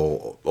film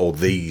or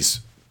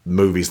these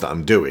movies that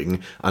I'm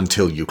doing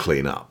until you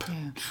clean up.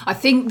 Yeah. I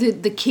think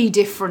the key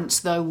difference,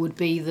 though, would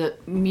be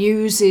that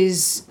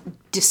Mewes'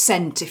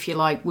 dissent, if you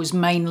like, was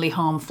mainly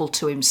harmful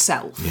to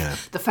himself. Yeah.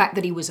 The fact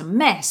that he was a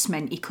mess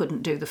meant he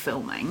couldn't do the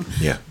filming.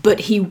 Yeah.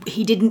 But he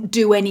didn't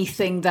do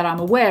anything that I'm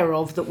aware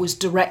of that was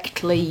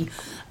directly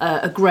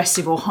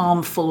aggressive or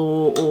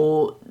harmful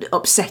or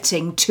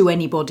upsetting to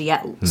anybody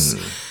else.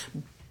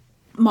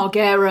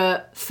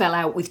 Margera fell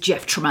out with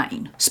Jeff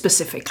Tremaine,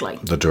 specifically.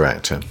 The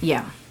director.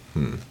 Yeah.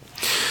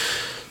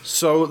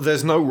 So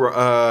there's no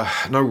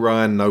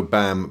Ryan, no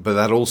Bam, but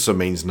that also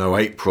means no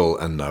April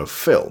and no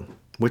Phil,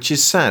 which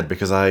is sad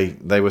because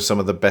they were some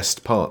of the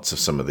best parts of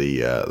some of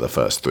the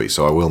first three,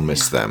 so I will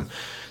miss them.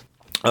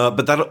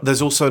 But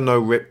there's also no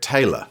Rip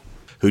Taylor,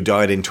 who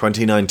died in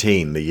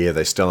 2019, the year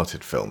they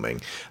started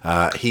filming.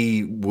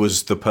 He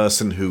was the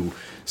person who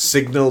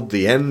signalled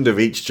the end of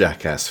each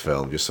Jackass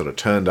film, just sort of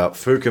turned up,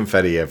 threw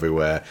confetti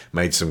everywhere,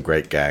 made some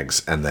great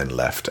gags, and then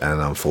left.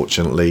 And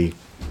unfortunately,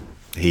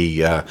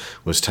 he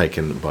was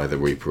taken by the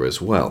Reaper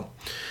as well.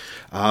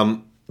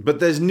 But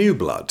there's new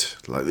blood.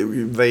 Like,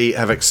 they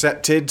have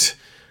accepted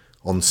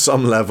on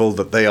some level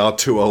that they are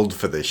too old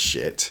for this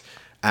shit.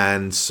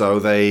 And so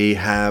they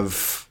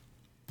have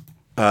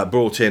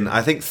brought in,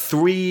 I think,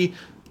 3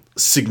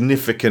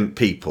 significant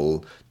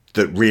people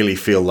that really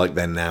feel like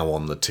they're now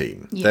on the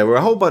team. Yeah. There were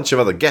a whole bunch of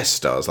other guest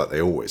stars, like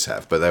they always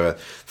have, but there were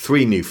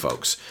 3 new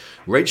folks.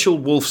 Rachel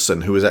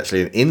Wolfson, who was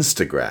actually an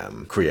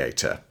Instagram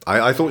creator.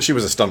 I thought she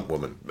was a stunt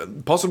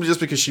woman, possibly just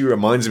because she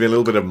reminds me a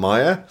little bit of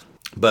Maya.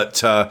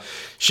 But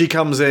she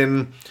comes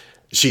in,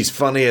 she's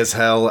funny as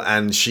hell,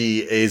 and she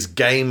is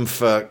game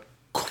for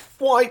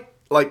quite,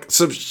 like,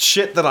 some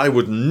shit that I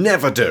would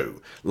never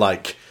do.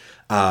 Like,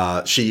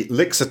 she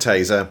licks a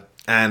taser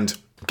and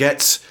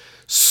gets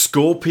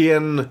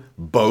scorpion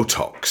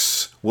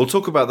Botox. We'll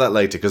talk about that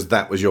later because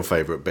that was your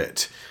favourite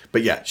bit.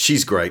 But yeah,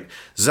 she's great.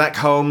 Zach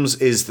Holmes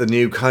is the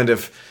new kind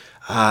of...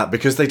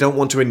 because they don't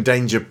want to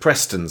endanger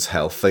Preston's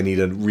health, they need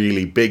a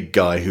really big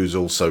guy who's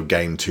also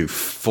game to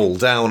fall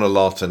down a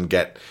lot and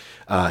get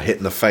hit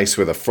in the face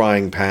with a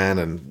frying pan.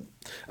 And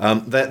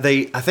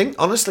I think,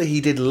 honestly, he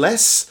did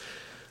less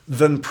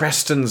than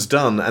Preston's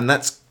done, and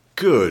that's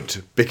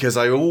good, because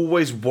I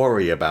always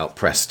worry about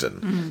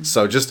Preston.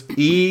 So just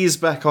ease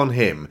back on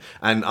him.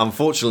 And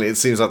unfortunately, it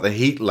seems like the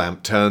heat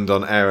lamp turned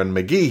on Aaron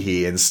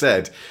McGeehee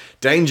instead.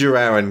 Danger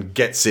Aaron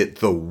gets it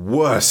the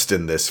worst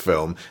in this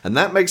film, and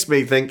that makes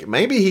me think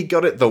maybe he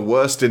got it the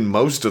worst in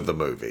most of the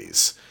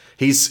movies.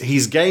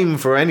 He's game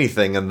for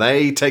anything, and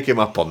they take him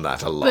up on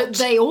that a lot. But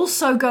they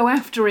also go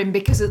after him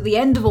because at the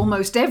end of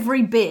almost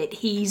every bit,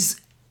 he's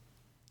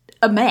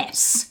a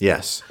mess.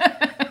 Yes.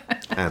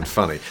 And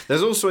funny.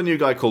 There's also a new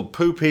guy called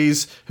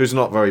Poopies, who's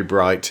not very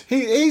bright.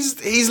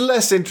 He's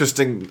less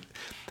interesting.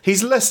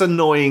 He's less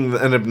annoying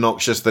and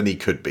obnoxious than he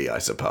could be, I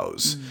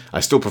suppose. I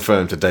still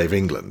prefer him to Dave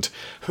England,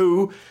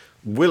 who,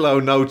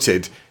 Willow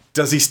noted,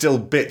 does he still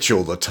bitch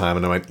all the time?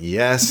 And I went,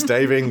 yes,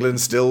 Dave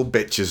England still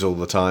bitches all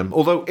the time.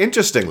 Although,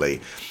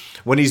 interestingly,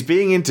 when he's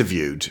being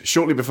interviewed,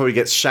 shortly before he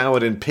gets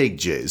showered in pig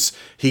jizz,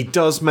 he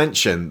does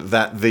mention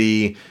that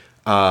the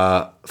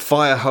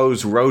fire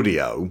hose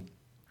rodeo,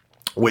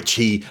 which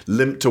he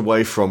limped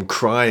away from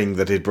crying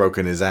that he'd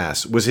broken his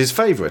ass, was his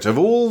favourite of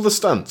all the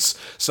stunts.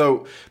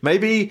 So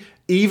maybe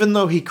even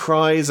though he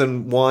cries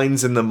and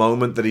whines in the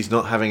moment that he's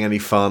not having any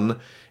fun,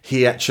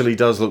 he actually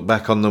does look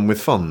back on them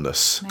with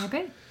fondness.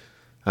 Maybe.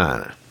 I don't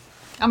know.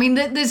 I mean,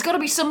 there's got to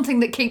be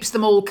something that keeps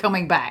them all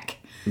coming back.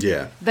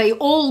 Yeah. They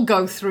all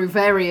go through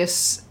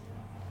various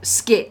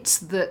skits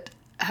that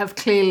have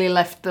clearly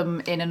left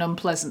them in an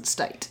unpleasant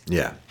state.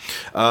 Yeah.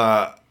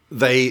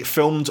 They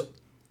filmed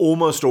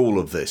almost all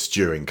of this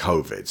during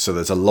COVID, so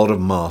there's a lot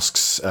of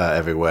masks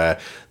everywhere.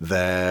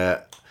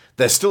 They're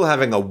still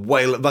having a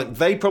whale. Like,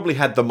 they probably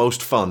had the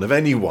most fun of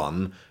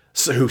anyone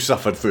who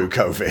suffered through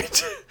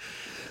COVID.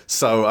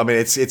 So, I mean,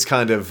 it's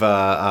kind of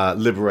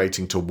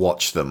liberating to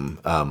watch them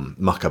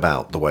muck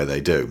about the way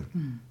they do.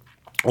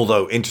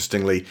 Although,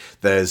 interestingly,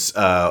 there's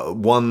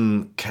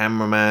one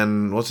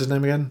cameraman. What's his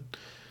name again?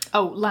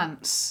 Oh,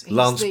 Lance.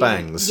 Lance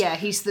Bangs. Yeah,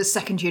 he's the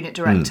second unit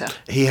director.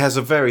 He has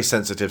a very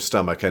sensitive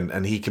stomach,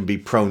 and he can be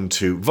prone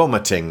to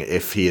vomiting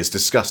if he is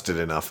disgusted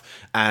enough.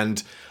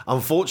 And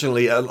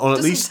unfortunately, on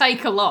at least... Doesn't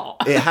take a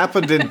lot. It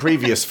happened in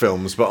previous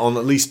films, but on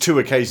at least 2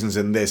 occasions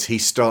in this, he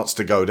starts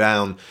to go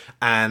down,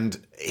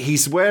 and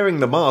he's wearing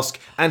the mask,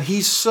 and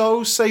he's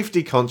so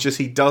safety conscious,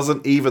 he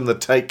doesn't even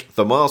take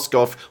the mask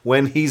off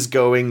when he's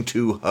going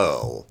to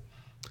hurl.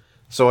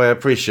 So I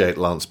appreciate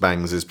Lance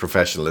Bangs'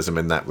 professionalism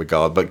in that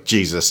regard, but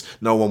Jesus,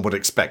 no one would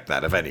expect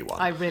that of anyone.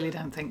 I really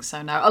don't think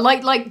so, no.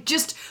 Like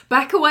just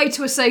back away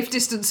to a safe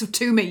distance of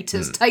 2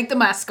 meters, take the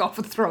mask off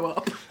and throw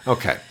up.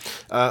 Okay,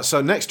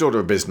 so next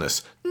order of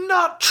business,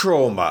 nut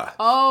trauma.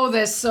 Oh,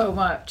 there's so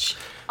much.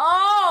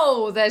 Oh,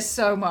 Oh, there's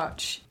so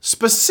much.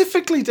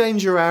 Specifically,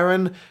 Danger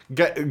Aaron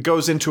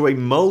goes into a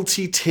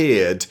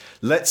multi-tiered,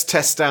 let's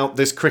test out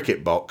this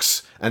cricket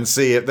box and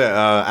see if the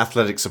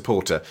athletic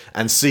supporter,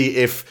 and see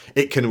if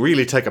it can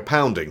really take a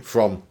pounding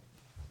from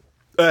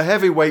a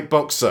heavyweight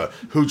boxer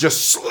who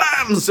just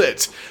slams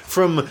it,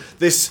 from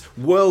this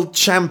world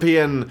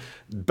champion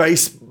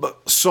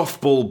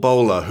softball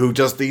bowler who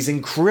does these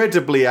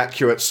incredibly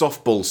accurate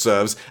softball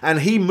serves,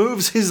 and he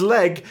moves his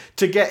leg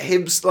to get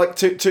him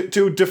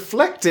to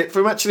deflect it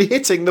from actually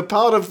hitting the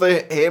part of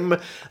him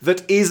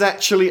that is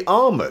actually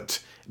armored,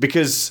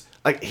 because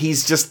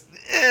he's just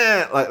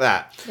like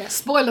that. Yeah,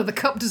 spoiler, the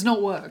cup does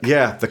not work.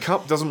 Yeah, the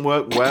cup doesn't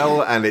work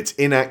well, and it's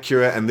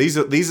inaccurate, and these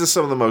are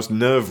some of the most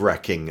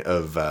nerve-wracking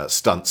of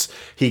stunts.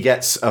 He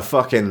gets a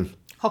fucking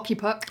hockey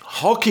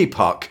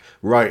puck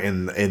right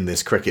in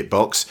this cricket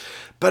box,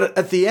 but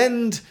at the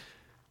end,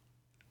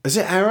 is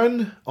it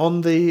Aaron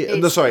on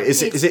the? Sorry,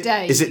 is it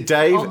Dave? Is it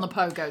Dave on the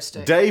pogo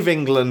stick? Dave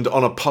England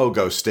on a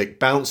pogo stick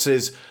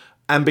bounces.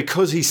 And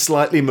because he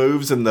slightly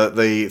moves and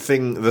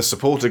the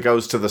supporter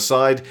goes to the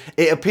side,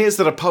 it appears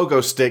that a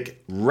pogo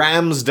stick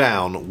rams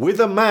down with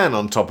a man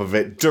on top of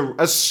it,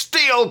 a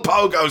steel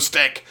pogo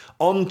stick,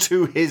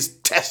 onto his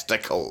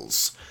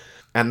testicles.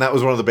 And that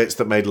was one of the bits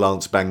that made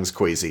Lance Bangs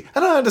queasy.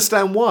 And I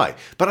understand why.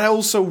 But I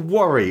also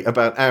worry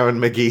about Aaron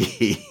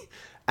McGee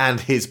and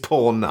his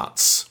poor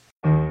nuts.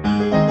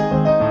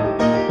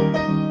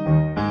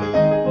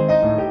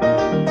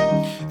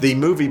 The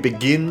movie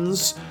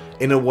begins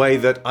in a way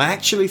that I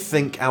actually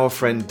think our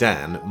friend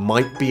Dan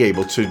might be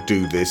able to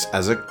do this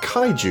as a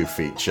kaiju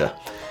feature.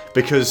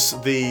 Because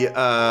the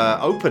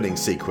opening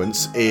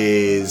sequence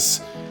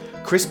is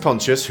Chris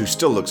Pontius, who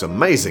still looks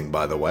amazing,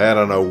 by the way. I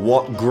don't know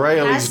what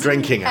grail he's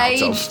drinking out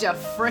of. Aged a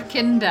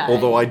frickin' day.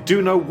 Although I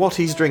do know what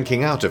he's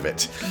drinking out of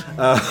it.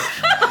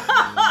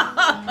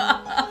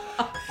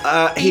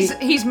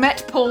 He's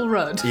met Paul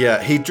Rudd.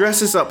 Yeah, he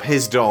dresses up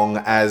his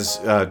dong as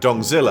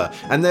Dongzilla,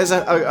 and there's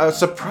a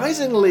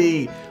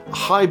surprisingly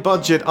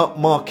high-budget,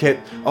 upmarket,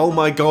 oh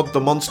my god, the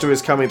monster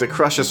is coming to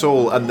crush us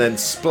all and then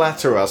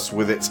splatter us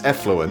with its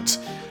effluent.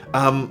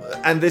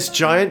 And this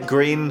giant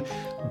green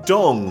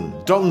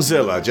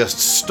Dongzilla just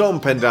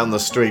stomping down the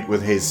street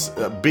with his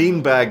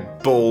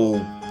beanbag ball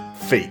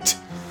feet.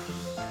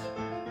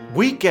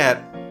 We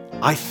get,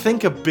 I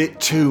think, a bit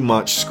too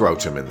much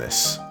scrotum in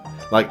this.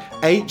 Like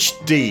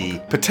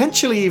HD,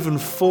 potentially even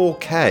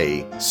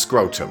 4K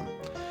scrotum.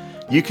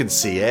 You can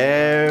see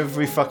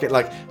every fucking,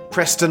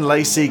 Preston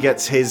Lacey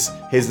gets his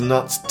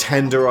nuts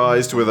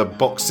tenderized with a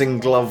boxing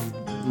glove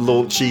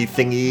launchy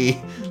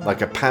thingy,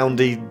 like a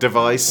poundy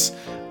device.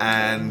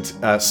 And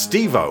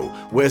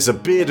Steve-O wears a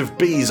beard of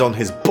bees on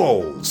his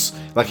balls.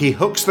 Like he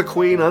hooks the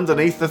queen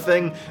underneath the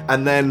thing,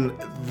 and then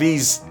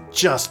his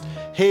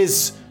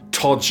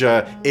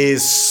Todger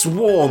is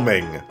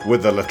swarming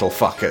with the little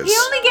fuckers. He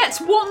only gets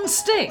one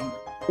sting.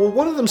 Well,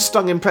 one of them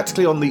stung him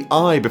practically on the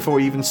eye before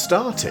he even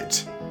started.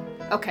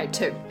 Okay,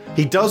 2.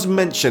 He does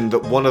mention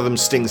that one of them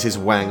stings his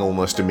wang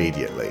almost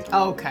immediately.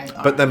 Okay.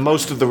 But then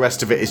most of the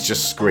rest of it is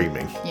just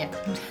screaming. Yeah,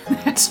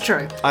 that's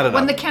true. I don't know.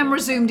 When the camera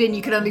zoomed in,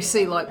 you could only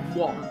see one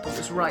that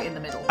was right in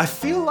the middle. I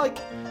feel like...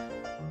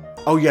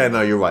 Oh yeah,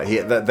 no, you're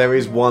right. There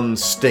is one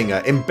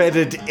stinger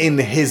embedded in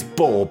his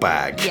ball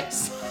bag.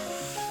 Yes.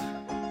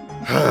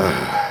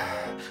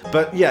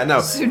 But yeah,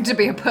 no. Soon to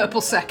be a purple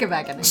sack of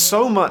agony.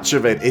 So much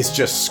of it is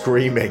just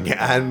screaming,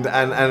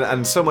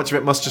 and so much of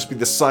it must just be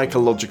the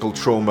psychological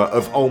trauma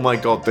of, oh my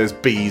god, there's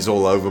bees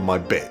all over my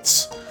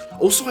bits.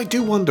 Also, I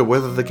do wonder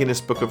whether the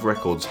Guinness Book of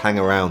Records hang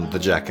around the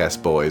Jackass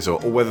boys, or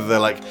whether they're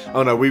like,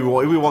 oh no, we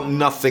want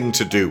nothing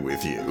to do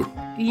with you.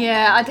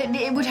 Yeah, I think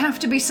it would have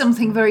to be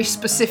something very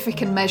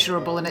specific and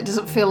measurable, and it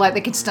doesn't feel like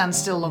they could stand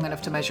still long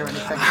enough to measure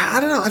anything. I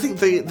don't know, I think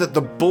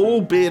the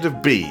ball beard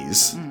of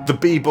bees, the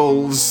bee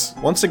balls...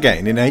 Once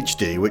again, in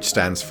HD, which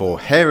stands for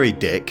hairy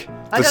dick,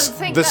 I don't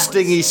think the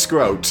stingy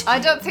scrote. I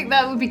don't think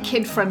that would be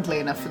kid-friendly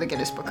enough for the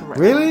Guinness Book of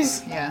Records. Really?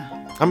 Yeah.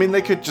 I mean,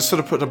 they could just sort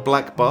of put a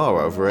black bar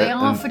over it. They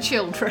are for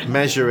children.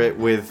 Measure it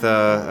with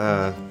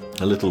a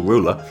little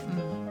ruler.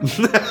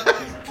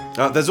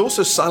 There's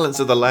also Silence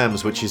of the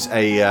Lambs, which is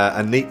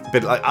a neat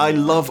bit. I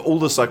love all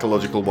the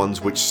psychological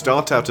ones which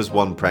start out as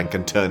one prank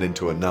and turn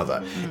into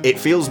another. It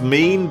feels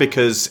mean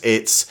because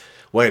it's,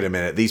 wait a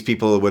minute, these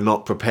people were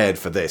not prepared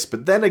for this.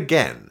 But then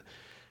again,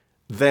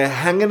 they're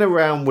hanging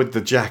around with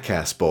the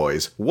Jackass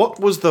boys. What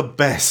was the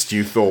best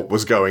you thought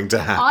was going to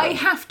happen? I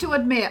have to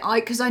admit,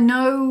 because I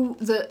know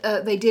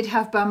that they did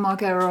have Bam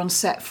Margera on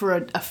set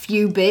for a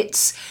few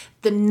bits.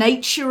 The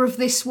nature of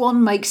this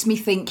one makes me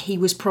think he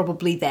was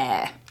probably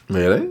there.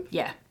 Really?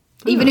 Yeah.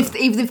 Even if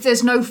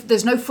there's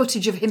no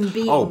footage of him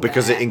being Oh,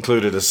 because there, it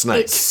included a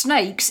snake. It's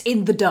snakes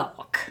in the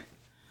dark.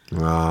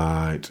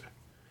 Right.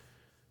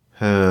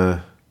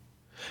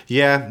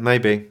 Yeah,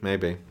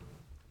 maybe.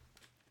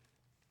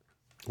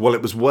 Well,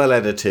 it was well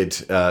edited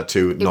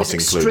to not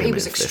include him. It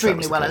was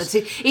extremely well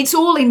edited. It's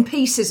all in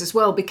pieces as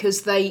well,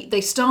 because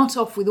they start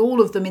off with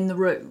all of them in the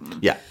room.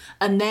 Yeah.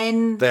 And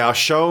then they are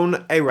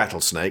shown a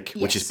rattlesnake,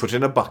 which Yes. is put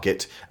in a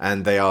bucket,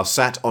 and they are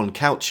sat on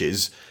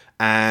couches,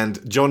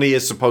 and Johnny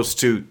is supposed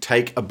to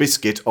take a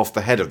biscuit off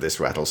the head of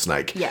this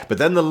rattlesnake. Yeah. But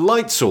then the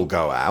lights all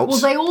go out. Well,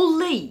 they all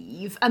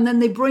leave, and then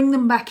they bring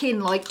them back in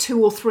like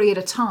 2 or 3 at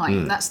a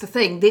time. Mm. That's the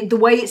thing. The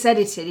way it's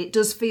edited, it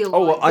does feel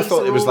Oh, like well, I these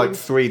thought are it was all... like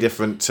 3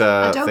 different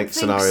I don't think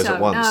scenarios so.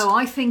 at once. No,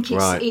 I think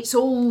Right. it's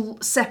all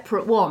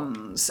separate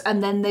ones,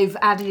 and then they've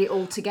added it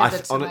all together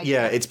to make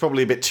Yeah, it's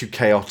probably a bit too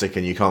chaotic,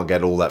 and you can't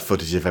get all that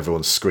footage if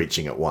everyone's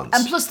screeching at once.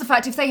 And plus the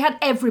fact, if they had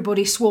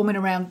everybody swarming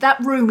around, that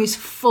room is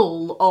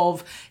full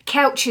of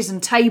couches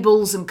and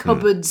tables and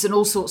cupboards and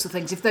all sorts of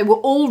things. If they were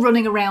all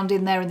running around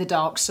in there in the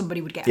dark,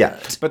 somebody would get Yeah,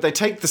 hurt. but they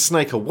take the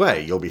snake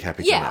away. You'll be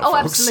happy to Yeah, know, oh,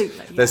 folks. absolutely,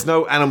 yeah. There's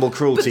no animal But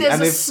cruelty. there's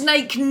and a if,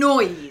 snake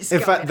noise.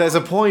 in fact, there's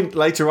a point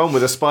later on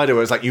with a spider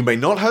where it's like, you may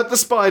not hurt the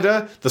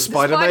spider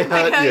may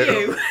hurt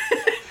you.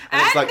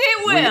 And it's like,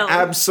 it we will.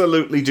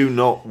 absolutely do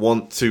not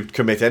want to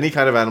commit any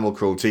kind of animal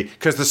cruelty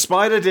because the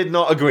spider did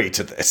not agree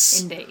to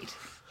this. Indeed.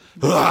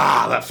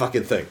 Ah, that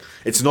fucking thing.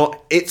 It's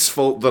not its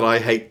fault that I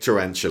hate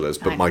tarantulas,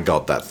 but my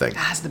God, that thing. It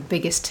has the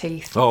biggest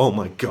teeth. Oh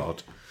my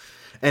God.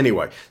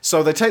 Anyway,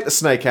 so they take the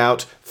snake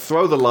out,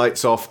 throw the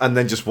lights off, and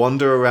then just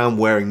wander around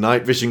wearing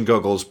night vision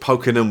goggles,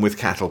 poking them with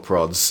cattle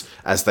prods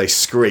as they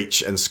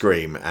screech and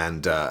scream,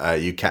 and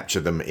you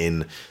capture them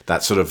in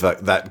that sort of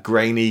that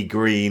grainy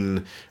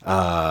green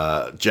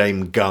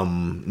James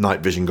Gum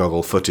night vision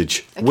goggle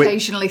footage.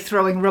 Occasionally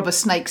throwing rubber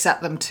snakes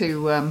at them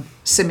to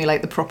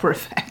simulate the proper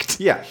effect.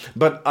 Yeah,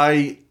 but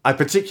I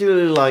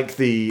particularly like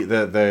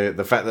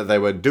the fact that they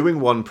were doing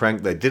one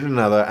prank, they did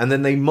another, and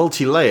then they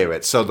multi-layer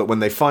it so that when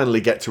they finally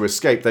get to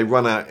escape, they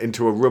run out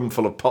into a room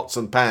full of pots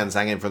and pans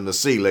hanging from the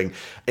ceiling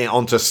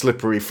onto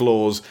slippery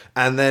floors,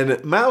 and then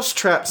mouse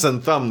traps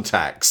and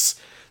thumbtacks.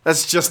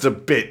 That's just a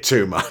bit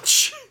too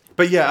much.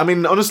 But yeah, I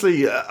mean,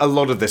 honestly, a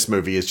lot of this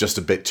movie is just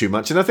a bit too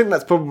much, and I think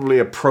that's probably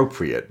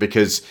appropriate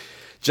because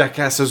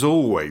Jackass has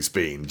always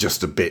been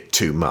just a bit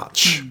too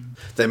much.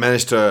 They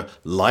managed to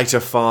light a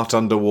fart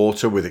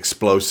underwater with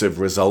explosive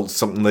results,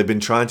 something they've been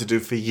trying to do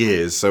for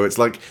years. So it's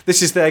like,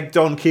 this is their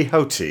Don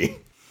Quixote.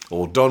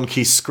 Or Don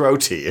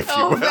Quixote, if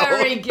you will. Oh,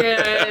 very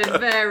good,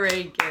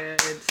 very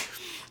good.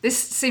 This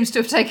seems to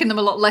have taken them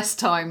a lot less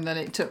time than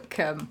it took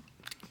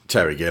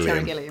Terry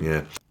Gilliam. Terry Gilliam.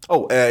 Yeah.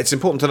 Oh, it's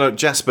important to note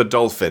Jasper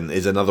Dolphin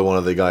is another one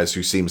of the guys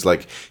who seems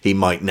like he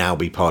might now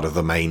be part of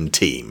the main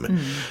team.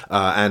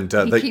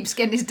 He keeps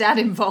getting his dad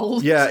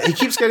involved. Yeah, he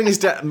keeps getting his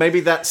dad. Maybe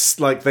that's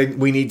like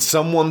we need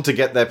someone to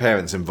get their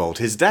parents involved.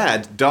 His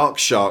dad, Dark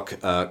Shark,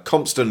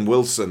 Compton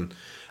Wilson,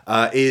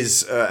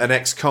 is an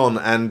ex-con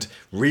and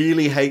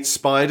really hates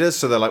spiders.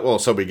 So they're like, well,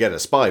 so we get a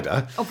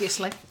spider.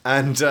 Obviously.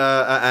 And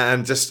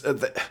just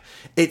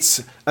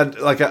it's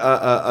like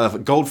a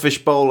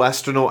goldfish bowl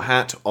astronaut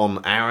hat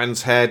on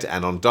Aaron's head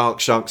and on Dark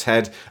Shark's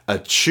head, a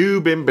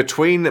tube in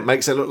between that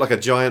makes it look like a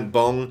giant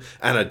bong,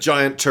 and a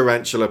giant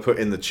tarantula put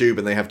in the tube,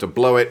 and they have to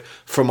blow it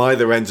from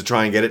either end to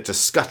try and get it to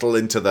scuttle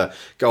into the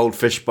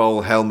goldfish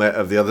bowl helmet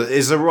of the other.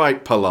 It's a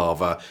right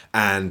palaver,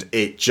 and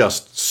it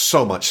just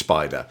so much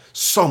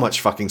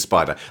fucking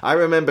spider. I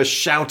remember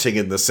shouting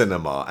in the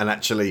cinema, and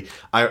actually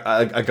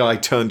a guy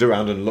turned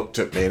around and looked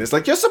at me, and it's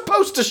like, you're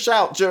supposed to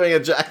shout during a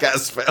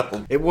Jackass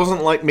film. It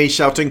wasn't like me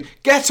shouting,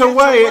 get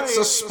away, it's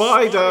a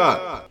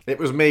spider. It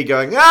was me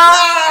going,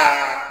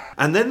 ah!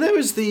 And then there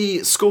was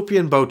the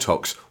scorpion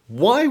Botox.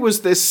 Why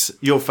was this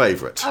your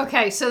favourite?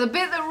 Okay, so the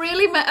bit that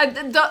really...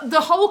 the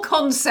whole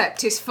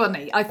concept is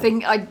funny. I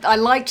think I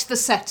liked the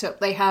setup.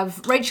 They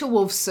have Rachel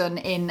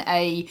Wolfson in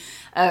a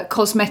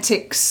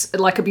cosmetics,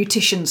 like a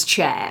beautician's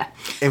chair.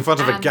 In front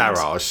of a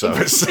garage, so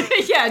it's...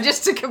 Yeah,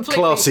 just to completely...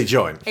 Classy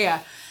joint. Yeah.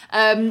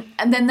 And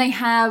then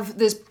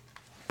there's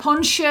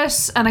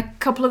Pontius and a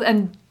couple of...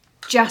 and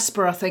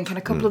Jasper, I think, and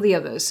a couple of the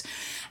others.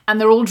 And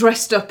they're all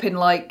dressed up in,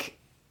 like,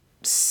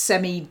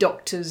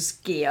 semi-doctor's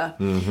gear.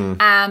 Mm-hmm.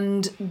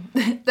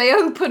 And they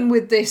open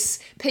with this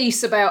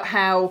piece about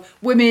how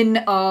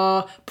women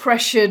are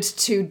pressured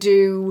to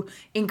do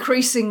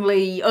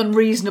increasingly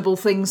unreasonable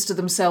things to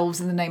themselves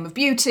in the name of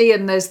beauty,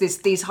 and there's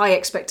these high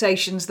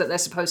expectations that they're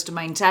supposed to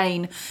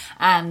maintain,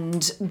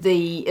 and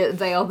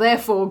they are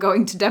therefore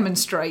going to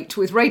demonstrate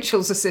with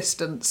Rachel's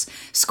assistance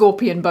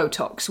scorpion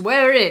Botox,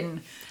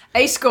 wherein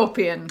a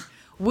scorpion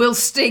will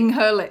sting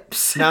her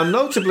lips. Now,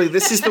 notably,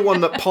 this is the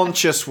one that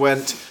Pontius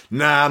went,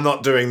 nah, I'm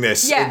not doing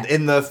this. Yeah.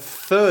 In the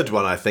third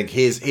one, I think,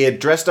 he had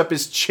dressed up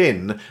his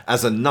chin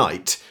as a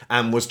knight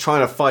and was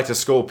trying to fight a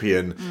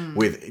scorpion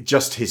with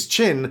just his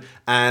chin,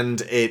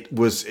 and it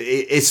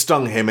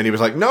stung him, and he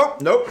was like,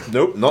 nope,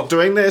 not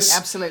doing this.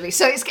 Absolutely.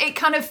 So it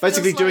kind of feels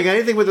Basically, doing like...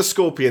 anything with a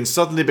scorpion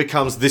suddenly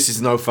becomes, this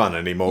is no fun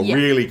anymore, Yeah.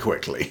 really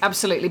quickly.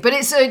 Absolutely. But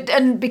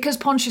and because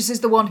Pontius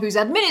is the one who's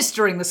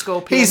administering the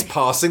scorpion... He's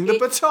passing the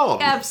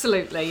baton.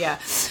 Absolutely, yeah.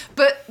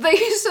 But they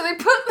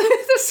put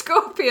the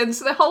scorpion,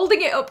 so they're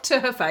holding it up to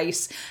her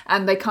face,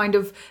 and they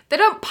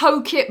don't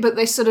poke it, but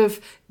they sort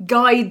of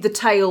guide the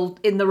tail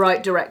in the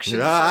right direction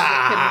so it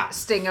can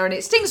sting her, and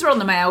it stings her on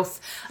the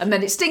mouth, and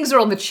then it stings her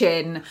on the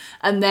chin,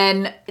 and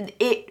then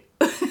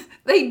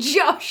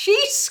she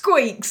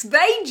squeaks,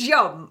 they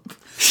jump,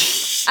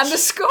 and the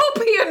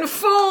scorpion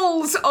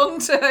falls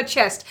onto her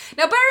chest.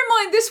 Now, bear in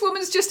mind, this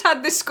woman's just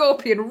had this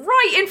scorpion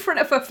right in front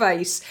of her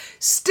face,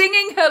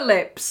 stinging her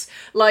lips,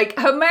 like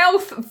her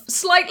mouth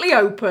slightly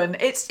open.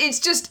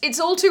 It's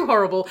all too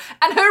horrible.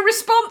 And her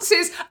response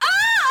is,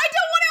 I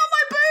don't want it on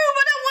my boob,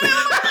 I don't want it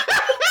on my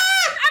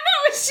I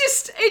know,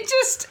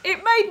 it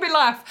made me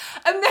laugh.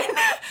 And then...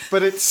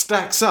 But it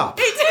stacks up.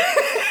 And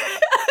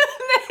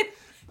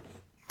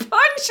then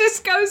Pontius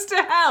goes to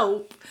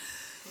help.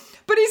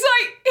 But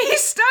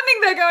he's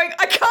standing there going,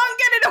 I can't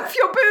get it off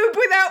your boob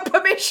without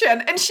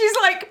permission. And she's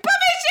like,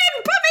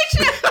 permission!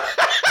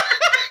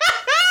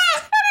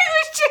 And it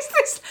was just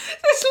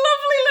this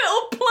lovely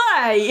little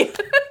play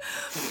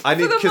I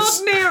need for the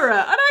modern era.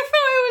 And I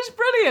thought it was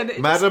brilliant. It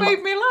Madam, just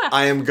made me laugh.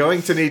 I am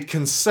going to need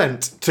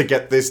consent to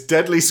get this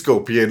deadly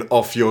scorpion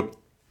off your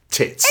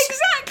tits.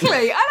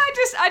 Exactly. And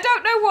I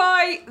don't know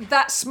why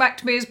that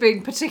smacked me as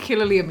being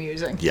particularly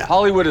amusing. Yeah.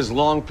 Hollywood has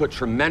long put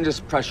tremendous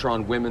pressure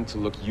on women to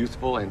look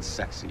youthful and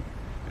sexy.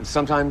 And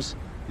sometimes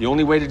the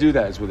only way to do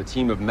that is with a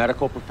team of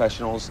medical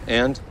professionals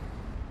and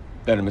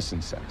venomous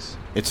insects.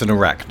 It's an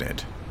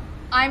arachnid.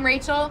 I'm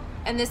Rachel,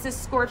 and this is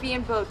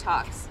Scorpion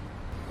Botox.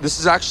 This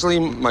is actually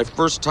my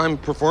first time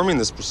performing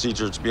this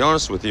procedure, to be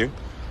honest with you.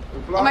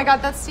 Oh my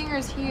god, that stinger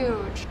is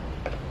huge.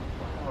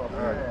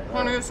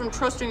 Honey, I'm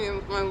trusting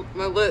you with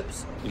my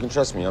lips. You can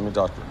trust me, I'm a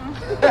doctor.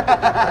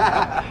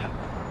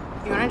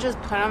 You wanna just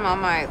put them on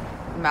my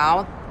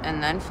mouth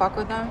and then fuck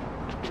with them?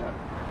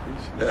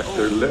 That's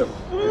their lip.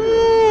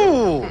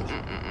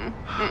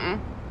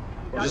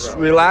 Just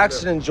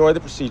relax and enjoy the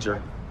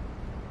procedure.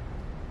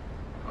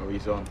 Oh,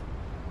 he's on.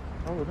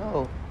 Oh,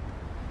 no.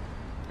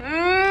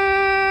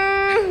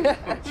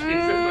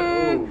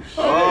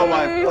 Oh,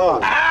 my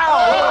God.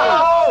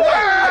 Ow!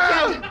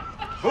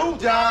 Boob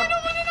job.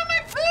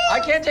 I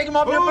can't take him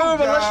off your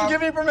boob unless you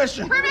give me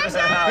permission. Permission!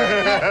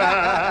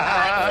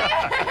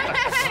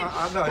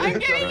 I'm not. I'm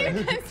giving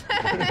you consent.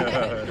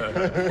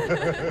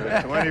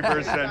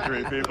 21st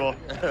century, people.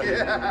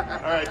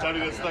 Yeah. All right, Johnny,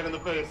 that's stuck in the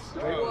face.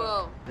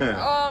 Whoa.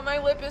 Oh, my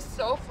lip is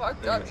so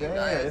fucked up, you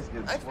guys.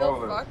 I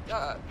feel fucked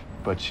up.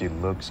 But she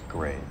looks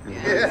great.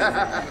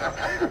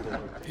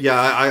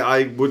 Yeah,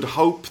 I would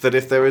hope that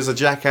if there is a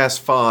Jackass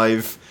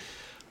 5,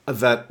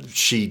 that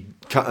she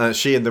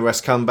and the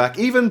rest come back.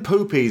 Even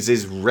Poopies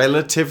is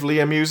relatively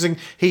amusing.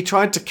 He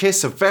tried to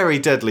kiss a very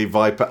deadly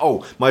viper.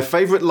 Oh, my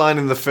favourite line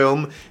in the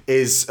film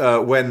is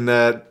when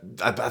I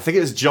think it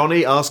was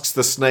Johnny asks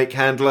the snake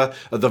handler,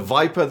 the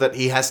viper that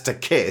he has to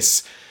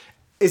kiss,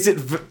 is it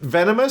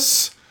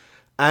venomous?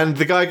 And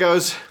the guy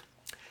goes,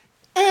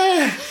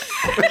 eh.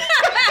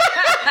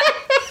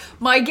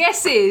 My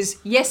guess is,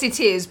 yes it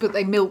is, but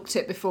they milked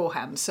it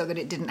beforehand so that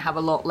it didn't have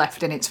a lot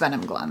left in its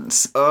venom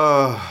glands.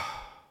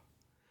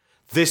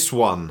 This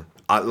one,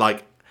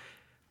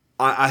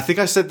 I think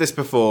I said this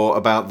before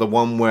about the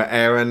one where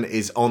Aaron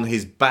is on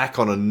his back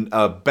on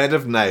a bed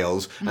of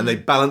nails and they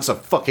balance a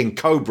fucking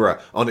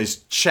cobra on his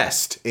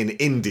chest in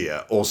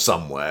India or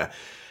somewhere.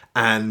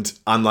 And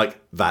I'm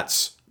like,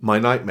 that's my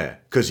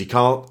nightmare. Because he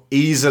can't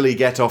easily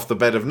get off the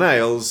bed of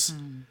nails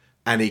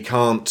and he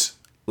can't,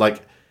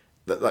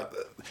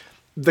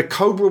 the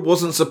cobra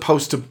wasn't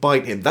supposed to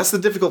bite him. That's the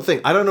difficult thing.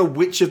 I don't know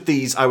which of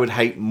these I would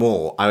hate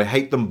more. I would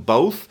hate them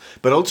both,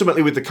 but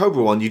ultimately with the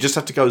cobra one, you just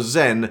have to go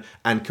zen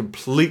and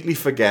completely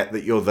forget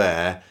that you're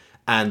there,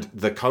 and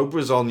the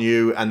cobra's on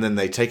you, and then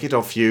they take it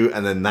off you,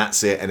 and then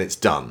that's it, and it's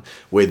done.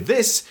 With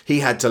this, he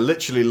had to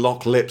literally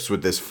lock lips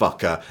with this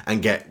fucker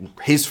and get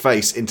his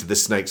face into the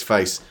snake's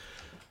face.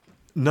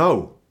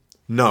 No.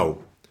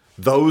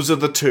 Those are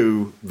the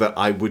two that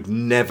I would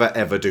never,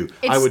 ever do.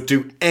 I would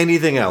do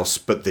anything else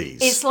but these.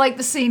 It's like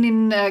the scene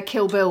in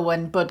Kill Bill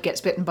when Bud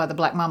gets bitten by the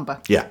black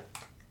mamba. Yeah.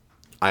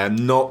 I am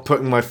not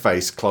putting my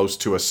face close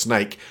to a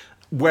snake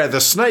where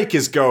the snake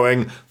is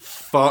going,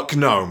 fuck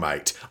no,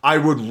 mate. I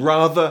would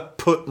rather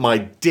put my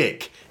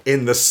dick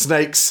in the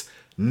snake's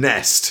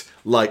nest,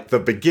 like the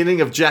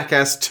beginning of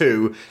Jackass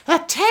 2, a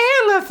tale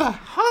of a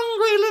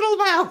hungry little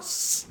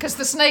mouse. Because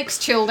the snake's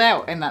chilled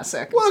out in that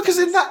circumstance. Well, because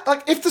in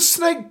that, if the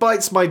snake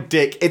bites my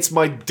dick, it's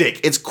my dick.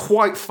 It's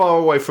quite far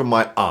away from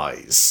my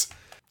eyes.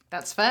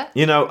 That's fair.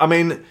 You know, I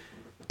mean,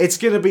 it's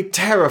going to be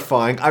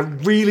terrifying. I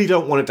really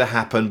don't want it to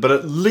happen, but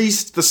at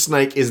least the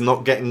snake is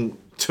not getting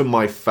to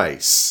my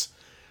face.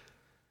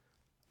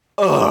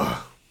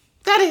 Ugh.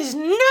 That is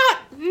not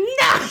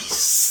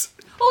nice.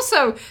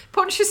 Also,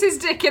 Pontius's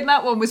dick in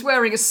that one was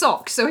wearing a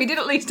sock, so he did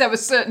at least have a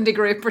certain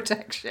degree of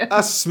protection.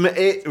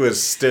 It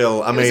was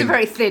still, It was a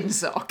very thin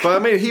sock. But I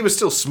mean, he was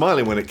still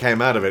smiling when it came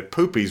out of it.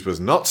 Poopies was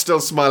not still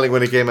smiling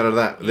when he came out of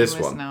this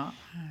one. Not.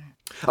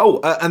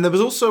 Oh, and there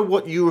was also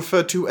what you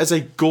referred to as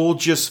a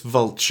gorgeous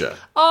vulture.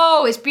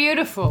 Oh, it's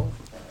beautiful.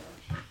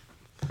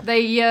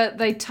 They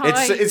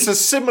tie. It's a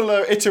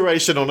similar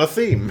iteration on a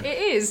theme. It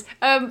is.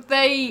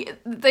 They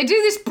do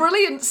this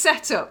brilliant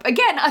setup.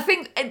 Again, I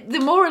think the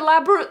more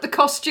elaborate the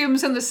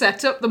costumes and the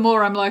setup, the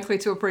more I'm likely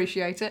to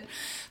appreciate it.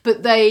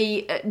 But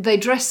they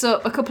dress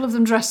up. A couple of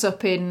them dress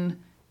up in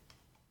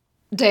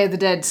Day of the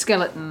Dead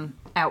skeleton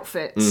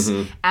outfits,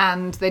 Mhm.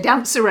 and they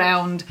dance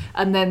around,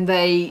 and then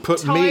they Put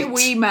tie meat.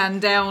 Wee Man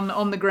down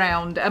on the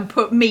ground and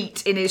put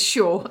meat in his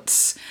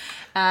shorts.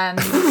 And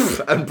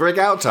And bring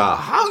out a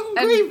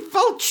hungry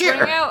vulture.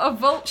 bring out a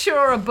vulture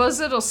or a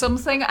buzzard or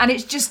something, and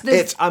it's just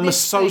this. I'm this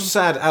so thing.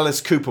 sad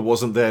Alice Cooper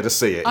wasn't there to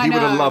see it. I He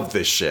would have know. loved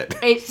this shit.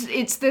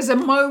 It's there's a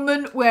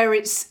moment where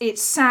it's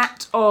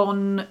sat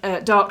on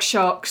Dark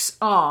Shark's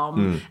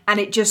arm and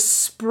it just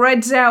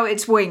spreads out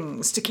its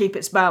wings to keep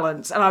its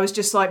balance, and I was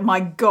just like, my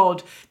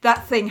God,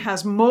 that thing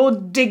has more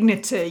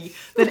dignity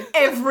than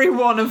every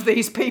one of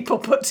these people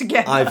put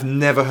together. I've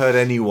never heard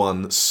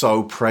anyone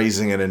so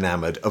praising and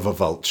enamoured of a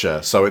vulture,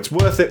 so it's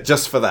worth it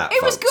just for that.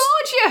 It was folks.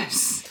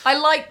 gorgeous. I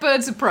like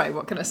birds of prey.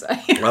 What can I say?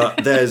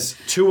 There's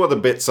two other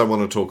bits I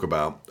want to talk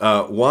about.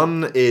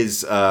 One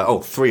is,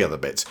 three other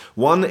bits.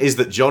 One is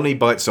that Johnny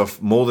bites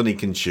off more than he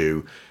can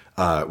chew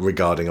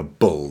regarding a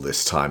bull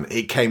this time.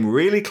 It came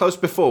really close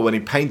before when he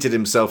painted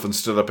himself and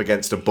stood up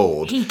against a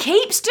board. He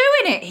keeps doing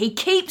it. He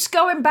keeps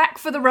going back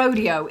for the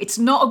rodeo. It's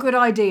not a good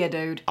idea,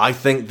 dude. I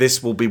think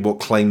this will be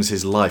what claims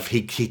his life.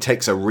 He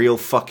takes a real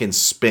fucking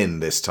spin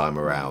this time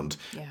around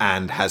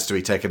and has to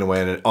be taken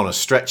away on a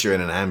stretcher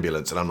in an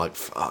ambulance. And I'm like,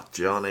 fuck,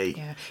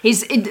 Johnny.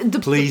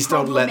 Please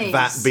don't let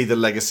that be the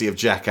legacy of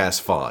Jackass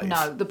 5.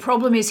 No, the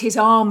problem is his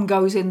arm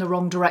goes in the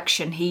wrong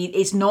direction. He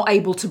is not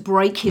able to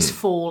break his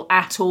fall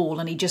at all,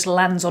 and he just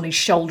lands on his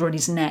shoulder and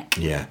his neck.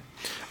 Yeah.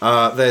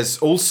 There's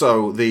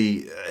also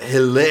the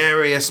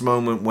hilarious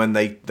moment when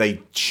they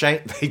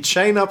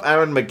chain up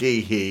Aaron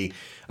McGehee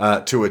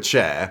to a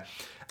chair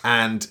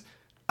and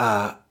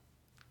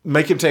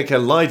make him take a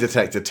lie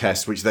detector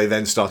test, which they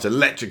then start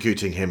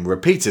electrocuting him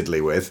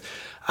repeatedly with.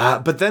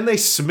 But then they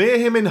smear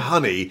him in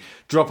honey,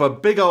 drop a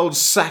big old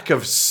sack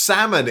of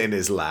salmon in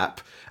his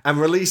lap, and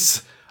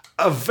release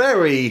a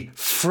very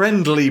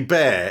friendly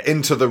bear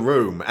into the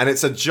room. And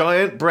it's a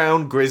giant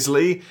brown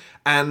grizzly.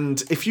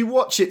 And if you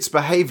watch its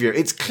behaviour,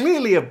 it's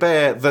clearly a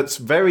bear that's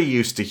very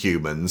used to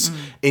humans,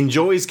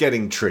 enjoys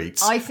getting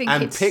treats, I think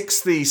and it's-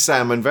 picks the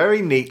salmon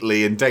very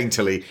neatly and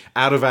daintily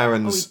out of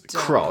Aaron's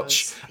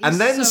crotch, and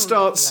then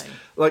starts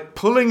like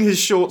pulling his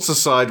shorts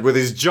aside with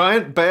his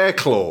giant bear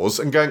claws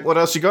and going, "What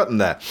else you got in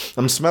there?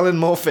 I'm smelling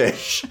more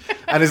fish."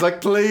 And he's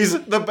like, "Please,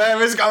 the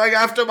bear is going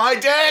after my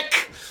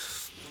dick."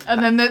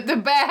 And then the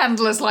bear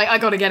handler's like, I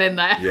got to get in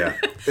there. Yeah,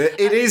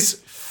 it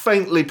is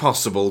faintly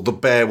possible the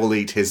bear will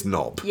eat his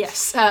knob.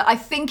 Yes, I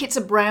think it's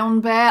a brown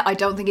bear. I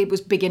don't think it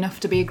was big enough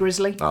to be a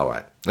grizzly. All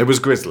right, it was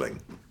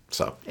grizzling,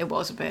 so. It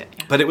was a bit,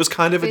 yeah. But it was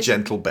kind of a It's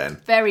gentle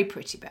Ben. Very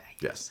pretty bear.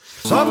 Yes.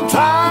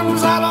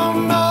 Sometimes I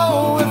don't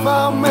know if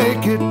I'll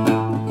make it.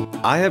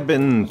 I have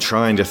been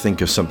trying to think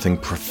of something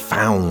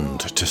profound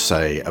to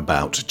say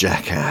about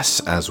Jackass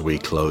as we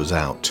close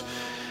out.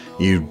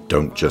 You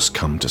don't just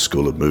come to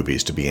School of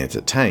Movies to be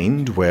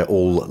entertained, we're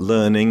all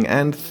learning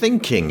and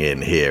thinking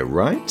in here,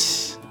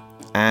 right?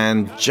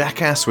 And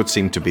Jackass would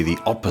seem to be the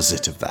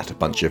opposite of that. A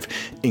bunch of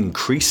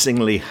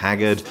increasingly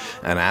haggard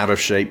and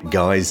out-of-shape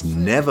guys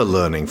never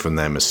learning from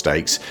their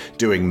mistakes,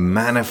 doing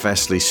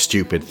manifestly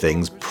stupid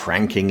things,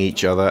 pranking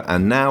each other,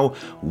 and now,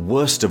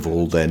 worst of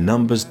all, their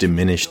numbers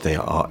diminished. They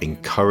are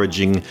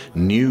encouraging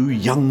new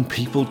young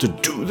people to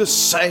do the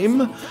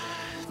same.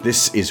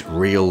 This is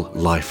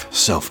real-life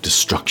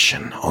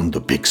self-destruction on the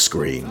big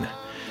screen.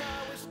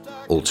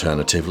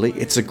 Alternatively,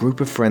 it's a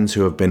group of friends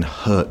who have been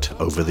hurt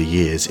over the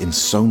years in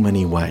so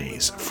many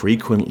ways,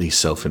 frequently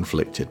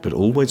self-inflicted, but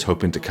always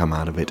hoping to come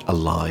out of it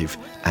alive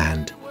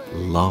and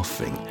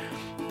laughing.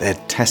 They're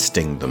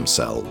testing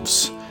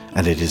themselves,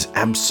 and it is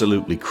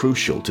absolutely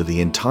crucial to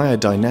the entire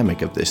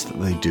dynamic of this that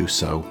they do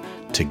so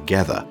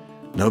together.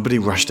 Nobody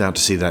rushed out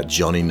to see that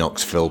Johnny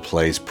Knoxville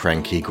Plays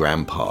Pranky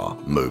Grandpa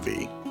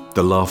movie.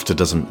 The laughter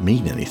doesn't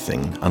mean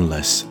anything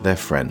unless their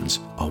friends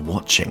are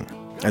watching.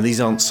 And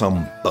these aren't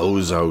some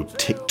bozo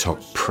TikTok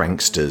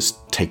pranksters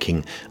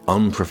taking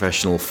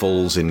unprofessional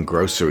falls in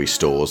grocery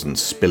stores and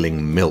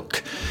spilling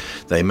milk.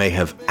 They may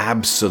have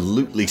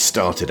absolutely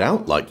started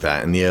out like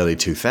that in the early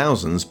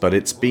 2000s, but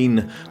it's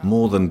been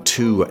more than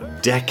 2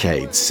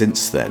 decades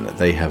since then.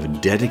 They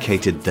have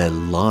dedicated their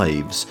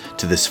lives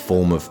to this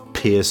form of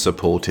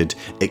peer-supported,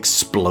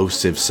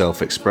 explosive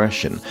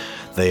self-expression.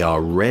 They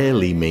are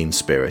rarely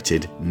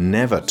mean-spirited,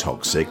 never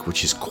toxic,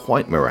 which is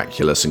quite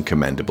miraculous and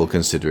commendable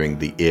considering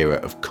the era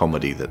of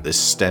comedy that this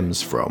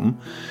stems from.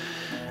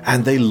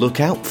 And they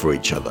look out for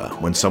each other.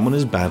 When someone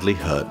is badly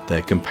hurt,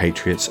 their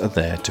compatriots are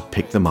there to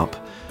pick them up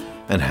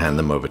and hand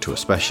them over to a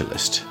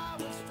specialist.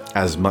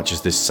 As much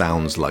as this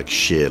sounds like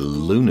sheer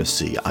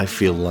lunacy, I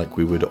feel like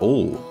we would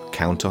all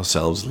count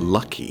ourselves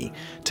lucky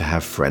to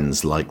have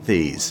friends like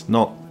these.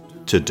 Not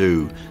to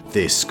do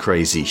this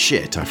crazy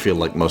shit. I feel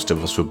like most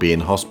of us would be in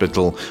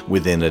hospital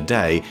within a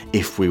day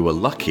if we were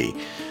lucky.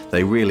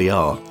 They really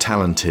are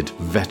talented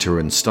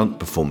veteran stunt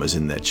performers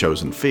in their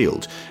chosen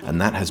field, and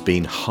that has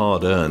been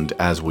hard-earned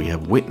as we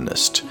have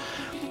witnessed.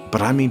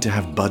 But I mean to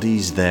have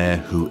buddies there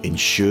who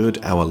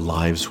ensured our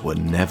lives were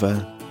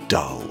never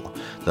dull,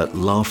 that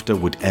laughter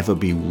would ever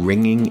be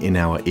ringing in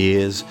our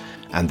ears,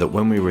 and that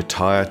when we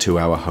retire to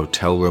our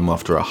hotel room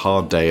after a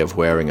hard day of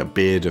wearing a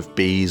beard of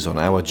bees on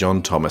our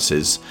John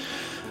Thomases,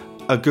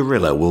 a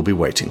gorilla will be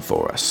waiting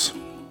for us.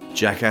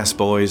 Jackass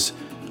boys,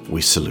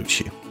 we salute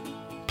you.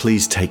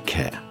 Please take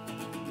care.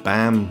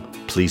 Bam,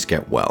 please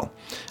get well.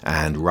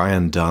 And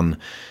Ryan Dunn,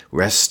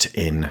 rest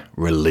in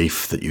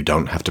relief that you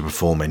don't have to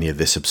perform any of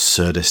this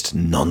absurdist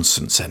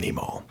nonsense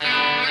anymore.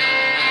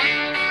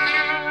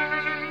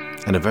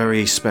 And a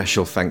very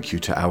special thank you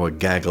to our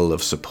gaggle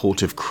of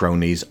supportive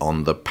cronies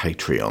on the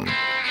Patreon.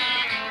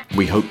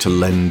 We hope to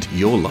lend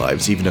your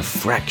lives even a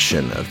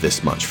fraction of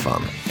this much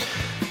fun.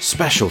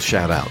 Special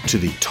shout out to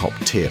the top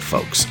tier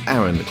folks: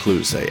 Aaron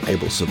Cluse,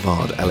 Abel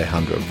Savard,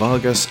 Alejandro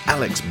Vargas,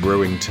 Alex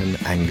Brewington,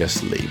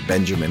 Angus Lee,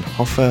 Benjamin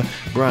Hoffer,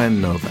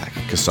 Brian Novak,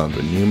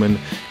 Cassandra Newman,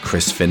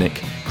 Chris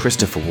Finnick,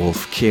 Christopher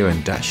Wolf,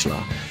 Kieran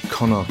Dashler,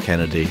 Connor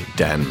Kennedy,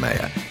 Dan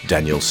Mayer,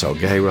 Daniel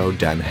Salgueiro,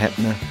 Dan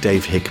Hepner,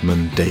 Dave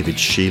Hickman, David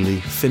Sheely,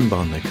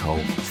 Finbar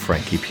Nicole,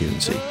 Frankie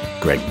Punzi,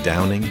 Greg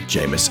Downing,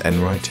 Jameis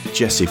Enright,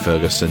 Jesse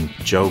Ferguson,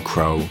 Joe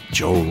Crow,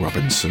 Joel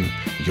Robinson,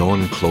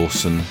 Jorn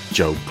Clausen,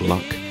 Joe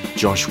Gluck,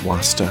 Josh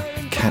Waster,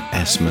 Kat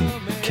Essman,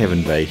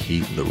 Kevin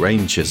Vahey,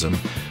 Lorraine Chisholm,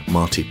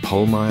 Marty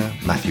Polmeyer,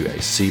 Matthew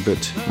A.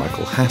 Siebert,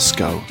 Michael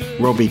Haskell,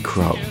 Robbie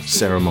Crow,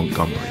 Sarah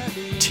Montgomery,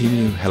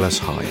 Timu Hellas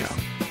Hayo,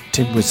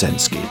 Tim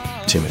Wazensky,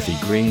 Timothy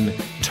Green,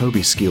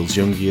 Toby Skeels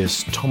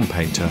Jungius, Tom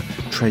Painter,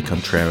 Trey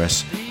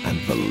Contreras, and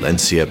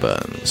Valencia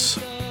Burns.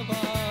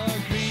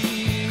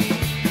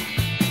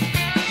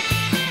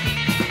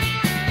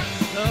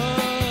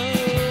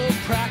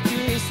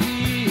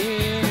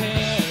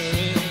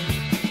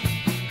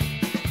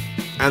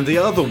 And the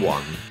other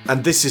one,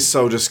 and this is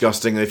so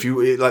disgusting. If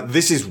you like,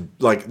 this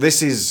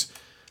is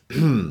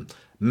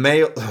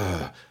male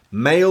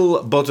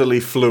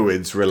bodily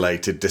fluids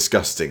related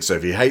disgusting. So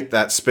if you hate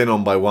that, spin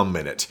on by 1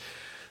 minute.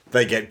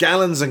 They get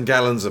gallons and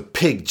gallons of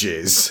pig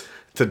jizz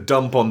to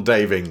dump on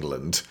Dave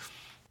England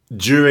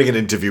during an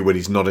interview when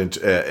he's not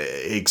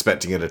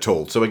expecting it at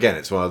all. So again,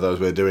 it's one of those,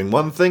 we're doing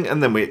one thing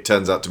and then it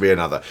turns out to be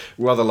another.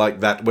 Rather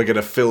like that, we're going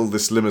to fill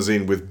this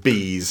limousine with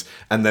bees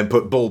and then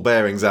put ball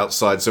bearings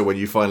outside so when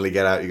you finally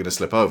get out, you're going to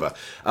slip over.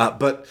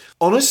 But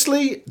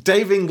honestly,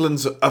 Dave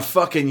England's a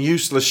fucking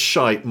useless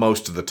shite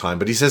most of the time,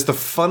 but he says the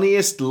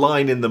funniest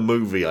line in the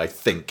movie, I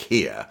think,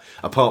 here,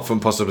 apart from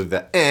possibly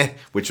the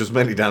which was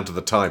mainly down to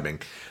the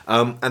timing,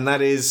 and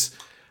that is,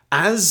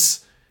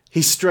 as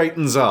he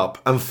straightens up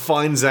and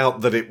finds out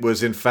that it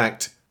was, in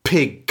fact,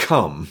 pig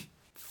cum.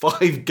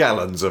 5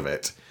 gallons of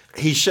it.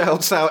 He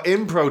shouts out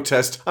in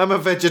protest, "I'm a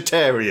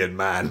vegetarian,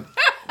 man."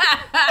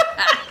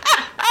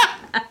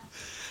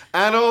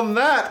 And on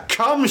that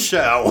cum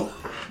shell,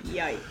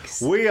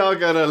 yikes, we are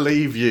going to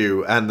leave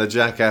you and the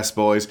Jackass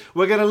boys.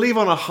 We're going to leave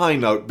on a high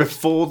note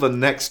before the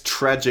next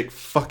tragic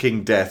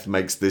fucking death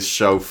makes this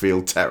show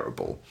feel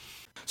terrible.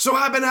 So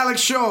I've been Alex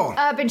Shaw.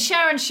 I've been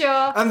Sharon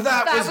Shaw. And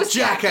that was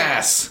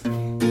Jackass.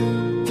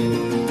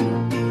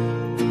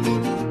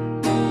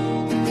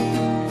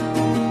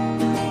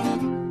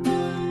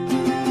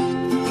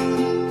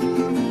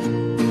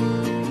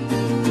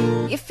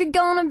 If you're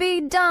gonna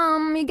be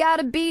dumb, you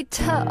gotta be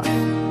tough.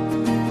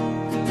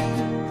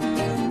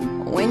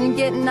 When you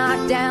get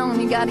knocked down,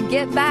 you gotta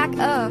get back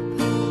up.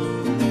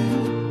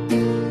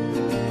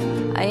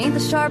 I ain't the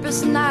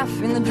sharpest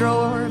knife in the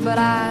drawer, but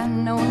I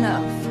know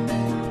enough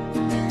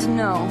to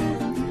know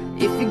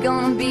if you're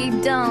gonna be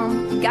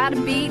dumb, you gotta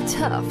be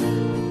tough.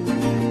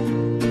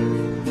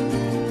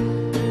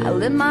 I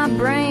lit my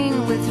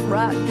brain with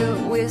vodka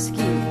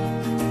whiskey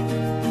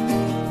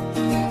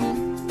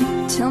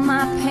till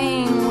my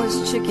pain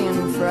was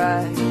chicken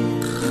fried.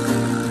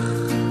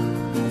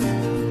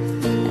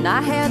 And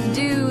I had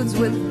dudes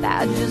with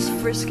badges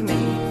frisk me,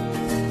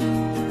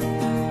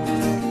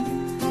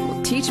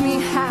 will teach me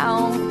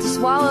how to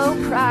swallow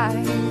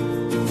pride.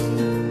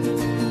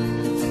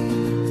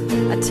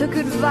 I took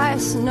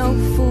advice no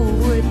fool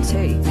would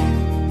take.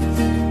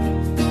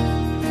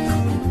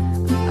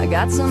 I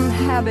got some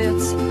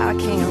habits I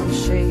can't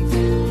shake.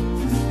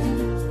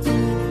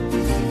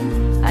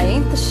 I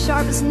ain't the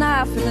sharpest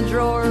knife in the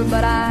drawer,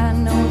 but I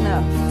know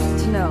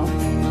enough to know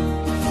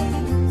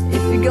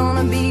if you're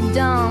gonna be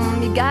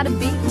dumb, you gotta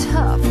be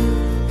tough.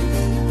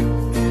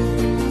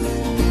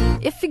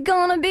 If you're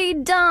gonna be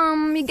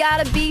dumb, you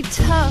gotta be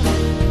tough.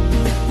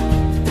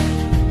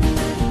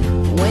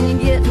 When you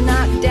get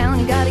knocked down,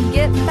 you gotta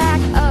get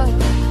back up.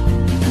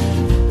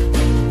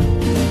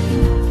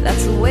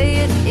 That's the way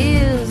it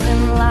is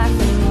in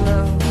life and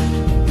love.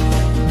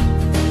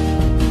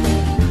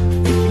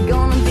 If you're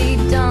gonna be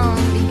dumb,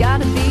 you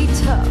gotta be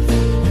tough.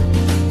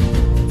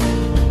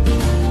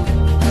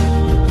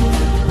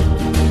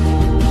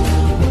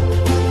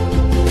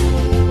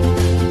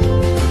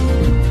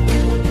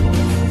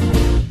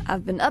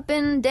 I've been up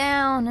and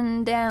down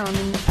and down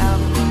and out.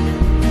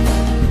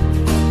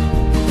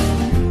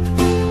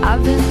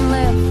 I've been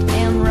left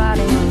and right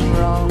and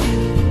wrong.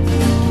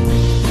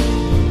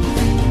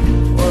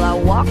 Well, I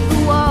walk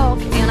the walk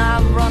and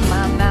I've run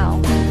my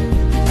mouth.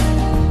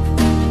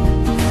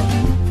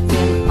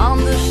 Been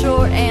on the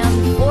short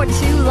end for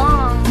too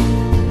long.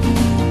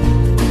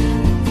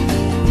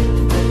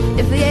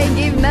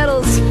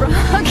 for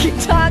honky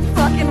tonk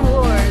fucking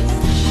wars.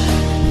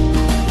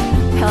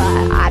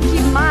 Hell, I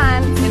keep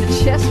mine in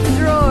a chest of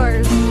drawers.